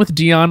scene with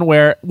Dion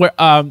where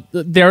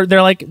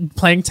they're like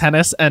playing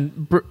tennis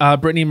and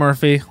Brittany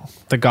Murphy,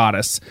 the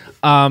goddess,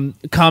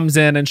 comes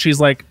in and she's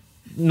like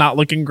not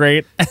looking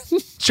great. And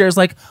Cher's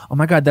like, "Oh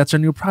my god, that's our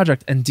new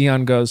project." And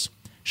Dion goes,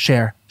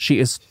 "Cher, she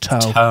is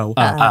toe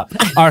up.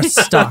 Our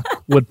stock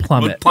would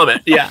plummet."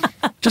 Yeah.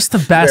 Just the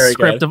best Very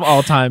script good. of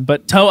all time.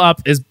 But toe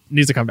up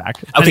needs to come back.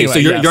 Okay, Anyway, so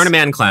you're yes. on a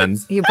man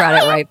cleanse. You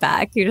brought it right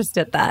back. You just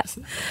did that.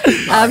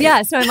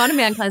 Yeah, so I'm on a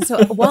man cleanse.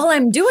 So while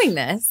I'm doing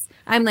this,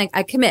 I'm like,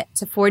 I commit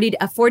to a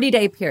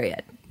 40-day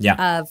period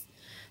Yeah. of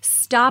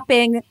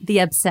stopping the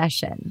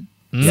obsession.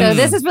 So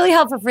this is really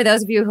helpful for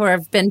those of you who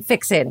have been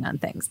fixating on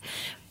things.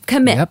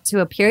 commit to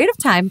a period of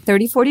time,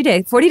 30, 40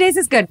 days. 40 days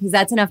is good because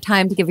that's enough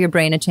time to give your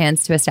brain a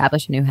chance to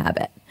establish a new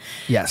habit.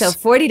 Yes. So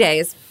 40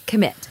 days,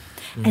 commit.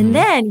 And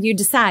then you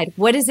decide,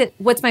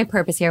 what's my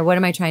purpose here? What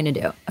am I trying to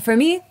do? For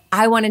me,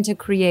 I wanted to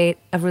create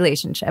a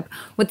relationship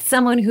with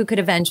someone who could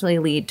eventually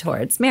lead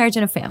towards marriage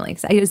and a family.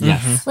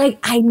 Because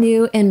I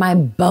knew in my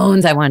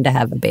bones I wanted to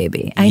have a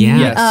baby. I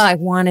knew, I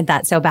wanted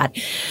that so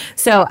bad.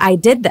 So I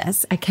did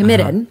this. I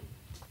committed.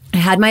 I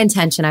had my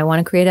intention. I want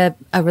to create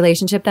a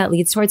relationship that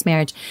leads towards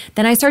marriage.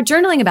 Then I start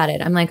journaling about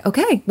it. I'm like,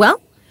 okay, well,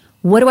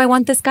 what do I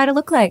want this guy to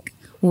look like?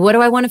 What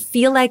do I want to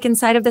feel like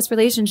inside of this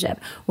relationship?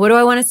 What do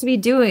I want us to be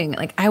doing?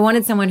 Like, I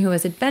wanted someone who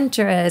was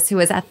adventurous, who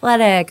was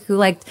athletic, who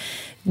liked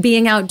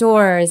being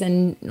outdoors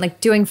and like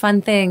doing fun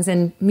things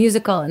and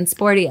musical and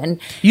sporty and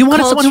you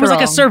wanted someone who was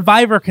like a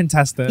Survivor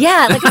contestant.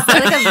 Yeah, like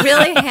a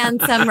really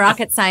handsome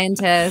rocket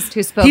scientist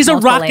who spoke He's a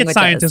multiple rocket languages.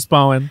 scientist,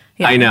 Bowen.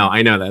 Yeah.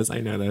 I know this.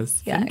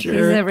 Yeah, he's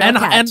a real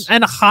catch.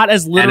 And hot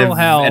as literal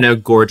hell. And a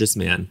gorgeous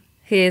man.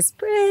 He's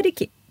pretty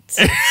cute.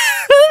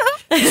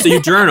 So you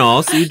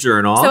journal. So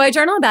I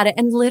journal about it.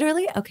 And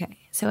literally, okay,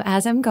 so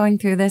as I'm going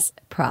through this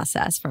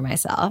process for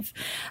myself,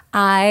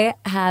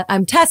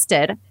 I'm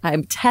tested.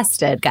 I'm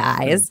tested,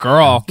 guys.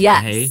 Girl.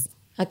 Yes. Okay.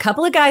 A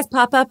couple of guys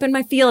pop up in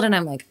my field and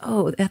I'm like,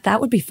 oh,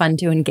 that would be fun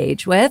to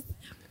engage with.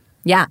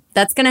 Yeah,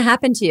 that's going to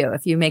happen to you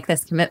if you make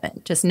this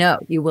commitment. Just know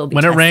you will be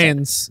when tested. It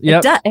rains.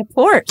 Yep. It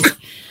pours.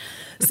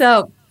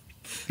 So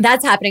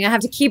that's happening. I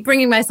have to keep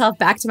bringing myself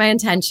back to my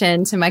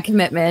intention, to my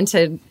commitment,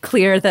 to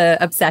clear the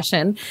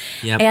obsession.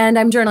 Yep. And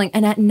I'm journaling.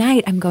 And at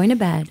night, I'm going to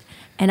bed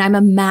and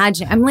I'm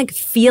like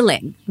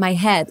feeling my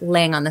head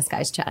laying on this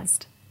guy's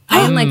chest. I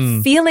am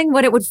like feeling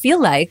what it would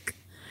feel like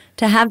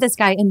to have this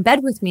guy in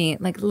bed with me,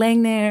 like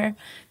laying there,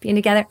 being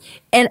together.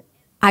 And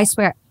I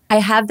swear, I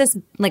have this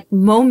like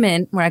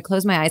moment where I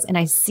close my eyes and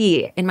I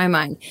see in my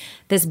mind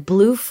this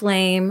blue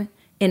flame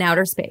in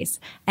outer space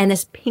and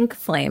this pink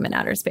flame in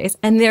outer space.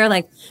 And they're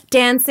like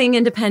dancing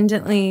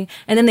independently.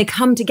 And then they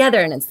come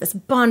together and it's this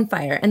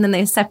bonfire. And then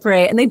they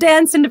separate and they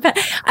dance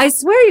independently. I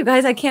swear, you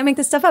guys, I can't make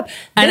this stuff up.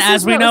 And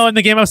as we know in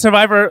the game of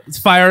Survivor,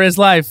 fire is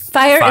life.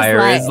 Fire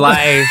is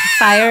life.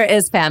 Fire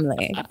is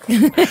family.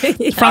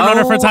 Front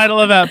runner for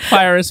title event,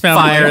 fire is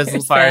family. Fire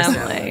is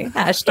family.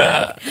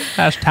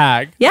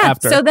 Hashtag. Yeah.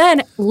 After. So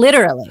then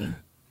literally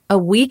a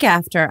week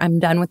after I'm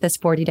done with this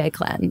 40-day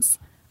cleanse,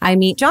 I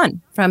meet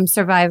John from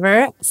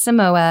Survivor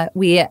Samoa.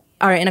 We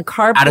are in a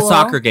carpool. At a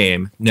soccer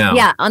game. No.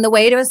 Yeah, on the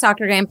way to a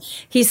soccer game.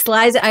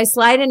 I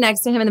slide in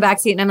next to him in the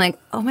backseat and I'm like,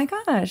 oh my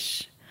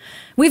gosh.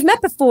 We've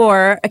met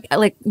before,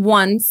 like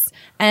once,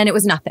 and it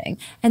was nothing.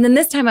 And then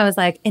this time I was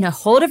like in a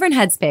whole different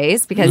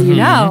headspace because,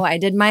 I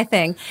did my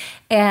thing.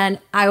 And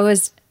I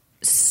was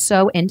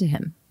so into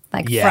him.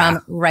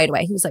 From right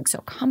away. He was like so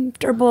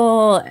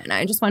comfortable. And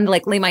I just wanted to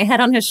like lay my head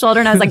on his shoulder.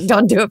 And I was like,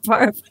 don't do it,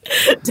 Parv.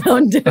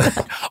 Don't do it.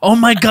 Oh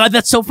my God,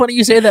 that's so funny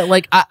you say that.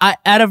 Like I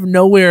out of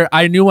nowhere,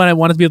 I knew when I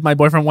wanted to be with my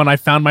boyfriend when I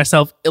found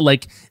myself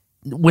like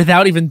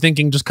without even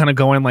thinking, just kind of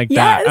going like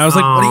that. I was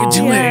like, what are you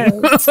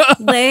doing? Yes.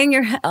 Laying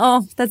your head.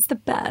 Oh, that's the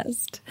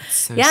best.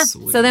 So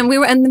sweet. So then we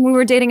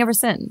were dating ever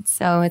since.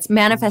 So it's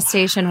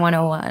manifestation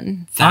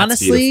 101. That's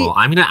honestly beautiful.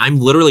 I'm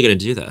literally going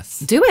to do this.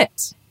 Do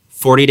it.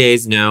 40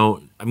 days,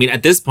 no. I mean,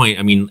 at this point,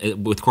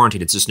 with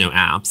quarantine, it's just no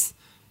apps.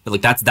 But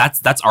like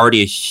that's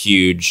already a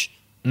huge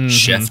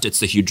shift.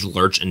 It's a huge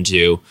lurch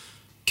into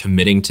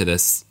committing to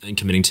this and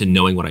committing to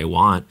knowing what I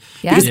want.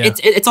 Yeah. Because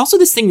it's also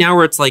this thing now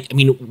where it's like,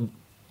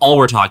 all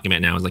we're talking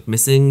about now is like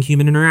missing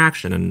human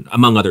interaction and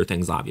among other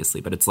things, obviously.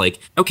 But it's like,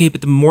 okay,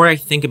 but the more I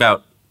think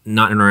about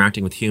not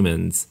interacting with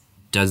humans,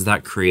 does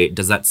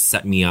that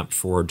set me up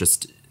for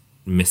just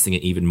missing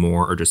it even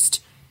more or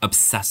just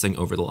obsessing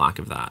over the lack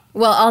of that?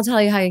 Well, I'll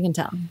tell you how you can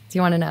tell. Do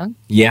you want to know?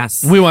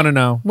 Yes. We want to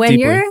know. When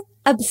deeply. you're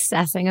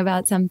obsessing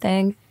about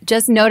something,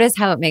 just notice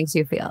how it makes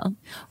you feel.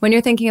 When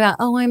you're thinking about,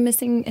 oh, I'm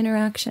missing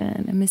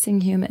interaction, I'm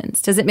missing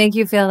humans, does it make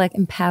you feel like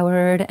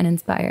empowered and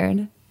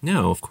inspired?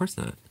 No, of course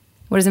not.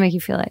 What does it make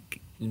you feel like?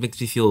 It makes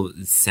me feel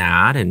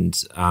sad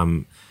and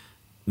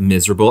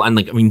miserable.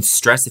 And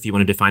stress, if you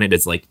want to define it,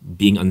 as like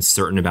being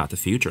uncertain about the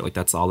future. Like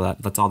that's all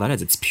that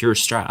is. It's pure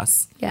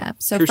stress. Yeah.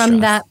 So Pure from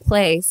stress. that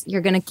place,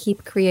 you're going to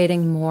keep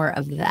creating more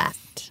of that.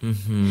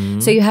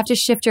 So you have to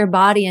shift your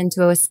body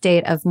into a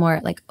state of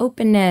more like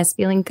openness,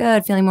 feeling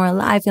good, feeling more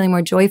alive, feeling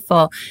more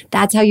joyful.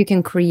 That's how you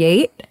can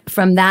create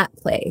from that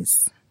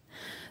place.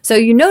 So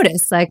you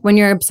notice, like, when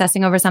you're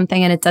obsessing over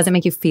something and it doesn't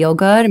make you feel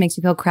good, it makes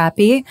you feel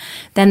crappy,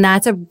 then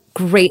that's a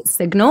great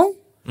signal.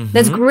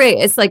 That's great.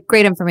 It's like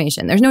great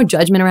information. There's no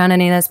judgment around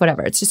any of this,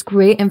 whatever. It's just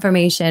great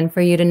information for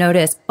you to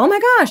notice, oh my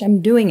gosh,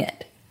 I'm doing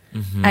it.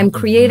 I'm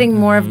creating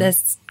more of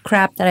this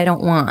crap that I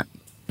don't want.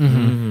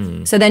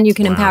 So then you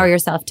can empower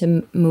yourself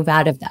to move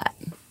out of that.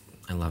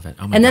 I love it.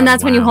 Oh my And then God,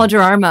 that's when you wow. hold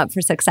your arm up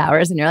for 6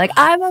 hours and you're like,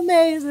 I'm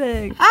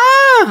amazing.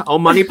 Oh,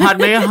 money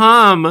padme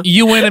hum.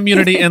 You win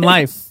immunity in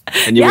life.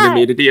 And you Yeah. win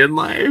immunity in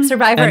life.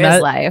 Survivor And is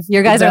that- life.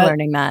 You guys are that-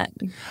 learning that.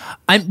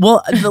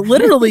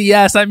 Literally,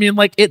 yes.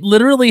 It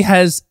literally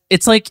has,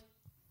 it's like,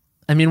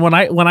 I mean, when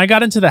I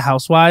got into the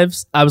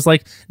Housewives, I was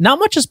like, not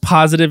much as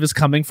positive is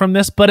coming from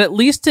this, but at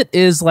least it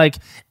is like,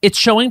 it's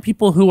showing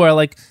people who are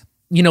like,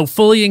 you know,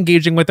 fully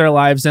engaging with their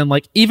lives, and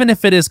like, even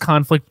if it is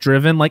conflict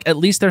driven, like at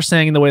least they're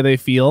saying the way they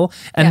feel,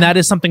 and that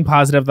is something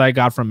positive that I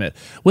got from it.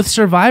 With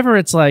Survivor,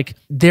 it's like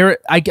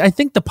I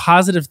think the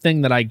positive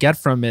thing that I get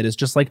from it is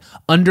just like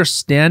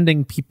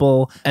understanding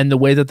people and the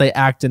way that they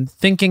act, and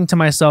thinking to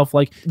myself,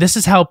 like, this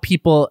is how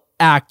people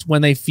act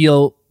when they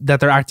feel that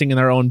they're acting in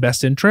their own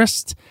best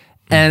interest.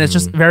 And it's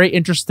just very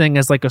interesting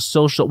as like a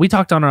social. We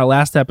talked on our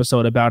last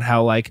episode about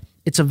how like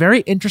it's a very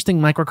interesting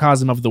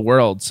microcosm of the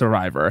world,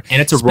 Survivor. And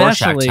it's a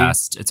Rorschach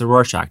test. It's a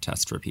Rorschach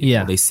test for people.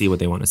 Yeah. They see what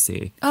they want to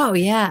see. Oh,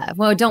 yeah.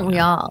 Well, don't we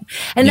all?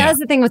 And that was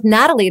the thing with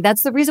Natalie.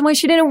 That's the reason why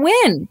she didn't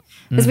win.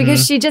 Is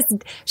because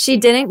she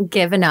didn't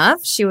give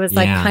enough. She was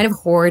like kind of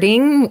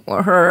hoarding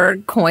her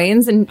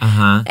coins.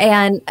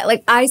 And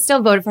like, I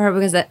still voted for her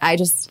because I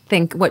just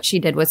think what she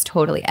did was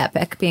totally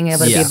epic, being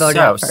able to be voted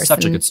out first.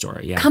 Such a good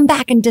story. Yeah. Come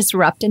back and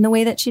disrupt in the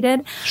way that she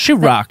did. She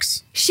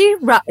rocks.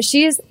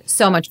 She's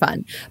so much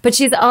fun. But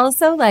she's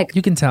also like,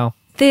 you can tell.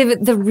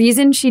 The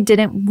reason she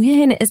didn't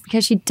win is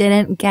because she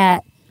didn't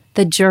get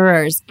the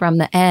jurors from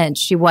the edge.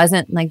 She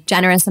wasn't like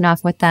generous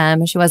enough with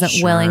them. She wasn't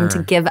willing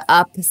to give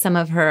up some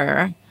of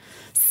her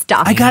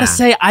stuff. I gotta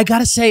say,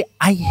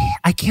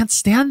 I can't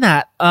stand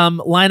that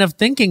line of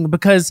thinking,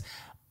 because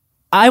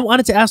I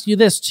wanted to ask you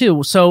this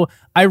too. So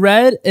I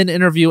read an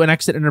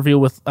exit interview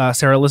with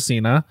Sarah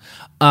Lacina,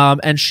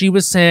 and she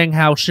was saying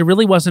how she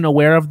really wasn't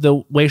aware of the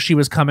way she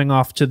was coming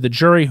off to the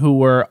jury who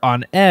were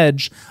on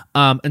edge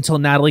until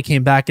Natalie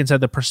came back and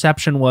said the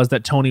perception was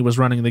that Tony was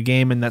running the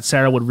game and that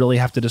Sarah would really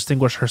have to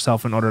distinguish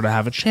herself in order to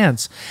have a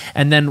chance.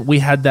 And then we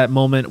had that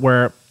moment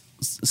where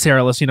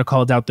Sarah Lacina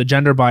called out the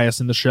gender bias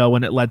in the show,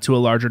 and it led to a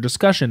larger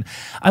discussion.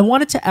 I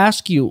wanted to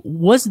ask you,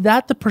 was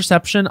that the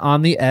perception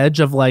on the edge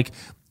of like,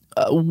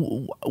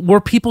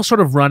 were people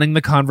sort of running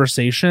the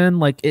conversation?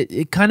 Like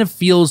it kind of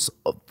feels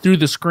through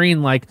the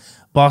screen like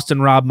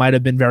Boston Rob might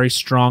have been very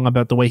strong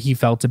about the way he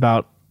felt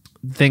about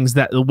things,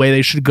 that the way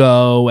they should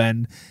go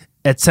and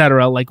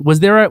etc. Like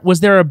was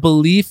there a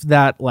belief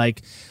that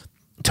like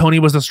Tony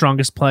was the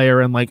strongest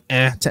player and like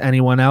to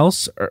anyone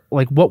else, or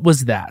like what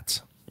was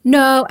that?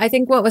 No, I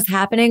think what was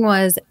happening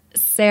was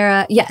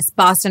Sarah, yes,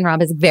 Boston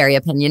Rob is very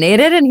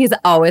opinionated and he's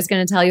always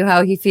going to tell you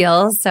how he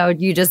feels. So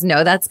you just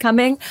know that's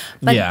coming.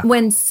 But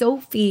when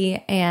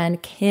Sophie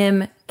and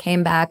Kim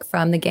came back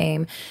from the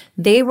game,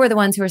 they were the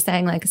ones who were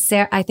saying like,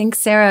 I think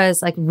Sarah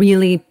is like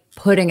really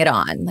putting it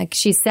on. Like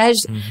she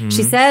says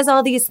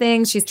all these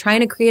things. She's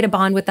trying to create a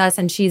bond with us,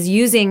 and she's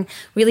using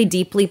really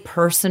deeply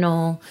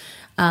personal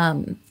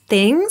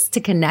things to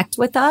connect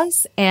with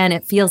us, and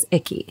it feels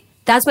icky.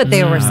 That's what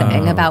they were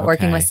saying about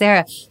working with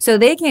Sarah. So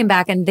they came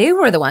back and they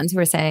were the ones who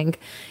were saying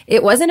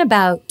it wasn't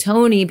about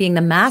Tony being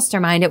the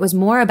mastermind. It was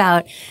more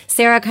about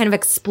Sarah kind of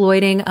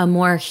exploiting a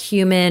more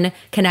human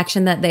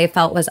connection that they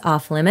felt was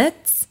off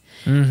limits.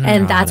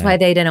 And that's why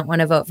they didn't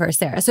want to vote for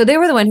Sarah. So they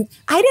were the one who,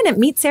 I didn't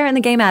meet Sarah in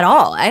the game at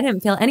all. I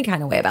didn't feel any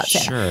kind of way about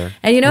Sarah.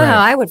 And you know how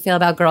I would feel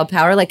about girl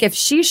power? Like if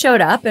she showed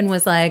up and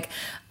was like,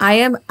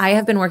 I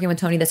have been working with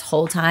Tony this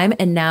whole time,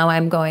 and now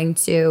I'm going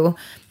to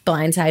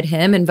blindside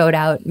him and vote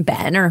out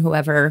Ben or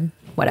whoever,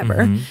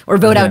 whatever, or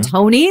vote out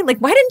Tony. Like,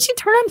 why didn't she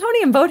turn on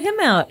Tony and vote him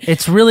out?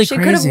 It's really she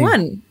crazy. She could have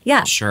won.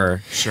 Yeah.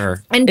 Sure.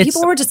 And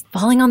people were just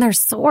falling on their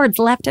swords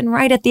left and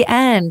right at the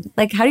end.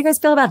 Like, how do you guys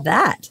feel about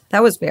that?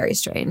 That was very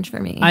strange for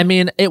me. I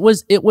mean, it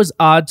was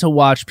odd to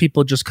watch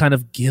people just kind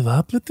of give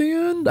up at the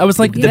end. I was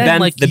like,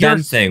 the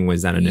Ben thing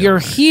was that you're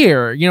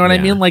here. You know what I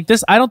mean? Like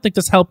this, I don't think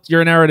this helped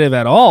your narrative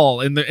at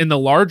all in the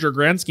larger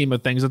grand scheme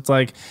of things. It's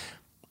like,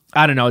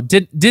 I don't know.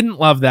 Didn't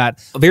love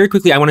that. Very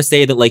quickly, I want to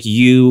say that like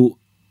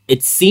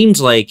it seemed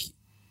like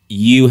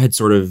you were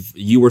sort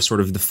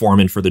of the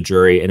foreman for the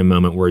jury in a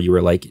moment where you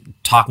were like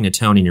talking to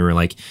Tony and you were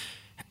like,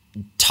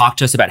 talk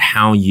to us about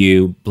how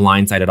you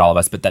blindsided all of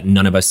us, but that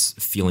none of us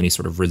feel any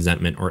sort of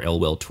resentment or ill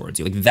will towards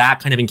you. Like that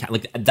kind of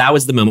like that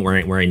was the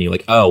moment where I knew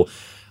like, oh,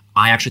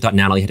 I actually thought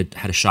Natalie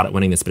had a shot at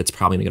winning this, but it's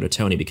probably going to go to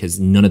Tony because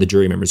none of the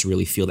jury members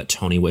really feel that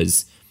Tony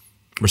was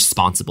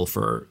responsible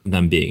for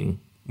them being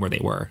where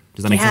they were.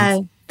 Does that make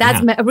sense?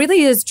 That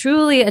really is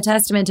truly a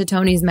testament to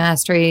Tony's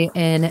mastery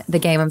in the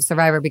game of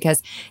Survivor,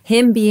 because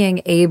him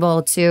being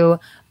able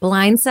to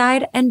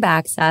blindside and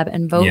backstab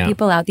and vote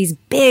people out, these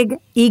big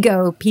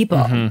ego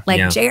people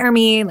like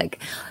Jeremy,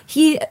 like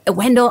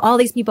Wendell, all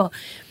these people,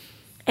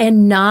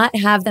 and not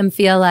have them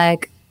feel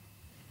like,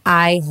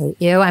 I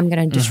hate you, I'm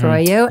going to destroy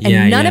you.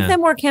 And none of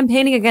them were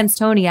campaigning against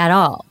Tony at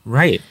all.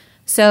 Right.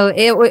 So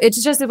it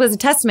was a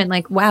testament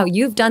like, wow,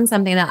 you've done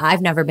something that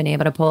I've never been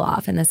able to pull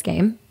off in this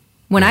game.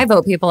 When I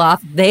vote people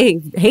off, they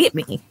hate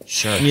me.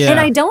 Sure. Yeah. And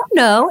I don't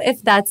know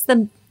if that's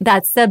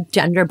the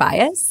gender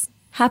bias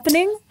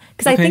happening.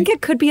 Because I think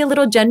it could be a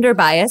little gender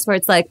bias where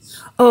it's like,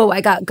 oh,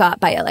 I got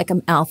by like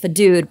an alpha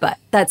dude, but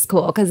that's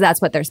cool because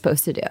that's what they're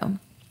supposed to do.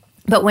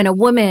 But when a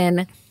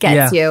woman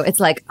gets Yeah. you, it's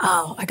like,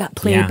 oh, I got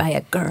played Yeah. by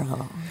a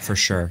girl. For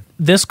sure.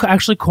 This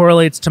actually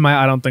correlates to my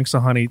I Don't Think So,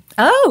 Honey,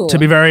 Oh. to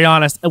be very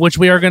honest, which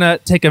we are going to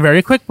take a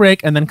very quick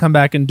break and then come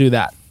back and do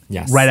that.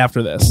 Yes. Right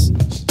after this.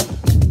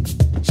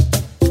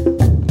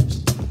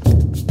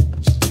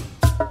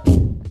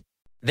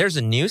 There's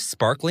a new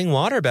sparkling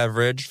water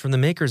beverage from the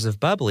makers of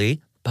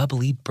Bubbly,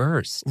 Bubbly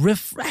Burst.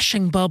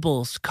 Refreshing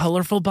bubbles,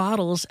 colorful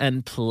bottles,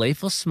 and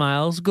playful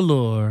smiles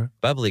galore.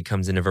 Bubbly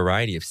comes in a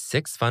variety of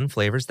 6 fun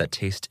flavors that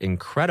taste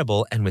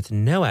incredible, and with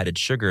no added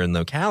sugar and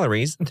low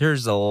calories,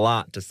 there's a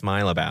lot to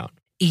smile about.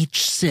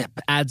 Each sip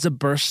adds a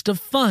burst of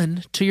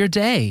fun to your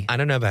day. I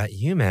don't know about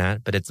you,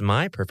 Matt, but it's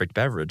my perfect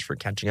beverage for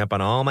catching up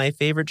on all my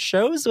favorite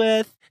shows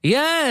with.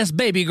 Yes,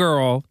 baby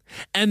girl.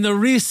 And the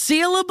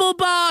resealable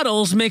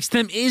bottles makes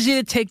them easy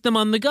to take them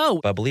on the go.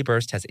 Bubbly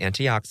Burst has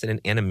antioxidant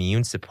and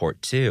immune support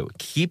too,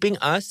 keeping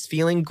us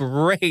feeling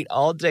great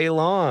all day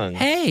long.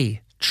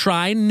 Hey,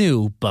 try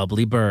new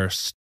Bubbly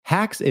Burst.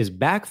 Hacks is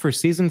back for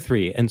season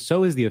 3, and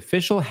so is the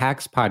official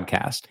Hacks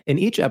podcast. In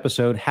each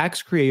episode,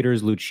 Hacks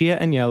creators Lucia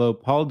Aniello,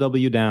 Paul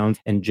W. Downs,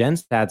 and Jen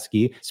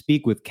Statsky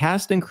speak with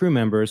cast and crew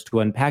members to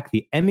unpack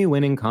the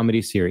Emmy-winning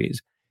comedy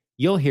series.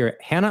 You'll hear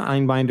Hannah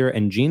Einbinder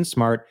and Jean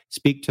Smart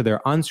speak to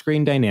their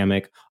on-screen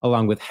dynamic,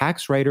 along with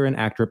Hacks writer and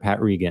actor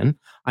Pat Regan,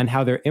 on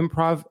how their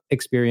improv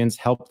experience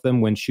helped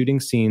them when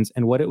shooting scenes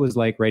and what it was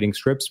like writing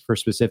scripts for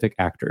specific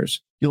actors.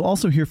 You'll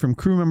also hear from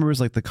crew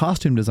members like the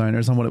costume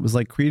designers on what it was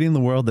like creating the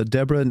world that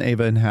Deborah and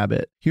Ava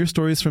inhabit. Hear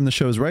stories from the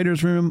show's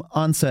writer's room,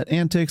 on-set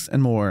antics,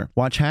 and more.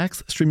 Watch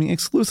Hacks streaming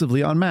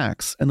exclusively on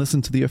Max, and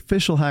listen to the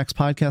official Hacks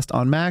podcast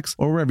on Max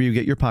or wherever you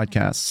get your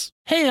podcasts.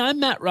 Hey, I'm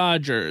Matt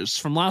Rogers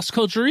from Las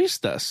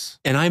Culturistas.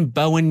 And I'm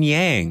Bowen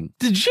Yang.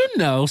 Did you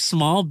know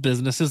small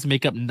businesses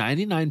make up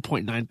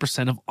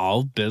 99.9% of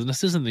all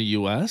businesses in the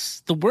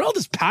U.S.? The world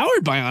is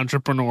powered by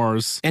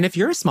entrepreneurs. And if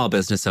you're a small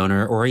business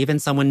owner or even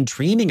someone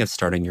dreaming of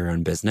starting your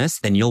own business,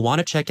 then you'll want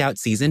to check out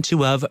season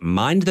 2 of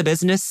Mind the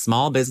Business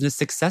Small Business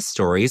Success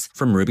Stories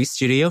from Ruby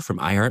Studio, from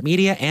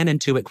iHeartMedia, and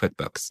Intuit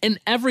QuickBooks. In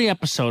every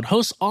episode,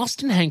 hosts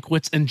Austin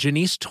Hankwitz and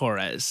Janice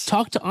Torres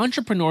talk to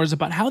entrepreneurs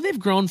about how they've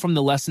grown from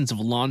the lessons of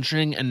launching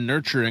and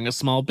nurturing a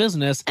small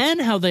business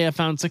and how they have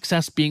found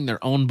success being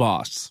their own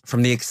boss.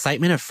 From the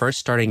excitement of first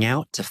starting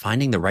out to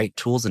finding the right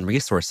tools and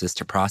resources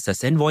to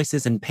process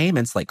invoices and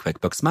payments like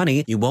QuickBooks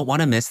Money, you won't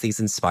want to miss these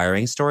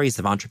inspiring stories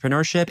of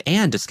entrepreneurship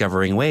and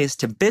discovering ways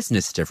to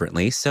business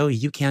differently so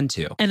you can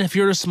too. And if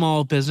you're a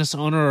small business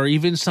owner or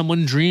even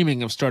someone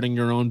dreaming of starting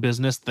your own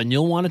business, then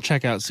you'll want to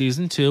check out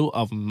season 2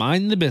 of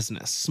Mind the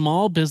Business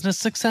Small Business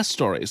Success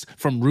Stories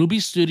from Ruby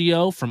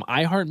Studio, from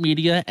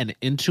iHeartMedia, and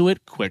Intuit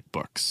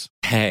QuickBooks.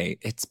 Hey,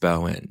 it's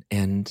Bowen,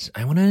 and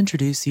I want to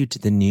introduce you to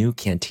the new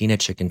Cantina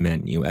Chicken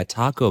menu at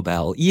Taco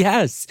Bell.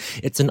 Yes,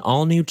 it's an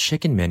all-new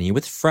chicken menu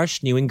with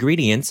fresh new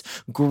ingredients,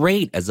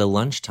 great as a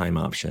lunchtime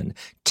option.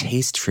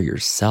 Taste for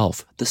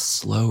yourself the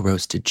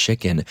slow-roasted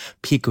chicken,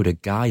 pico de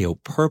gallo,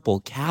 purple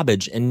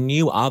cabbage, and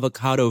new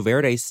avocado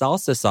verde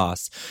salsa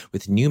sauce.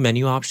 With new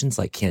menu options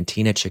like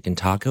Cantina Chicken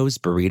tacos,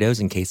 burritos,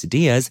 and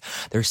quesadillas,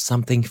 there's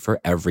something for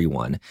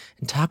everyone.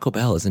 And Taco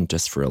Bell isn't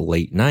just for a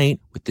late night.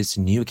 With this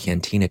new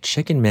Cantina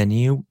Chicken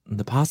menu,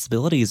 the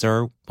possibilities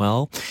are,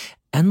 well,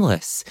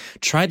 endless.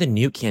 Try the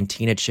new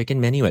Cantina Chicken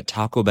menu at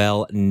Taco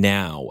Bell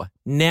now.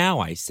 Now,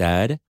 I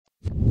said.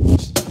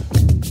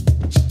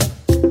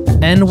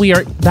 And we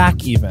are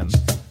back even.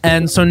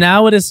 And so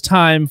now it is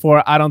time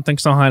for I Don't Think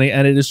So, Honey.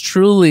 And it is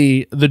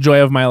truly the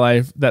joy of my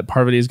life that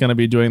Parvati is going to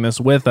be doing this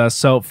with us.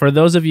 So for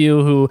those of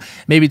you who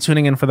may be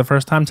tuning in for the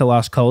first time to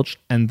Lost Culture,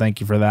 and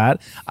thank you for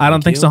that, I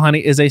Don't Think So,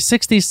 Honey is a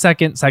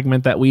 60-second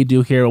segment that we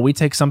do here where we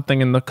take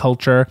something in the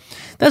culture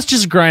that's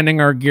just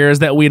grinding our gears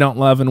that we don't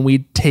love, and we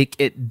take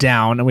it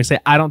down and we say,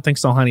 I don't think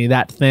so, honey,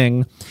 that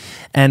thing.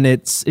 And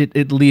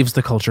it leaves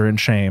the culture in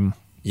shame.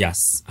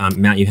 Yes.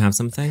 Matt, you have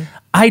something?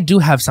 I do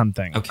have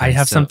something. Okay, I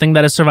have so- something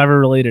that is Survivor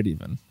related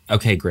even.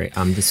 Okay, great.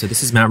 So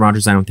this is Matt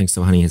Rogers. I Don't Think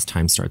So, Honey. His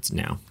time starts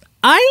now.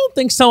 I don't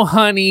think so,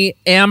 honey.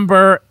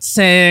 Amber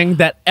saying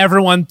that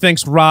everyone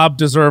thinks Rob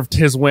deserved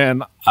his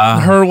win,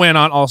 her win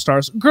on All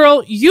Stars.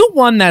 Girl, you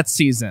won that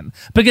season.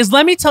 Because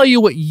let me tell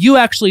you what you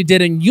actually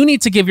did, and you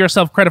need to give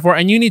yourself credit for it,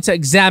 and you need to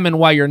examine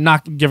why you're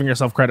not giving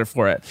yourself credit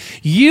for it.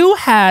 You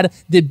had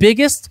the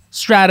biggest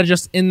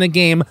strategist in the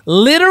game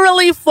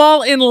literally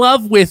fall in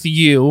love with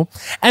you,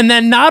 and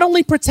then not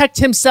only protect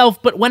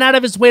himself, but went out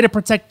of his way to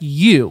protect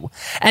you.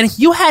 And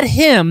you had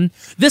him,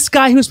 this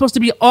guy who's supposed to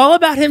be all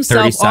about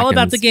himself, all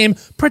about the game,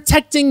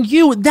 protecting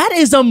you. That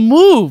is a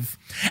move.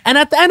 And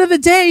at the end of the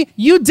day,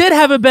 you did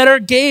have a better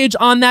gauge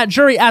on that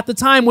jury at the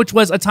time, which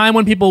was a time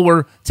when people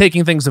were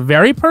taking things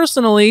very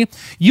personally.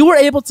 You were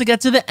able to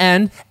get to the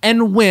end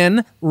and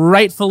win,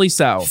 rightfully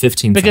so.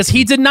 15 Because he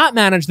seconds. did not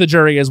manage the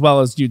jury as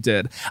well as you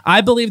did.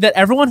 I believe that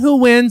everyone who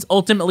wins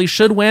ultimately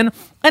should win.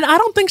 And I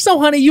don't think so,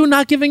 honey, you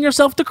not giving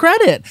yourself the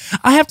credit.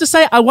 I have to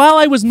say, while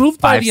I was moved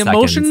by 5 the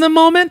emotion seconds. in the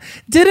moment,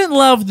 didn't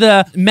love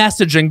the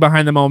messaging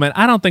behind the moment.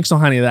 I don't think so,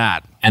 honey,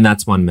 that. And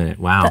that's 1 minute.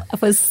 Wow.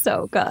 That was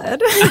so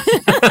good.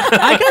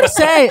 I gotta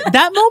say,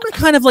 that moment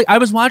kind of like, I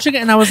was watching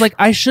it and I was like,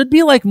 I should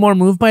be like more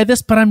moved by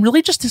this, but I'm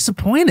really just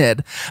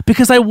disappointed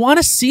because I want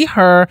to see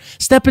her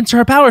step into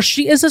her power.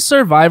 She is a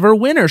Survivor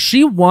winner.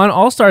 She won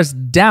All Stars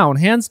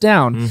hands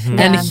down.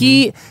 And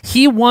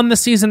he won the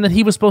season that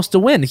he was supposed to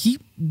win. He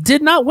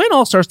did not win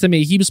All Stars to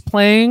me. He was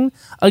playing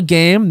a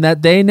game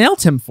that they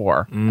nailed him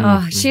for.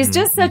 Oh, she's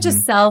just such a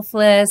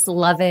selfless,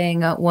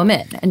 loving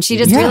woman. And she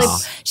just really,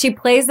 she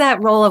plays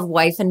that role of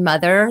wife and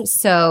mother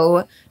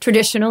so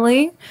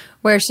traditionally,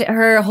 where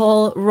her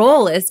whole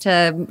role is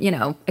to, you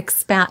know,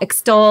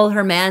 extol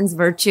her man's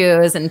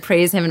virtues and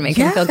praise him and make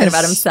him feel good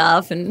about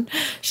himself. And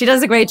she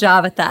does a great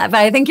job at that.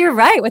 But I think you're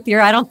right with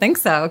your I don't think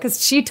so,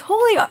 because she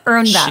totally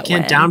earned that She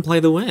can't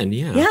downplay the win,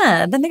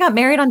 Yeah, then they got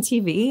married on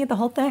TV, the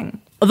whole thing.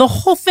 The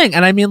whole thing.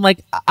 And I mean,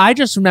 like, I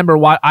just remember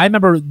I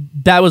remember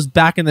that was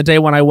back in the day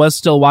when I was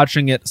still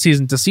watching it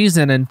season to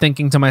season and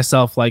thinking to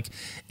myself, like,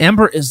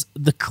 Amber is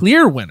the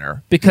clear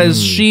winner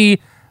because she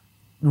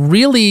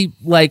really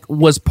like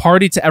was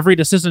party to every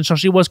decision. So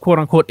she was quote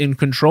unquote in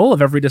control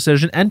of every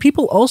decision. And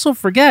people also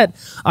forget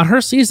on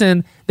her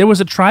season, there was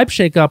a tribe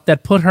shakeup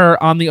that put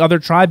her on the other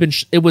tribe and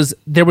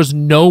there was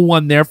no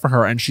one there for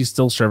her and she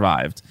still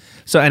survived.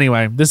 So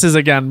anyway, this is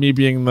again me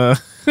being the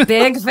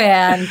big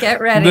fan. Get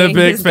ready. The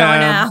big He's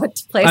fan. Going out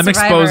to play I'm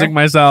Survivor. exposing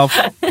myself.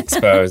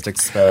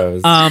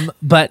 Exposed.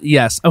 But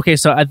yes. Okay.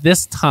 So at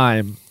this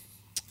time,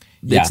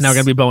 it's now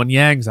going to be Bowen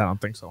Yang's I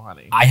Don't Think So,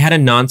 Honey. I had a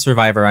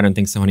non-Survivor, I don't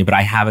think so, honey, but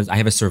I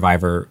have a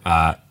Survivor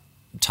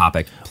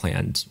topic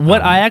planned.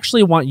 What I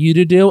actually want you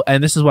to do,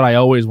 and this is what I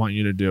always want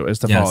you to do, is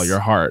to follow your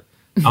heart.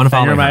 I want to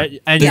follow my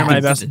heart. You're my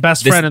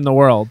best friend in the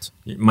world.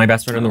 My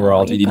best friend in the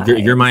world.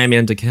 You're my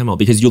Amanda Kimmel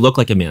because you look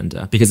like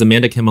Amanda. Because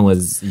Amanda Kimmel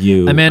is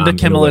you. Amanda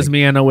Kimmel is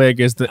me in a wig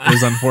is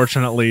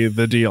unfortunately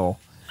the deal.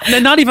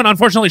 And not even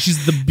unfortunately,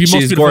 she's the most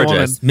beautiful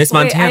gorgeous. woman. Miss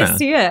Montana. Wait, I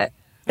see it.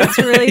 It's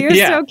really, you're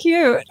so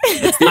cute.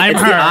 I'm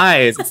her. The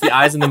eyes. It's the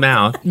eyes and the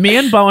mouth. Me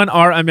and Bowen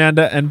are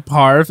Amanda and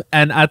Parv,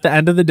 and at the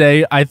end of the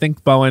day, I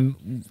think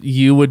Bowen,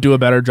 you would do a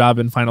better job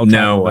in Final No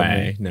Tribal than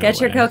way. me. No Get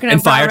your way. coconut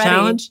And Fire ready.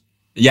 Challenge?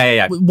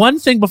 Yeah. One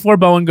thing before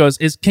Bowen goes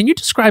is, can you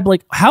describe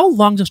like how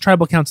long does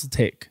Tribal Council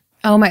take?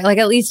 Oh my, like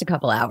at least a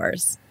couple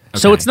hours.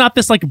 So it's not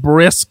this like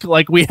brisk,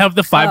 like we have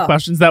the 5 Oh.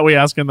 questions that we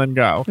ask and then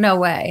go. No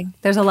way.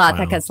 There's a lot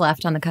that gets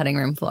left on the cutting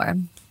room floor.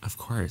 Of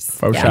course.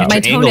 For Yeah, sure. my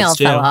Your toenail angles,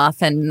 too. fell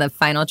off in the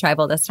final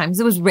tribal this time because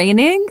it was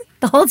raining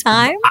the whole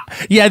time.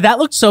 Yeah, that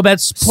looked so bad.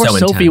 Poor So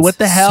Sophie, intense. what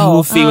the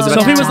hell? Sophie was about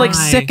Sophie to was like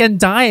die. sick and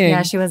dying.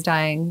 Yeah, she was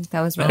dying.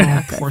 That was really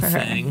not good poor for her.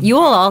 thing.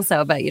 Yul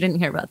also, but you didn't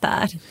hear about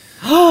that.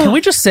 Can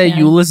we just say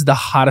Yul is the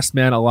hottest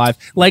man alive?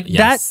 Like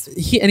Yes. that,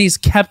 he's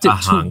kept it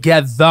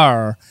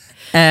together.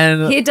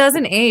 And He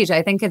doesn't age.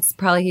 I think it's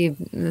probably he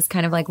was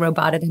kind of like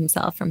roboted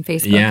himself from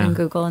Facebook and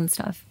Google and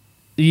stuff.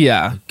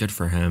 yeah, Good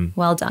for him.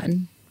 Well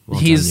done. Well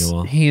he's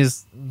done,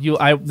 Yul.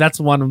 Yul. That's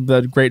one of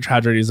the great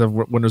tragedies of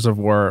Winners of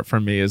War for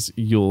me is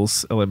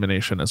Yul's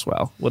elimination as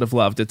well. Would have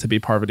loved it to be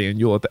Parvati and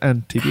Yul at the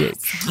end.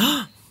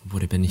 TBH.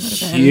 Would have been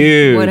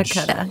huge. Woulda,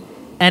 coulda.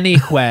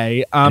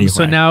 Anyway,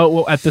 so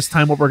now at this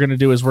time, what we're going to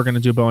do is we're going to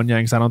do Bowen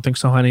Yang's I Don't Think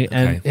So, Honey,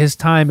 and his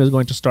time is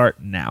going to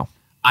start now.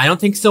 I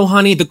don't think so,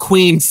 honey. The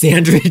queen,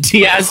 Sandra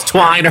Diaz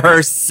Twine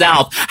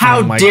herself.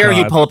 How dare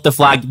you pull up the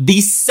flag the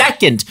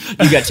second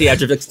you get to the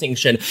edge of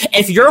extinction?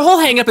 If your whole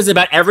hangup is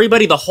about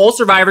everybody, the whole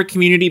Survivor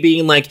community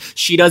being like,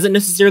 she doesn't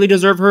necessarily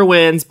deserve her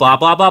wins, blah,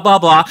 blah, blah, blah,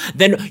 blah,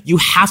 then you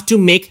have to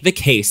make the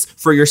case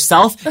for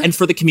yourself and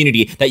for the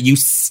community that you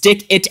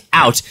stick it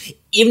out.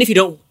 Even if you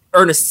don't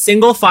earn a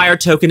single fire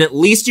token, at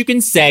least you can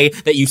say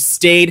that you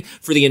stayed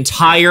for the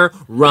entire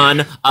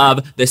run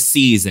of the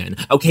season.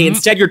 Okay,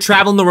 instead you're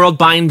traveling the world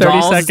buying 30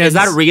 dolls. seconds. Is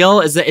that real?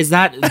 Is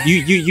that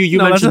you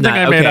No, that's mentioned the thing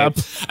that? I made up.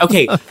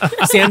 Okay,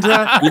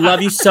 Sandra, we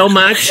love you so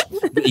much.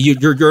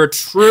 You're a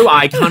true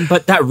icon,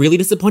 but that really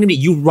disappointed me.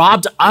 You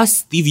robbed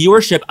us, the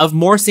viewership, of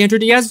more Sandra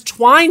Diaz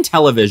Twine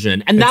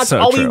television, and that's so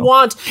all we true.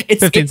 want.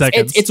 15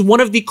 seconds. It's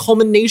one of the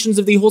culminations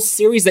of the whole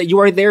series that you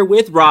are there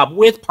with Rob,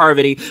 with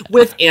Parvati,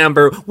 with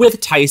Amber,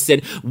 with Tyson.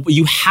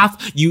 You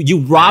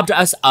robbed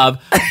us of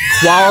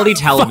quality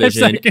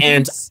television,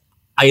 and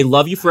I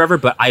love you forever,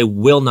 but I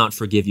will not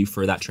forgive you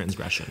for that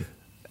transgression.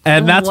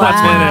 And that's what's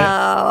in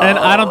it. And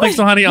I Don't Think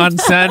So, Honey on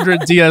Sandra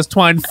Diaz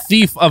Twine,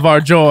 thief of our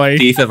joy.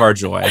 Thief of our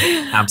joy.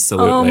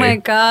 Absolutely. Oh my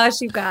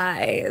gosh, you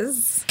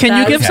guys. Can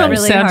you give some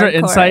really Sandra hardcore.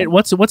 insight?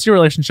 What's your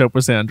relationship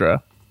with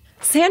Sandra?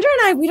 Sandra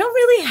and I, we don't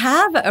really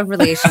have a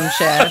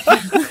relationship.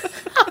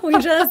 We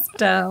just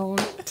don't.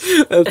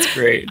 That's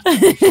great.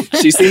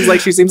 She seems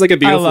like a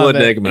beautiful love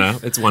it. enigma.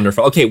 It's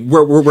wonderful. Okay,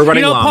 we're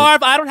running along.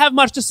 Parv, I don't have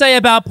much to say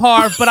about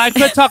Parv, but I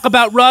could talk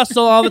about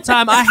Russell all the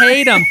time. I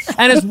hate him,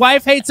 and his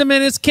wife hates him,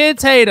 and his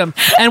kids hate him.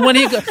 And when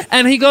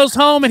he goes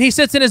home and he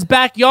sits in his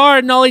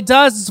backyard, and all he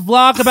does is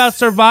vlog about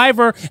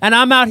Survivor, and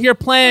I'm out here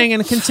playing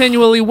and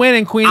continually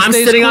winning. Queen I'm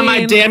stays sitting queen. on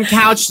my damn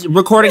couch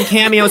recording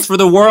cameos for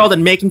the world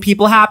and making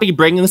people happy,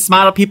 bringing the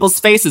smile to people's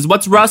faces.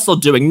 What's Russell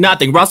doing?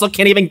 Nothing. Russell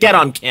can't even get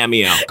on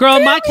Cameo. Girl,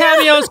 my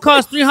cameos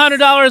cost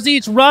 $300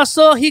 each.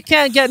 Russell, he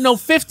can't get no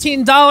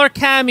 $15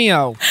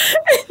 cameo.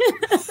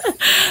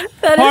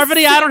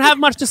 Parvati, I don't have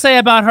much to say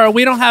about her.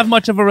 We don't have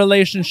much of a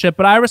relationship,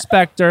 but I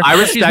respect her.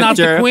 She's not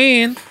the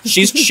queen.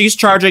 She's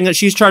charging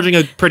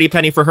a pretty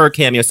penny for her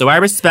cameo, so I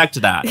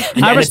respect that.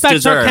 I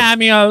respect her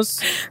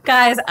cameos.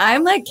 Guys,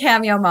 I'm like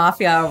cameo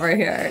mafia over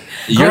here.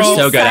 You're I'm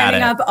so good at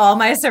signing it. up all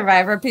my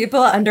Survivor people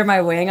under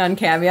my wing on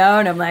Cameo,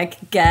 and I'm like,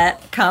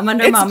 come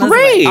under It's Mama's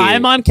great. wing.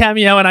 I'm on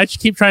Cameo, and I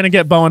keep trying to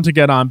get Bowen to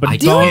get on, but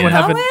Bowen would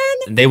have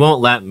Bowen? They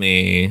won't let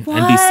me.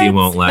 What? NBC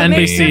won't let That me.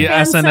 makes your NBC,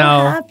 fans so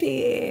SNL.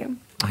 happy.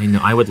 I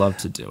know. I would love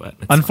to do it.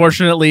 It's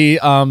Unfortunately,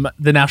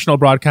 the National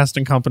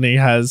Broadcasting Company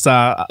has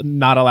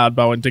not allowed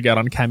Bowen to get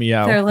on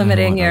Cameo. They're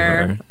limiting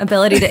your whatever.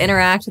 ability to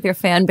interact with your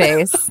fan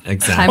base. Exactly.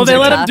 Times Well, they are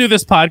let him tough. do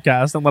this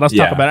podcast and let us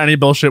Yeah. talk about any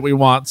bullshit we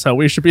want, so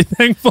we should be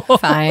thankful.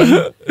 Fine.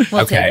 We'll take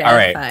Okay, it. all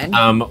right. Fine.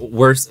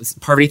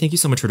 Parvati, thank you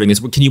so much for doing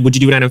this. Would you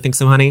do it? I don't think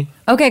so, honey.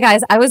 Okay,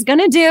 guys, I was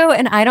gonna do,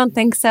 and I don't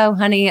think so,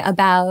 honey,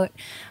 about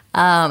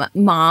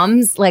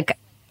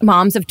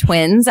moms of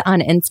twins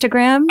on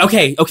Instagram.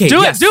 Okay. Do it,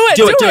 yes. do it,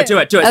 do it. do Do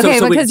it. Okay,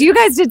 So because you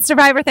guys did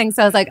Survivor things,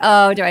 so I was like,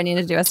 oh, do I need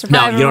to do a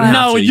Survivor you don't one?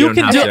 have No, to. you You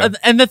can don't do have it.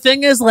 And the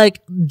thing is,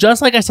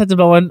 just like I said to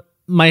Bowen,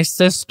 my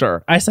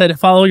sister, I said,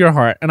 follow your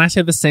heart. And I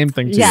say the same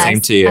thing to Yes, Same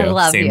to you. I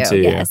love Same you. to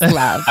you. Yes,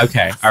 love.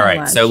 Okay, all right.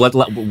 much. So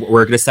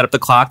we're going to set up the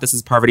clock. This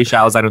is Parvati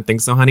Show's I Don't Think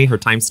So, Honey. Her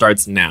time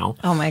starts now.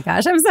 Oh my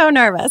gosh, I'm so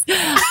nervous.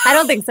 I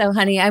don't think so,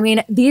 honey. I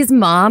mean, these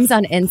moms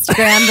on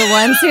Instagram, the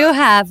ones who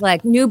have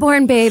like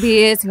newborn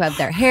babies, who have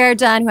their hair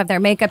done, who have their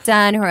makeup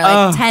done, who are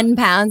like 10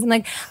 pounds. I'm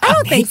like, I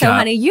don't think so, makeup.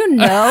 honey. You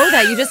know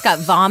that you just got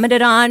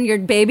vomited on. Your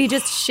baby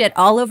just shit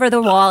all over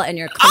the wall and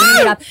you're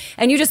cleaning it up.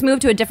 And you just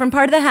moved to a different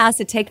part of the house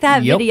to take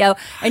that Yep. video.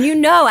 And you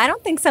know, I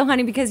don't think so,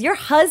 honey, because your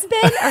husband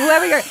or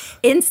whoever your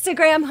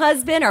Instagram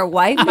husband or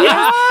wife is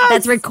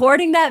that's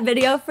recording that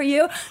video for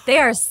you, they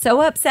are so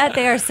upset.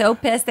 They are so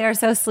pissed. They are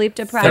so sleep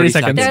 30 deprived.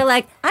 seconds. They're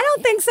like, I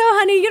don't think so,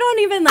 honey. You don't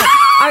even like,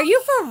 are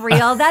you for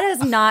real? That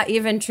is not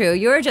even true.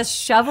 You're just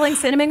shoveling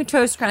Cinnamon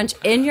Toast Crunch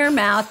in your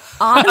mouth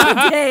on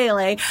the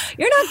daily.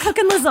 You're not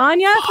cooking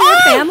lasagna for your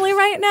family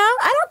right now?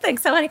 I don't think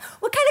so, honey.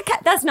 What kind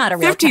of that's not a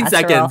real 15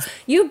 casserole. seconds.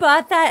 You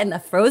bought that in the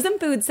frozen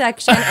food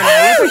section and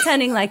now you're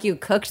pretending like you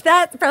cooked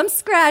that from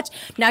scratch.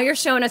 Now you're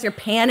showing us you're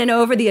panning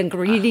over the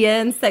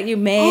ingredients that you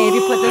made.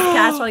 You put this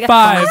casserole together.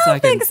 5 I don't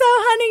seconds. think so,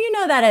 honey. You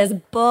know that is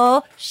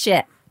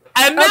bullshit.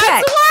 And Okay.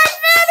 that's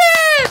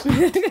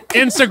 1 minute!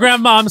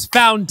 Instagram moms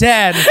found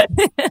dead.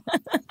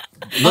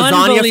 Lasagna from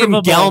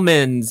Unbelievable.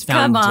 Gelman's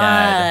found Come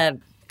dead.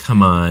 on.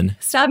 Come on.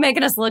 Stop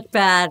making us look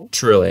bad.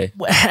 Truly.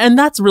 And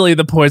that's really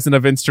the poison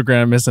of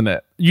Instagram, isn't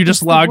it? You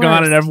just log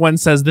on and everyone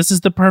says, this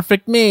is the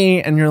perfect me.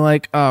 And you're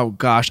like, oh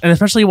gosh. And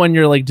especially when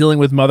you're like dealing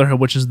with motherhood,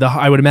 which is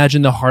I would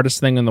imagine the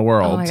hardest thing in the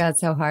world. Oh my God,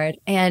 so hard.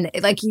 And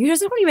like, you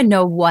just don't even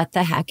know what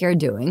the heck you're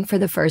doing for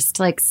the first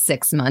like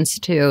 6 months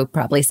to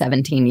probably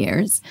 17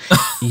 years.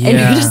 And you're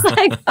just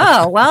like,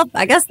 oh, well,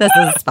 I guess this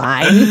is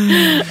fine.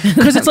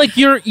 Because it's like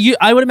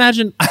I would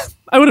imagine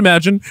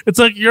it's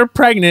like you're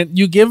pregnant,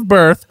 you give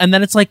birth, and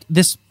then it's like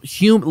this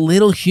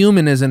little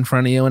human is in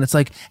front of you, and it's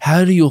like,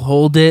 how do you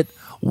hold it?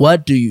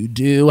 What do you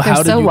do?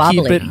 How do so you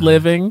wobbly. keep it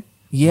living?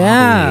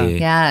 Yeah. Wobbly.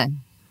 Yeah.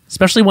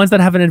 Especially ones that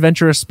have an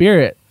adventurous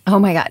spirit. Oh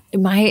my God.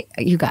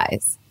 You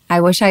guys,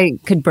 I wish I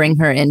could bring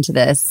her into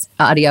this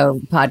audio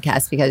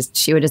podcast because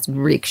she would just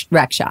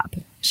wreck shop.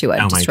 She would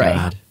Oh my destroy.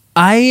 God.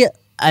 I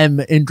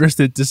am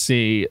interested to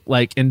see,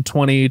 like, in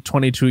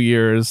 22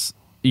 years,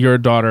 your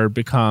daughter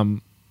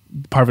become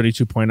Parvati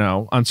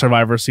 2.0 on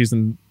Survivor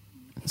season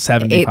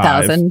 75.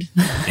 8,000.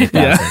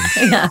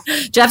 8,000. Yeah.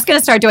 Jeff's going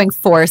to start doing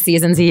 4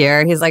 seasons a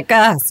year. He's like,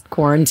 it's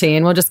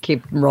quarantine. We'll just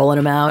keep rolling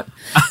them out.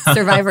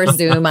 Survivor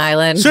Zoom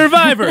Island.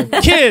 Survivor,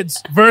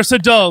 kids versus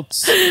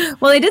adults.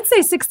 Well, they did say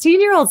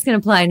 16-year-olds can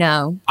apply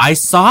now. I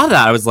saw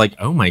that. I was like,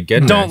 oh my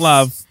goodness. Don't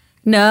love.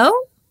 No?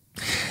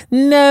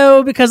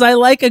 No, because I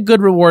like a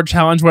good reward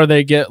challenge where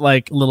they get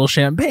like a little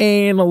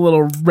champagne, a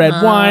little red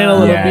wine, a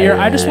little Yeah, beer.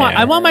 yeah,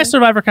 I want my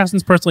Survivor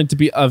contestants personally to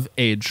be of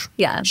age.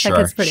 Yeah, Sure, that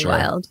gets pretty sure.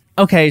 wild.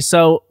 Okay,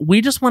 so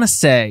we just want to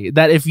say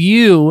that if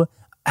you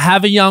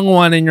have a young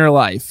one in your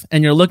life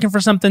and you're looking for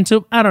something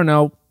to, I don't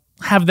know,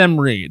 have them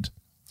read,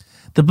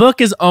 the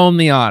book is Own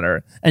the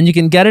Otter, and you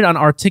can get it on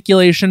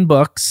Articulation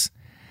Books.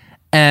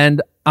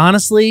 And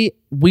honestly,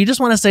 we just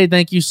want to say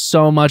thank you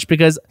so much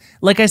because,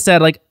 like I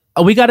said, like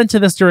we got into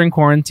this during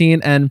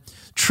quarantine, and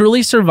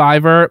truly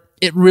Survivor,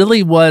 it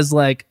really was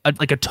like a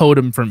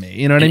totem for me.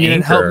 You know what I An mean?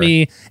 anchor.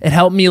 It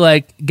helped me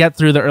like get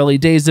through the early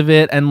days of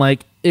it, and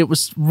like it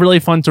was really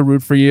fun to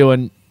root for you,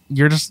 and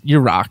you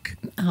rock.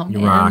 Oh, You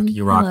man. rock.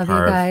 You rock I love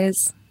hard. you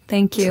guys.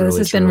 Thank you. Truly, This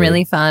has been truly.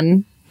 really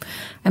fun.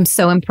 I'm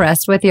so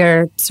impressed with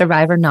your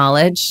Survivor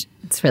knowledge.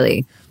 It's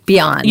really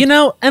beyond. You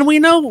know, and we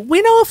know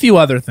a few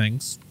other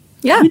things.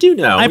 yeah. We do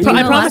know. I We do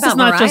know. promise it's about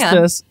not just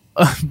Mariah. this.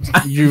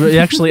 You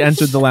actually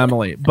entered the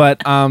Lamely,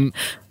 but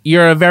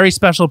you're a very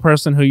special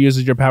person who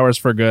uses your powers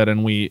for good,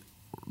 and we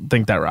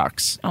think that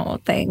rocks. Oh,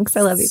 thanks.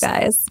 I love you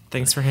guys.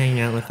 Thanks for hanging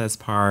out with us,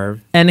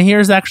 Parv. And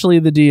here's actually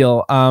the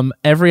deal.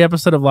 Every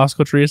episode of Las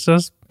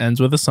Culturistas ends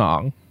with a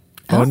song.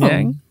 Bowen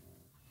Yang.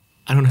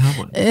 I don't have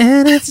one.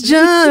 And it's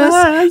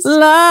just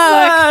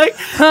like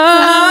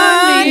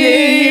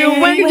honey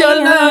when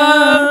your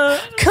love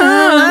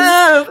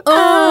comes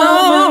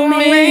over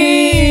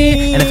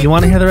me. And if you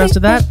want to hear the rest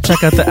of that,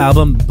 check out the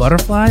album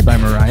Butterfly by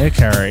Mariah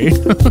Carey.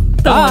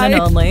 The one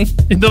and only.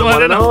 The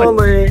one and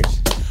only.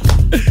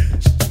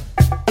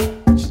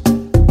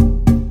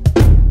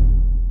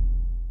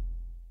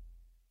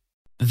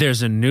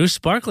 There's a new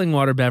sparkling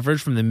water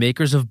beverage from the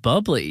makers of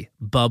Bubbly,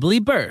 Bubbly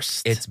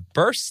Burst. It's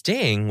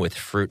bursting with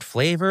fruit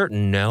flavor,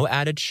 no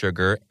added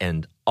sugar,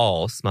 and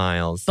all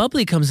smiles.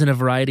 Bubbly comes in a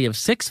variety of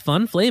 6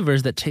 fun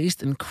flavors that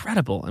taste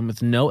incredible. And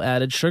with no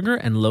added sugar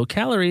and low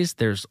calories,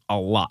 there's a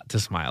lot to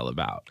smile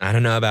about. I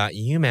don't know about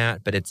you,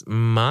 Matt, but it's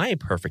my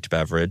perfect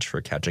beverage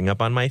for catching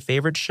up on my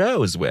favorite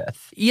shows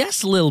with.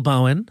 Yes, Lil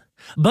Bowen.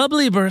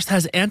 Bubbly Burst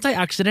has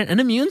antioxidant and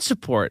immune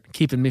support,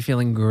 keeping me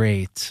feeling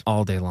great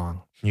all day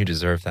long. You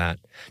deserve that.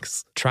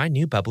 Try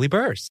new Bubbly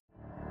Burst.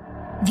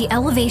 The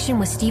Elevation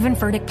with Stephen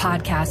Furtick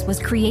podcast was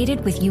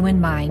created with you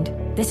in mind.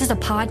 This is a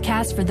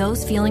podcast for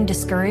those feeling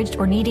discouraged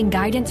or needing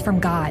guidance from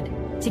God.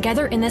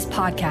 Together in this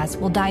podcast,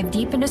 we'll dive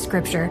deep into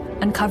scripture,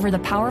 uncover the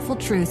powerful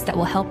truths that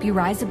will help you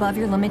rise above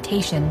your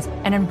limitations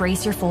and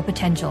embrace your full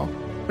potential.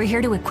 We're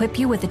here to equip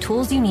you with the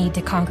tools you need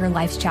to conquer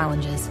life's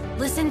challenges.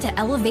 Listen to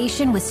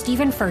Elevation with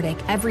Stephen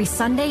Furtick every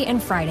Sunday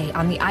and Friday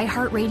on the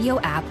iHeartRadio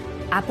app,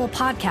 Apple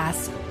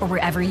Podcasts, or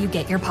wherever you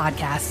get your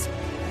podcasts.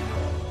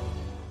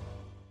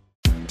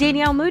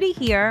 Danielle Moody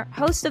here,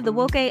 host of the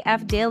Woke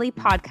AF Daily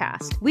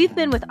podcast. We've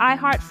been with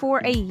iHeart for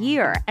a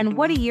year, and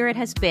what a year it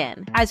has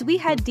been. As we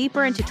head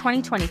deeper into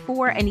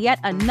 2024 and yet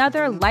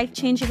another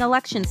life-changing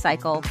election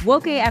cycle,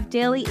 Woke AF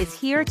Daily is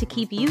here to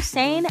keep you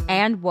sane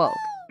and woke.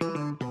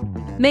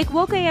 Make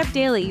Woke AF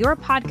Daily your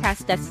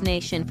podcast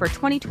destination for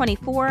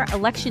 2024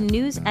 election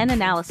news and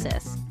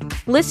analysis.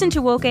 Listen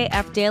to Woke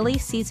AF Daily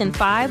Season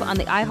 5 on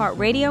the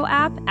iHeartRadio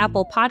app,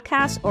 Apple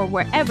Podcasts, or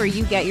wherever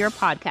you get your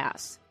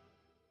podcasts.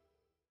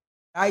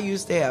 I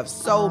used to have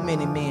so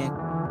many men.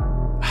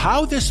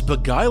 How this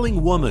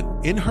beguiling woman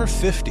in her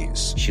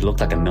 50s, she looked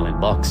like $1 million,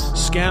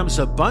 scams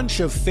a bunch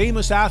of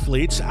famous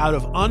athletes out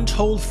of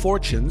untold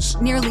fortunes.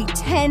 Nearly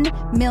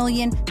 $10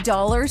 million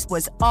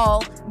was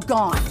all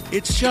gone.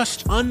 It's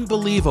just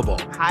unbelievable.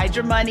 Hide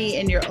your money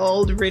in your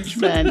old rich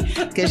man,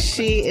 because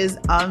she is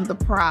on the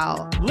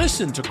prowl.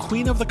 Listen to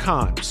Queen of the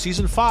Con,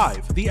 Season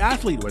 5, The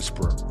Athlete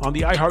Whisperer, on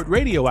the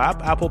iHeartRadio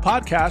app, Apple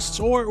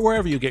Podcasts, or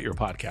wherever you get your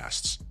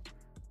podcasts.